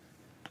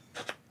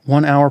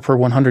hour per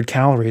 100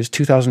 calories,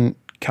 2,000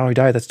 calorie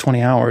diet, that's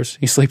 20 hours.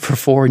 You sleep for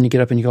 4 and you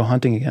get up and you go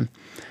hunting again.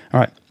 All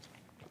right.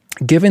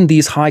 Given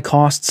these high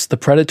costs, the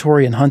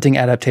predatory and hunting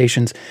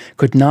adaptations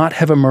could not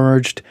have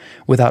emerged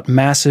without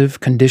massive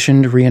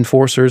conditioned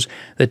reinforcers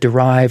that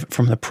derive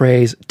from the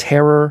prey's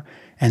terror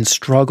and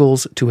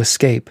struggles to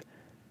escape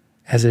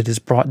as it is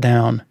brought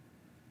down,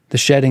 the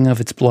shedding of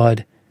its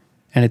blood,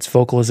 and its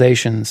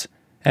vocalizations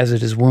as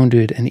it is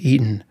wounded and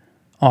eaten,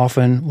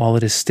 often while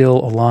it is still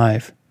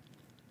alive.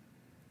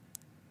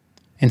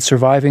 In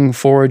surviving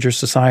forager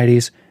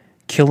societies,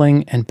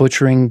 killing and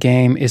butchering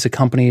game is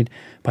accompanied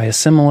by a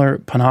similar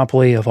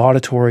panoply of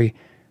auditory,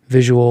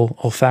 visual,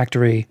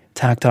 olfactory,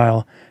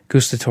 tactile,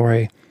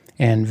 gustatory,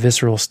 and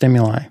visceral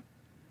stimuli.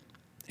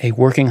 A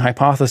working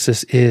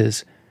hypothesis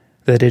is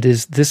that it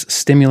is this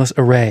stimulus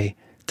array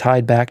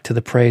tied back to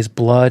the prey's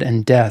blood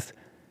and death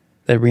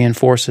that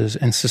reinforces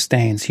and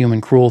sustains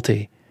human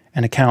cruelty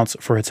and accounts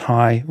for its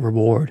high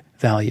reward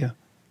value.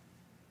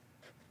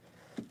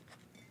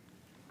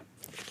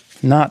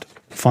 Not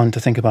fun to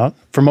think about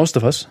for most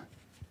of us.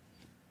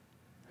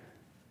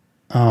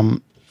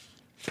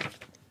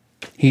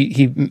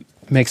 He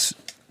makes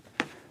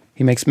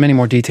many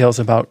more details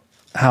about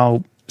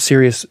how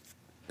serious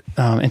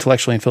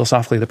intellectually and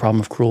philosophically the problem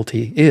of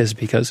cruelty is,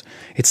 because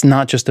it's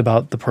not just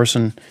about the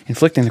person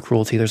inflicting the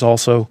cruelty. There's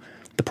also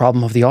the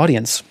problem of the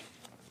audience.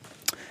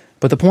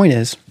 But the point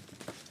is,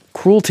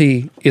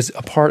 cruelty is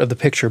a part of the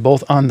picture,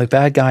 both on the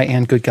bad guy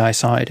and good guy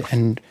side,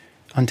 and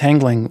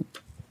untangling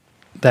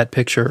that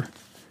picture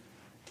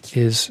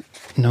is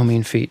no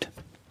mean feat.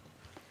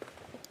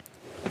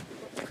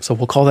 So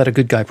we'll call that a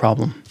good guy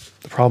problem,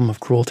 the problem of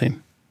cruelty.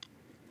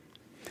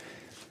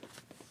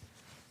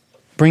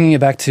 Bringing it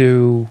back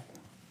to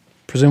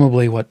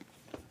presumably what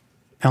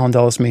Alan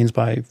Dulles means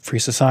by free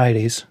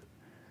societies,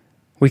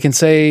 we can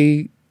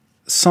say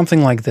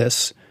something like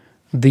this.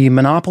 The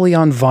monopoly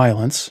on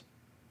violence,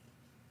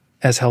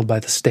 as held by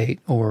the state,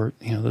 or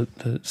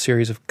the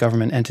series of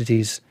government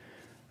entities,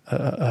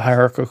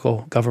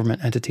 hierarchical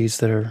government entities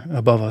that are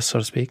above us, so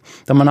to speak.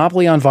 The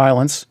monopoly on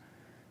violence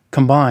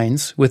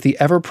combines with the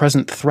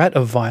ever-present threat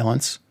of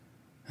violence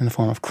in the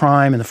form of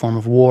crime, in the form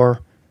of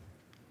war,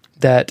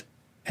 that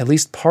at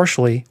least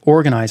partially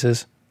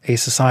organizes a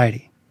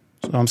society.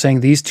 So I'm saying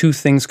these two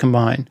things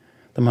combine,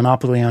 the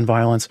monopoly on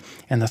violence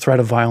and the threat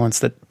of violence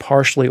that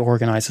partially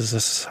organizes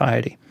a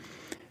society.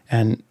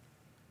 And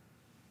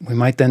we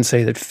might then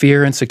say that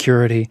fear and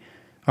security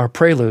are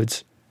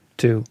preludes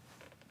to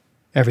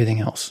everything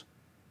else.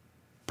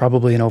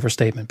 Probably an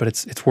overstatement, but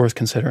it's worth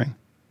considering.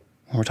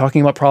 When we're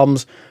talking about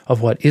problems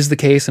of what is the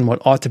case and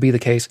what ought to be the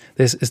case,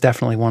 this is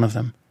definitely one of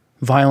them.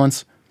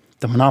 Violence,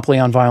 the monopoly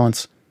on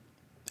violence,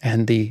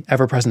 and the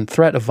ever-present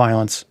threat of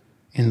violence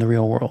in the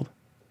real world.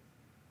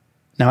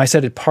 Now, I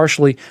said it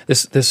partially,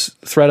 this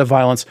threat of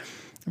violence,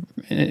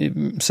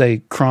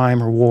 say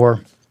crime or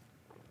war,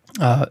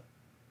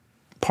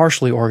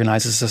 partially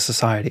organizes a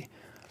society.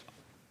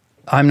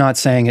 I'm not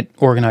saying it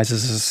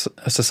organizes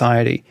a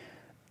society.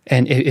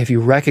 And if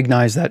you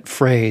recognize that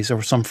phrase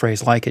or some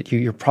phrase like it,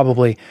 you're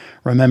probably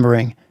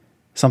remembering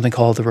something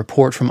called the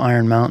Report from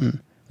Iron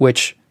Mountain,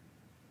 which,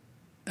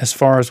 as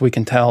far as we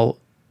can tell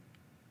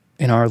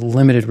in our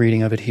limited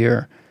reading of it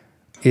here,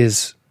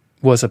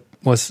 was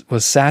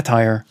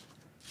satire,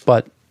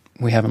 but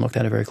we haven't looked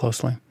at it very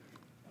closely.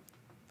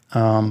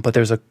 But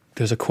there's a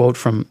quote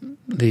from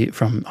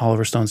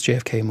Oliver Stone's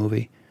JFK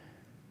movie,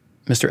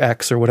 Mr.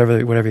 X, or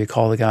whatever you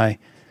call the guy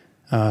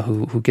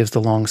who gives the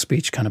long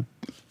speech, kind of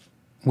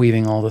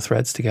weaving all the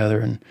threads together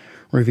and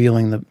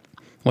revealing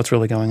what's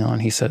really going on.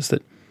 I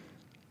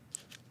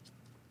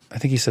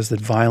think he says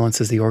that violence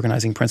is the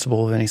organizing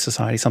principle of any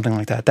society, something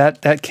like that.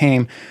 That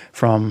came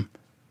from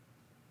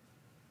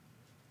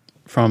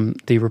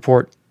the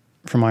Report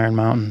from Iron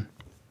Mountain,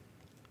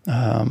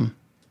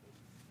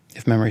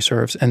 if memory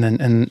serves, and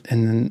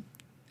then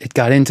it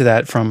got into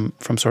that from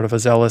sort of a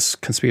zealous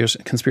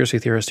conspiracy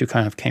theorist who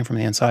kind of came from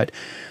the inside.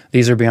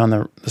 These are beyond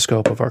the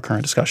scope of our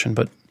current discussion,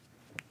 but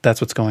that's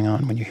what's going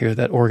on when you hear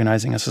that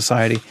organizing a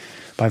society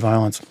by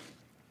violence.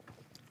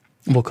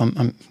 We'll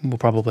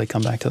probably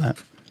come back to that.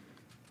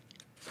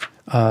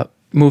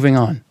 Moving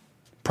on,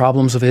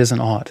 problems of is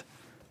and ought.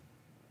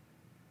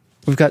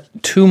 We've got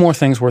two more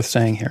things worth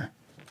saying here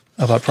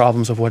about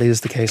problems of what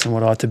is the case and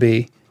what ought to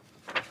be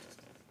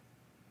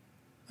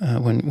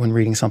when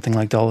reading something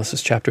like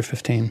Dulles' Chapter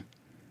 15.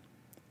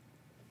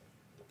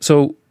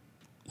 So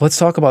let's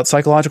talk about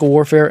psychological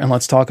warfare and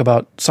let's talk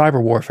about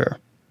cyber warfare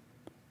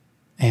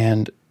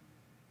and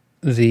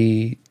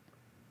the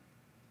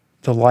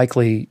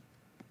likelihood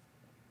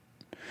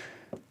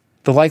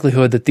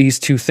that these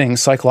two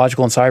things,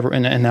 psychological and cyber,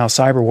 and now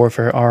cyber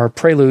warfare, are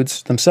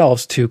preludes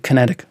themselves to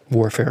kinetic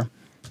warfare.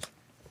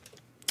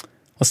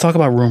 Let's talk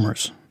about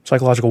rumors.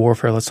 Psychological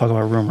warfare, let's talk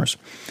about rumors.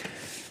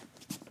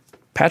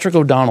 Patrick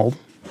O'Donnell,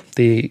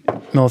 the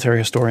military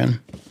historian,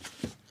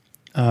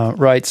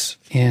 writes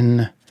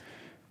in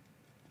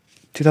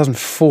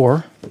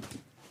 2004,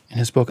 in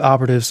his book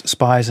Operatives,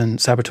 Spies,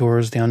 and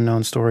Saboteurs, The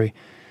Unknown Story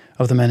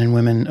of the Men and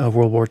Women of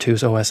World War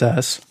II's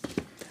OSS,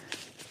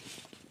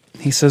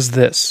 he says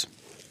this.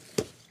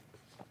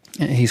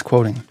 He's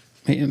quoting.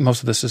 Most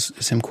of this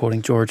is him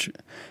quoting George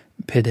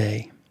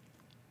Pidet.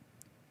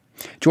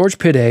 George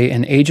Pidet,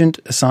 an agent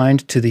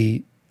assigned to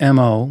the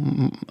MO,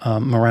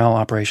 morale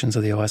operations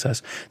of the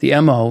OSS, the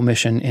MO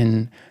mission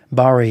in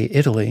Bari,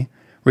 Italy,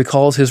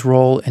 recalls his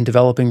role in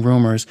developing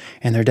rumors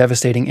and their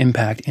devastating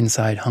impact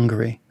inside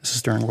Hungary. This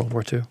is during World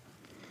War II.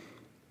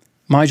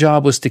 My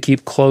job was to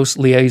keep close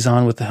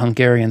liaison with the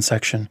Hungarian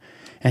section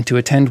and to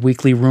attend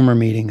weekly rumor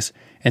meetings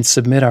and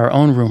submit our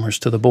own rumors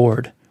to the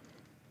board.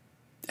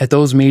 At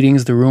those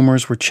meetings, the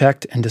rumors were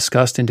checked and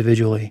discussed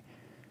individually.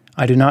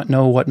 I do not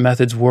know what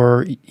methods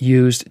were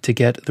used to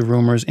get the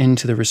rumors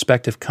into the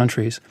respective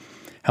countries.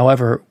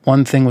 However,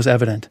 one thing was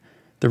evident.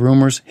 The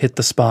rumors hit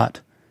the spot.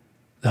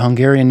 The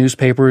Hungarian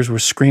newspapers were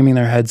screaming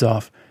their heads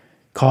off,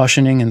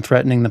 cautioning and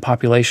threatening the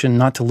population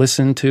not to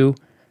listen to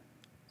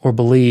or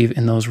believe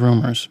in those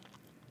rumors.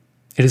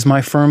 It is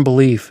my firm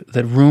belief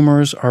that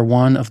rumors are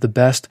one of the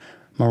best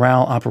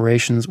morale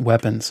operations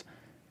weapons.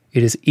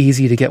 It is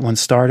easy to get one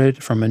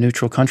started from a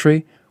neutral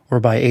country or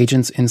by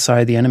agents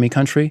inside the enemy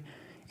country,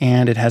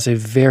 and it has a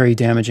very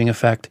damaging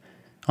effect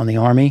on the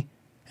army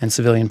and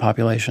civilian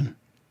population.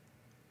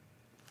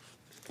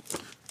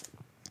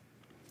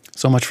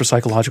 So much for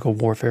psychological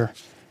warfare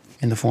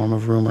in the form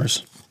of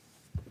rumors.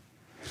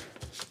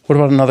 What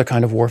about another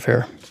kind of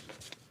warfare?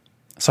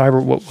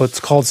 What's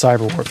called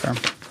cyber warfare.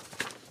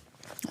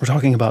 We're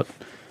talking about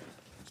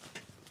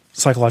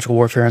psychological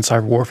warfare and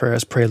cyber warfare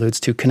as preludes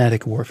to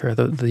kinetic warfare,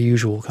 the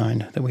usual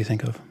kind that we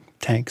think of,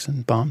 tanks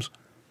and bombs.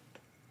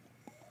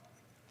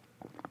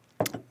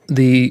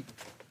 The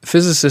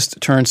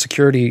physicist turned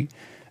security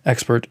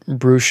expert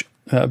Bruce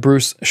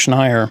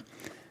Schneier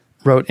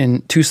wrote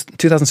in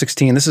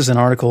 2016. This is an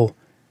article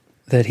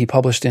that he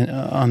published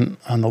on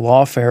the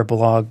Lawfare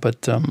blog,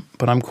 but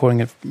I'm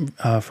quoting it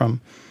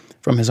from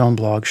from his own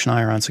blog,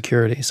 Schneier on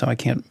Security. So I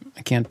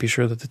can't be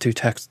sure that the two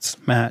texts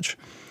match.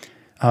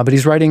 But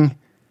he's writing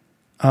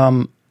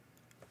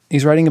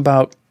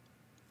about,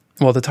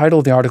 well, the title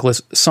of the article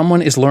is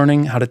 "Someone is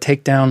Learning How to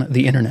Take Down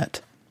the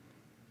Internet."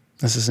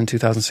 This is in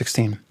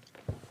 2016.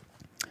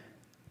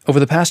 Over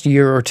the past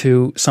year or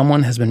two,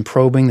 someone has been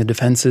probing the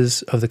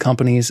defenses of the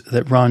companies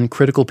that run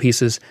critical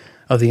pieces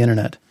of the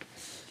internet.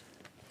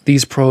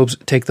 These probes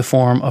take the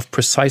form of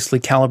precisely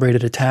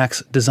calibrated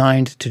attacks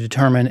designed to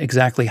determine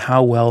exactly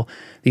how well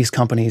these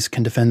companies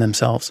can defend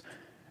themselves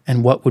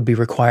and what would be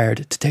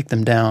required to take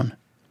them down.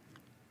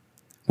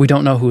 We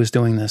don't know who is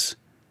doing this,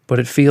 but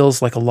it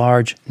feels like a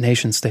large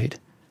nation-state.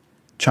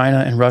 China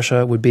and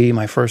Russia would be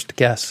my first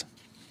guess.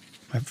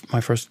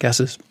 My first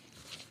guesses.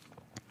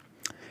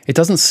 It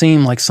doesn't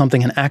seem like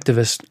something an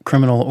activist,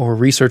 criminal, or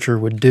researcher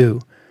would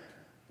do.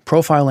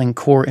 Profiling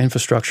core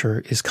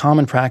infrastructure is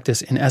common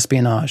practice in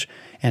espionage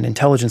and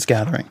intelligence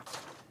gathering.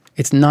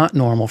 It's not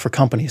normal for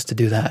companies to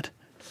do that.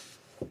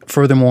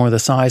 Furthermore, the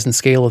size and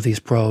scale of these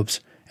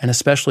probes, and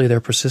especially their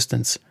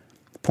persistence,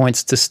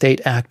 points to state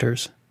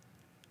actors.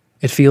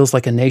 It feels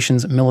like a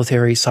nation's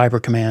military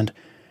cyber command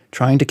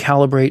trying to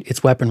calibrate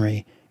its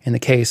weaponry in the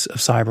case of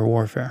cyber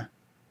warfare.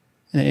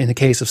 In the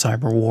case of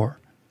cyber war.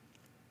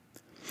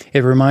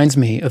 It reminds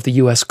me of the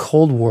U.S.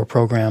 Cold War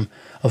program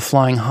of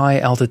flying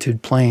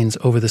high-altitude planes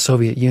over the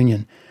Soviet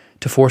Union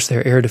to force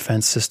their air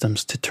defense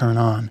systems to turn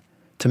on,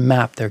 to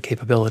map their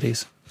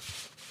capabilities.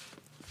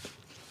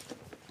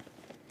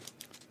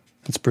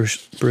 It's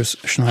Bruce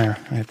Schneier.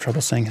 I have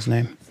trouble saying his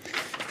name.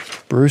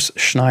 Bruce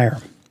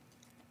Schneier.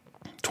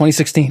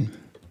 2016.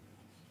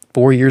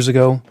 4 years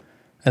ago,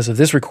 as of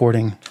this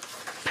recording,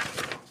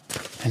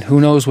 and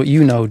who knows what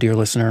you know, dear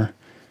listener,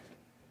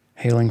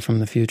 hailing from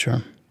the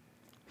future.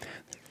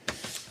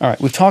 All right,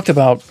 we've talked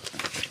about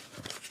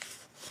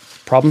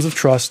problems of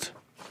trust,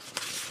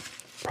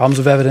 problems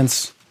of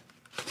evidence,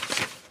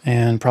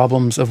 and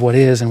problems of what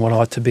is and what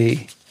ought to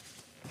be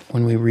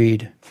when we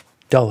read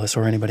Dulles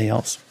or anybody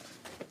else.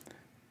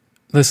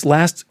 This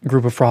last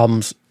group of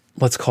problems,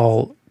 let's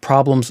call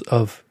problems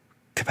of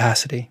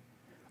capacity,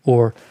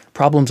 or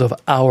problems of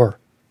our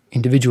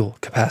individual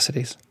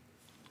capacities.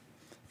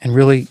 And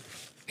really,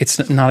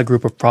 it's not a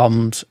group of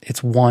problems,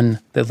 it's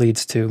one that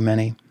leads to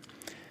many.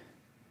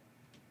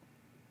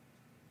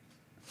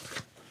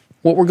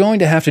 What we're going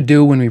to have to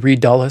do when we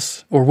read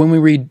Dulles, or when we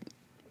read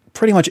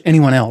pretty much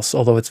anyone else,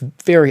 although it's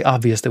very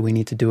obvious that we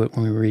need to do it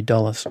when we read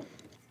Dulles,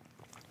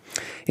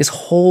 is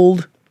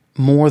hold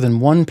more than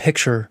one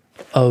picture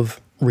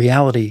of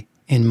reality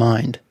in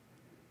mind.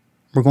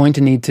 We're going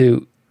to need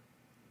to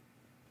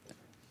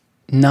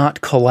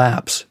not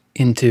collapse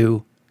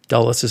into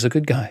Dulles is a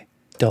good guy,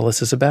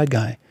 Dulles is a bad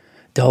guy,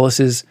 Dulles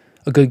is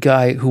a good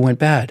guy who went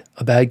bad,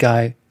 a bad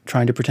guy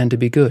trying to pretend to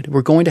be good.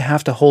 We're going to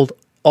have to hold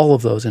all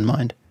of those in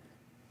mind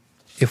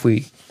if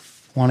we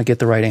want to get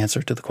the right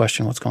answer to the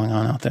question, what's going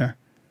on out there.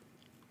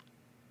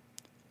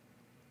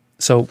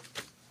 So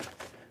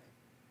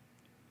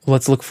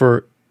let's look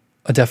for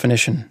a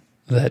definition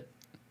that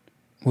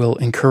will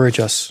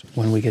encourage us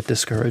when we get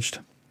discouraged.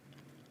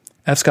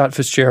 F. Scott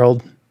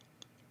Fitzgerald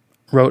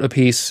wrote a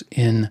piece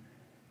in,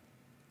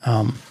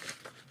 where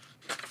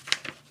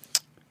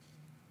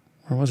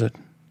was it?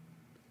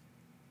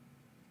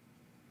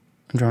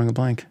 I'm drawing a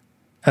blank.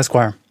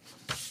 Esquire,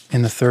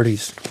 in the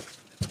 30s.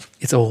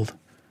 It's old.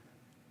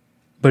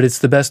 But it's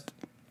the best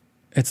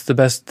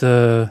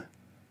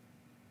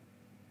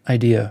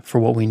idea for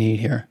what we need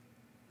here.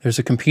 There's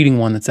a competing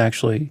one that's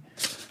actually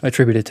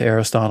attributed to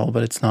Aristotle,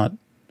 but it's not,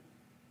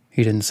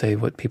 he didn't say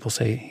what people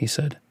say he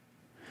said.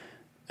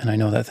 And I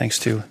know that thanks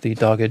to the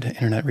dogged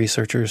internet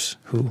researchers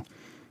who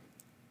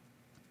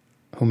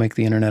make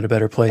the internet a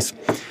better place.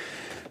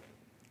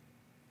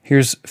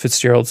 Here's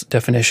Fitzgerald's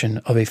definition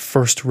of a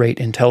first-rate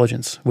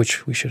intelligence,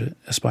 which we should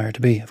aspire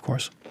to be, of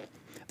course.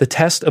 The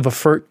test of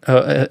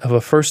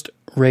a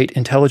first-rate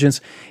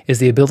intelligence is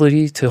the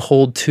ability to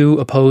hold two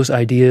opposed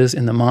ideas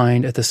in the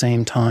mind at the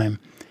same time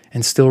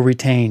and still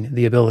retain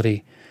the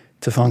ability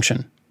to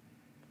function.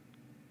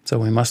 So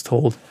we must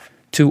hold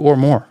two or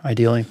more,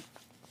 ideally,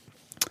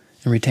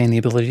 and retain the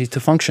ability to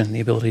function,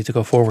 the ability to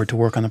go forward, to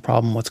work on the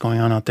problem, what's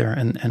going on out there,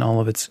 and all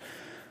of its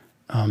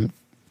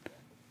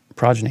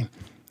progeny.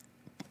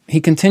 He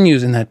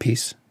continues in that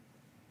piece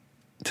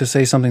to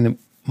say something that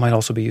might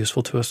also be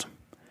useful to us.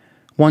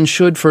 One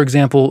should, for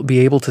example, be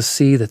able to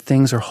see that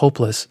things are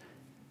hopeless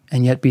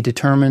and yet be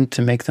determined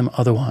to make them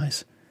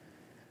otherwise.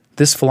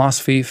 This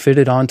philosophy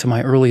fitted onto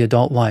my early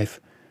adult life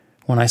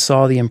when I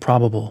saw the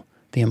improbable,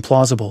 the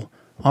implausible,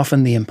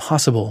 often the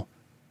impossible,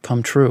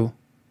 come true.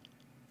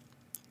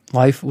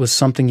 Life was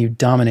something you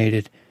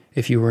dominated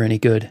if you were any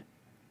good.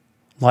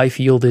 Life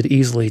yielded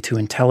easily to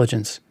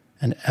intelligence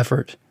and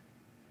effort,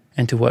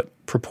 and to what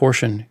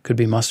proportion could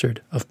be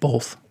mustered of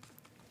both.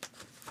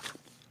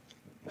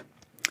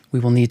 We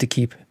will need to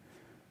keep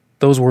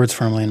those words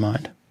firmly in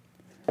mind.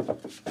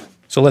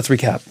 So let's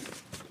recap.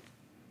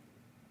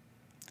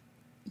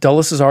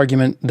 Dulles'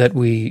 argument that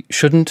we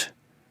shouldn't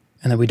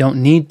and that we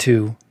don't need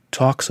to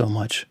talk so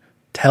much,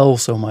 tell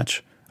so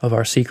much of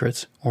our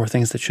secrets or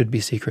things that should be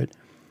secret.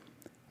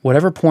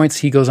 Whatever points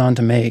he goes on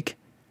to make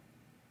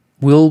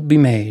will be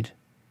made,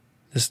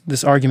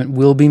 this argument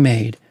will be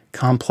made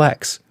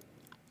complex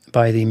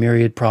by the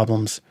myriad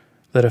problems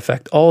that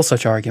affect all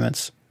such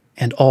arguments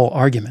and all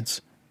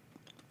arguments.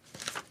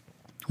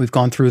 We've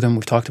gone through them.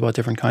 We've talked about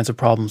different kinds of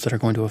problems that are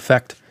going to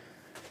affect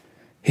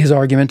his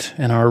argument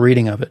and our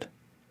reading of it.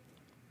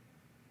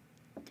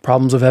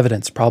 Problems of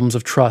evidence, problems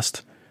of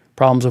trust,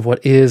 problems of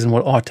what is and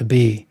what ought to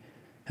be,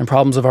 and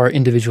problems of our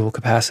individual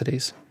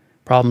capacities,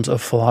 problems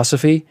of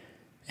philosophy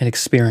and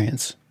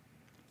experience.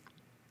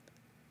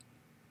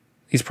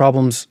 These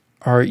problems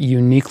are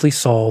uniquely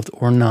solved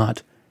or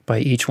not by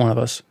each one of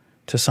us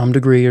to some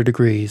degree or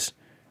degrees,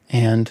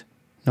 and,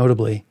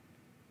 notably,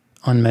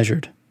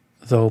 unmeasured,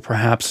 though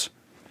perhaps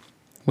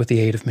with the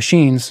aid of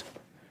machines,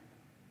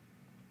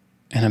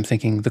 and I'm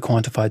thinking the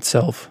quantified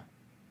self,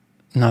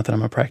 not that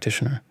I'm a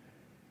practitioner.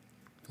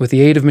 With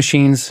the aid of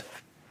machines,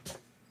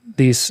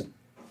 these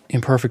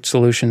imperfect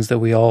solutions that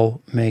we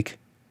all make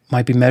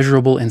might be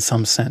measurable in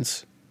some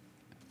sense,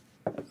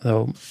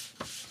 though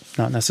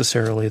not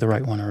necessarily the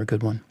right one or a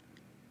good one.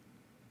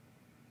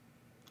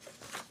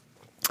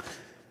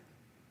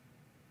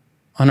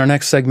 On our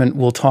next segment,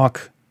 we'll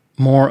talk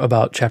more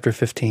about Chapter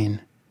 15,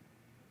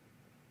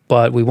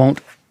 but we won't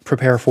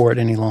prepare for it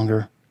any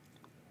longer.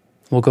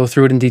 We'll go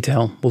through it in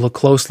detail. We'll look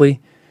closely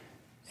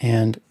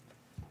and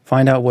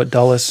find out what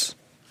Dulles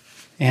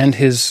and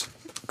his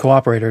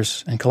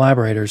cooperators and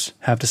collaborators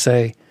have to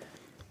say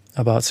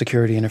about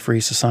security in a free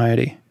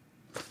society.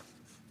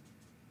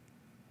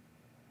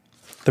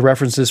 The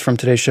references from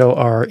today's show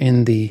are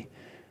in the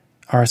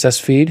RSS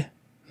feed,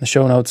 the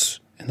show notes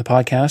in the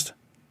podcast.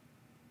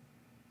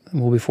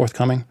 Will be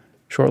forthcoming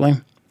shortly.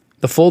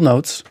 The full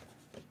notes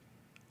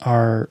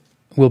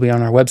will be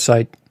on our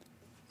website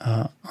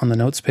on the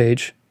notes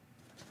page.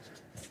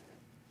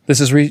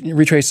 This is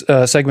Retrace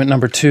segment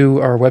number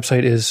 2. Our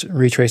website is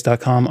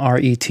retraice.com,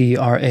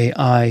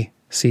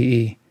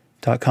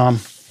 retraice.com.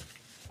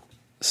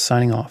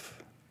 Signing off.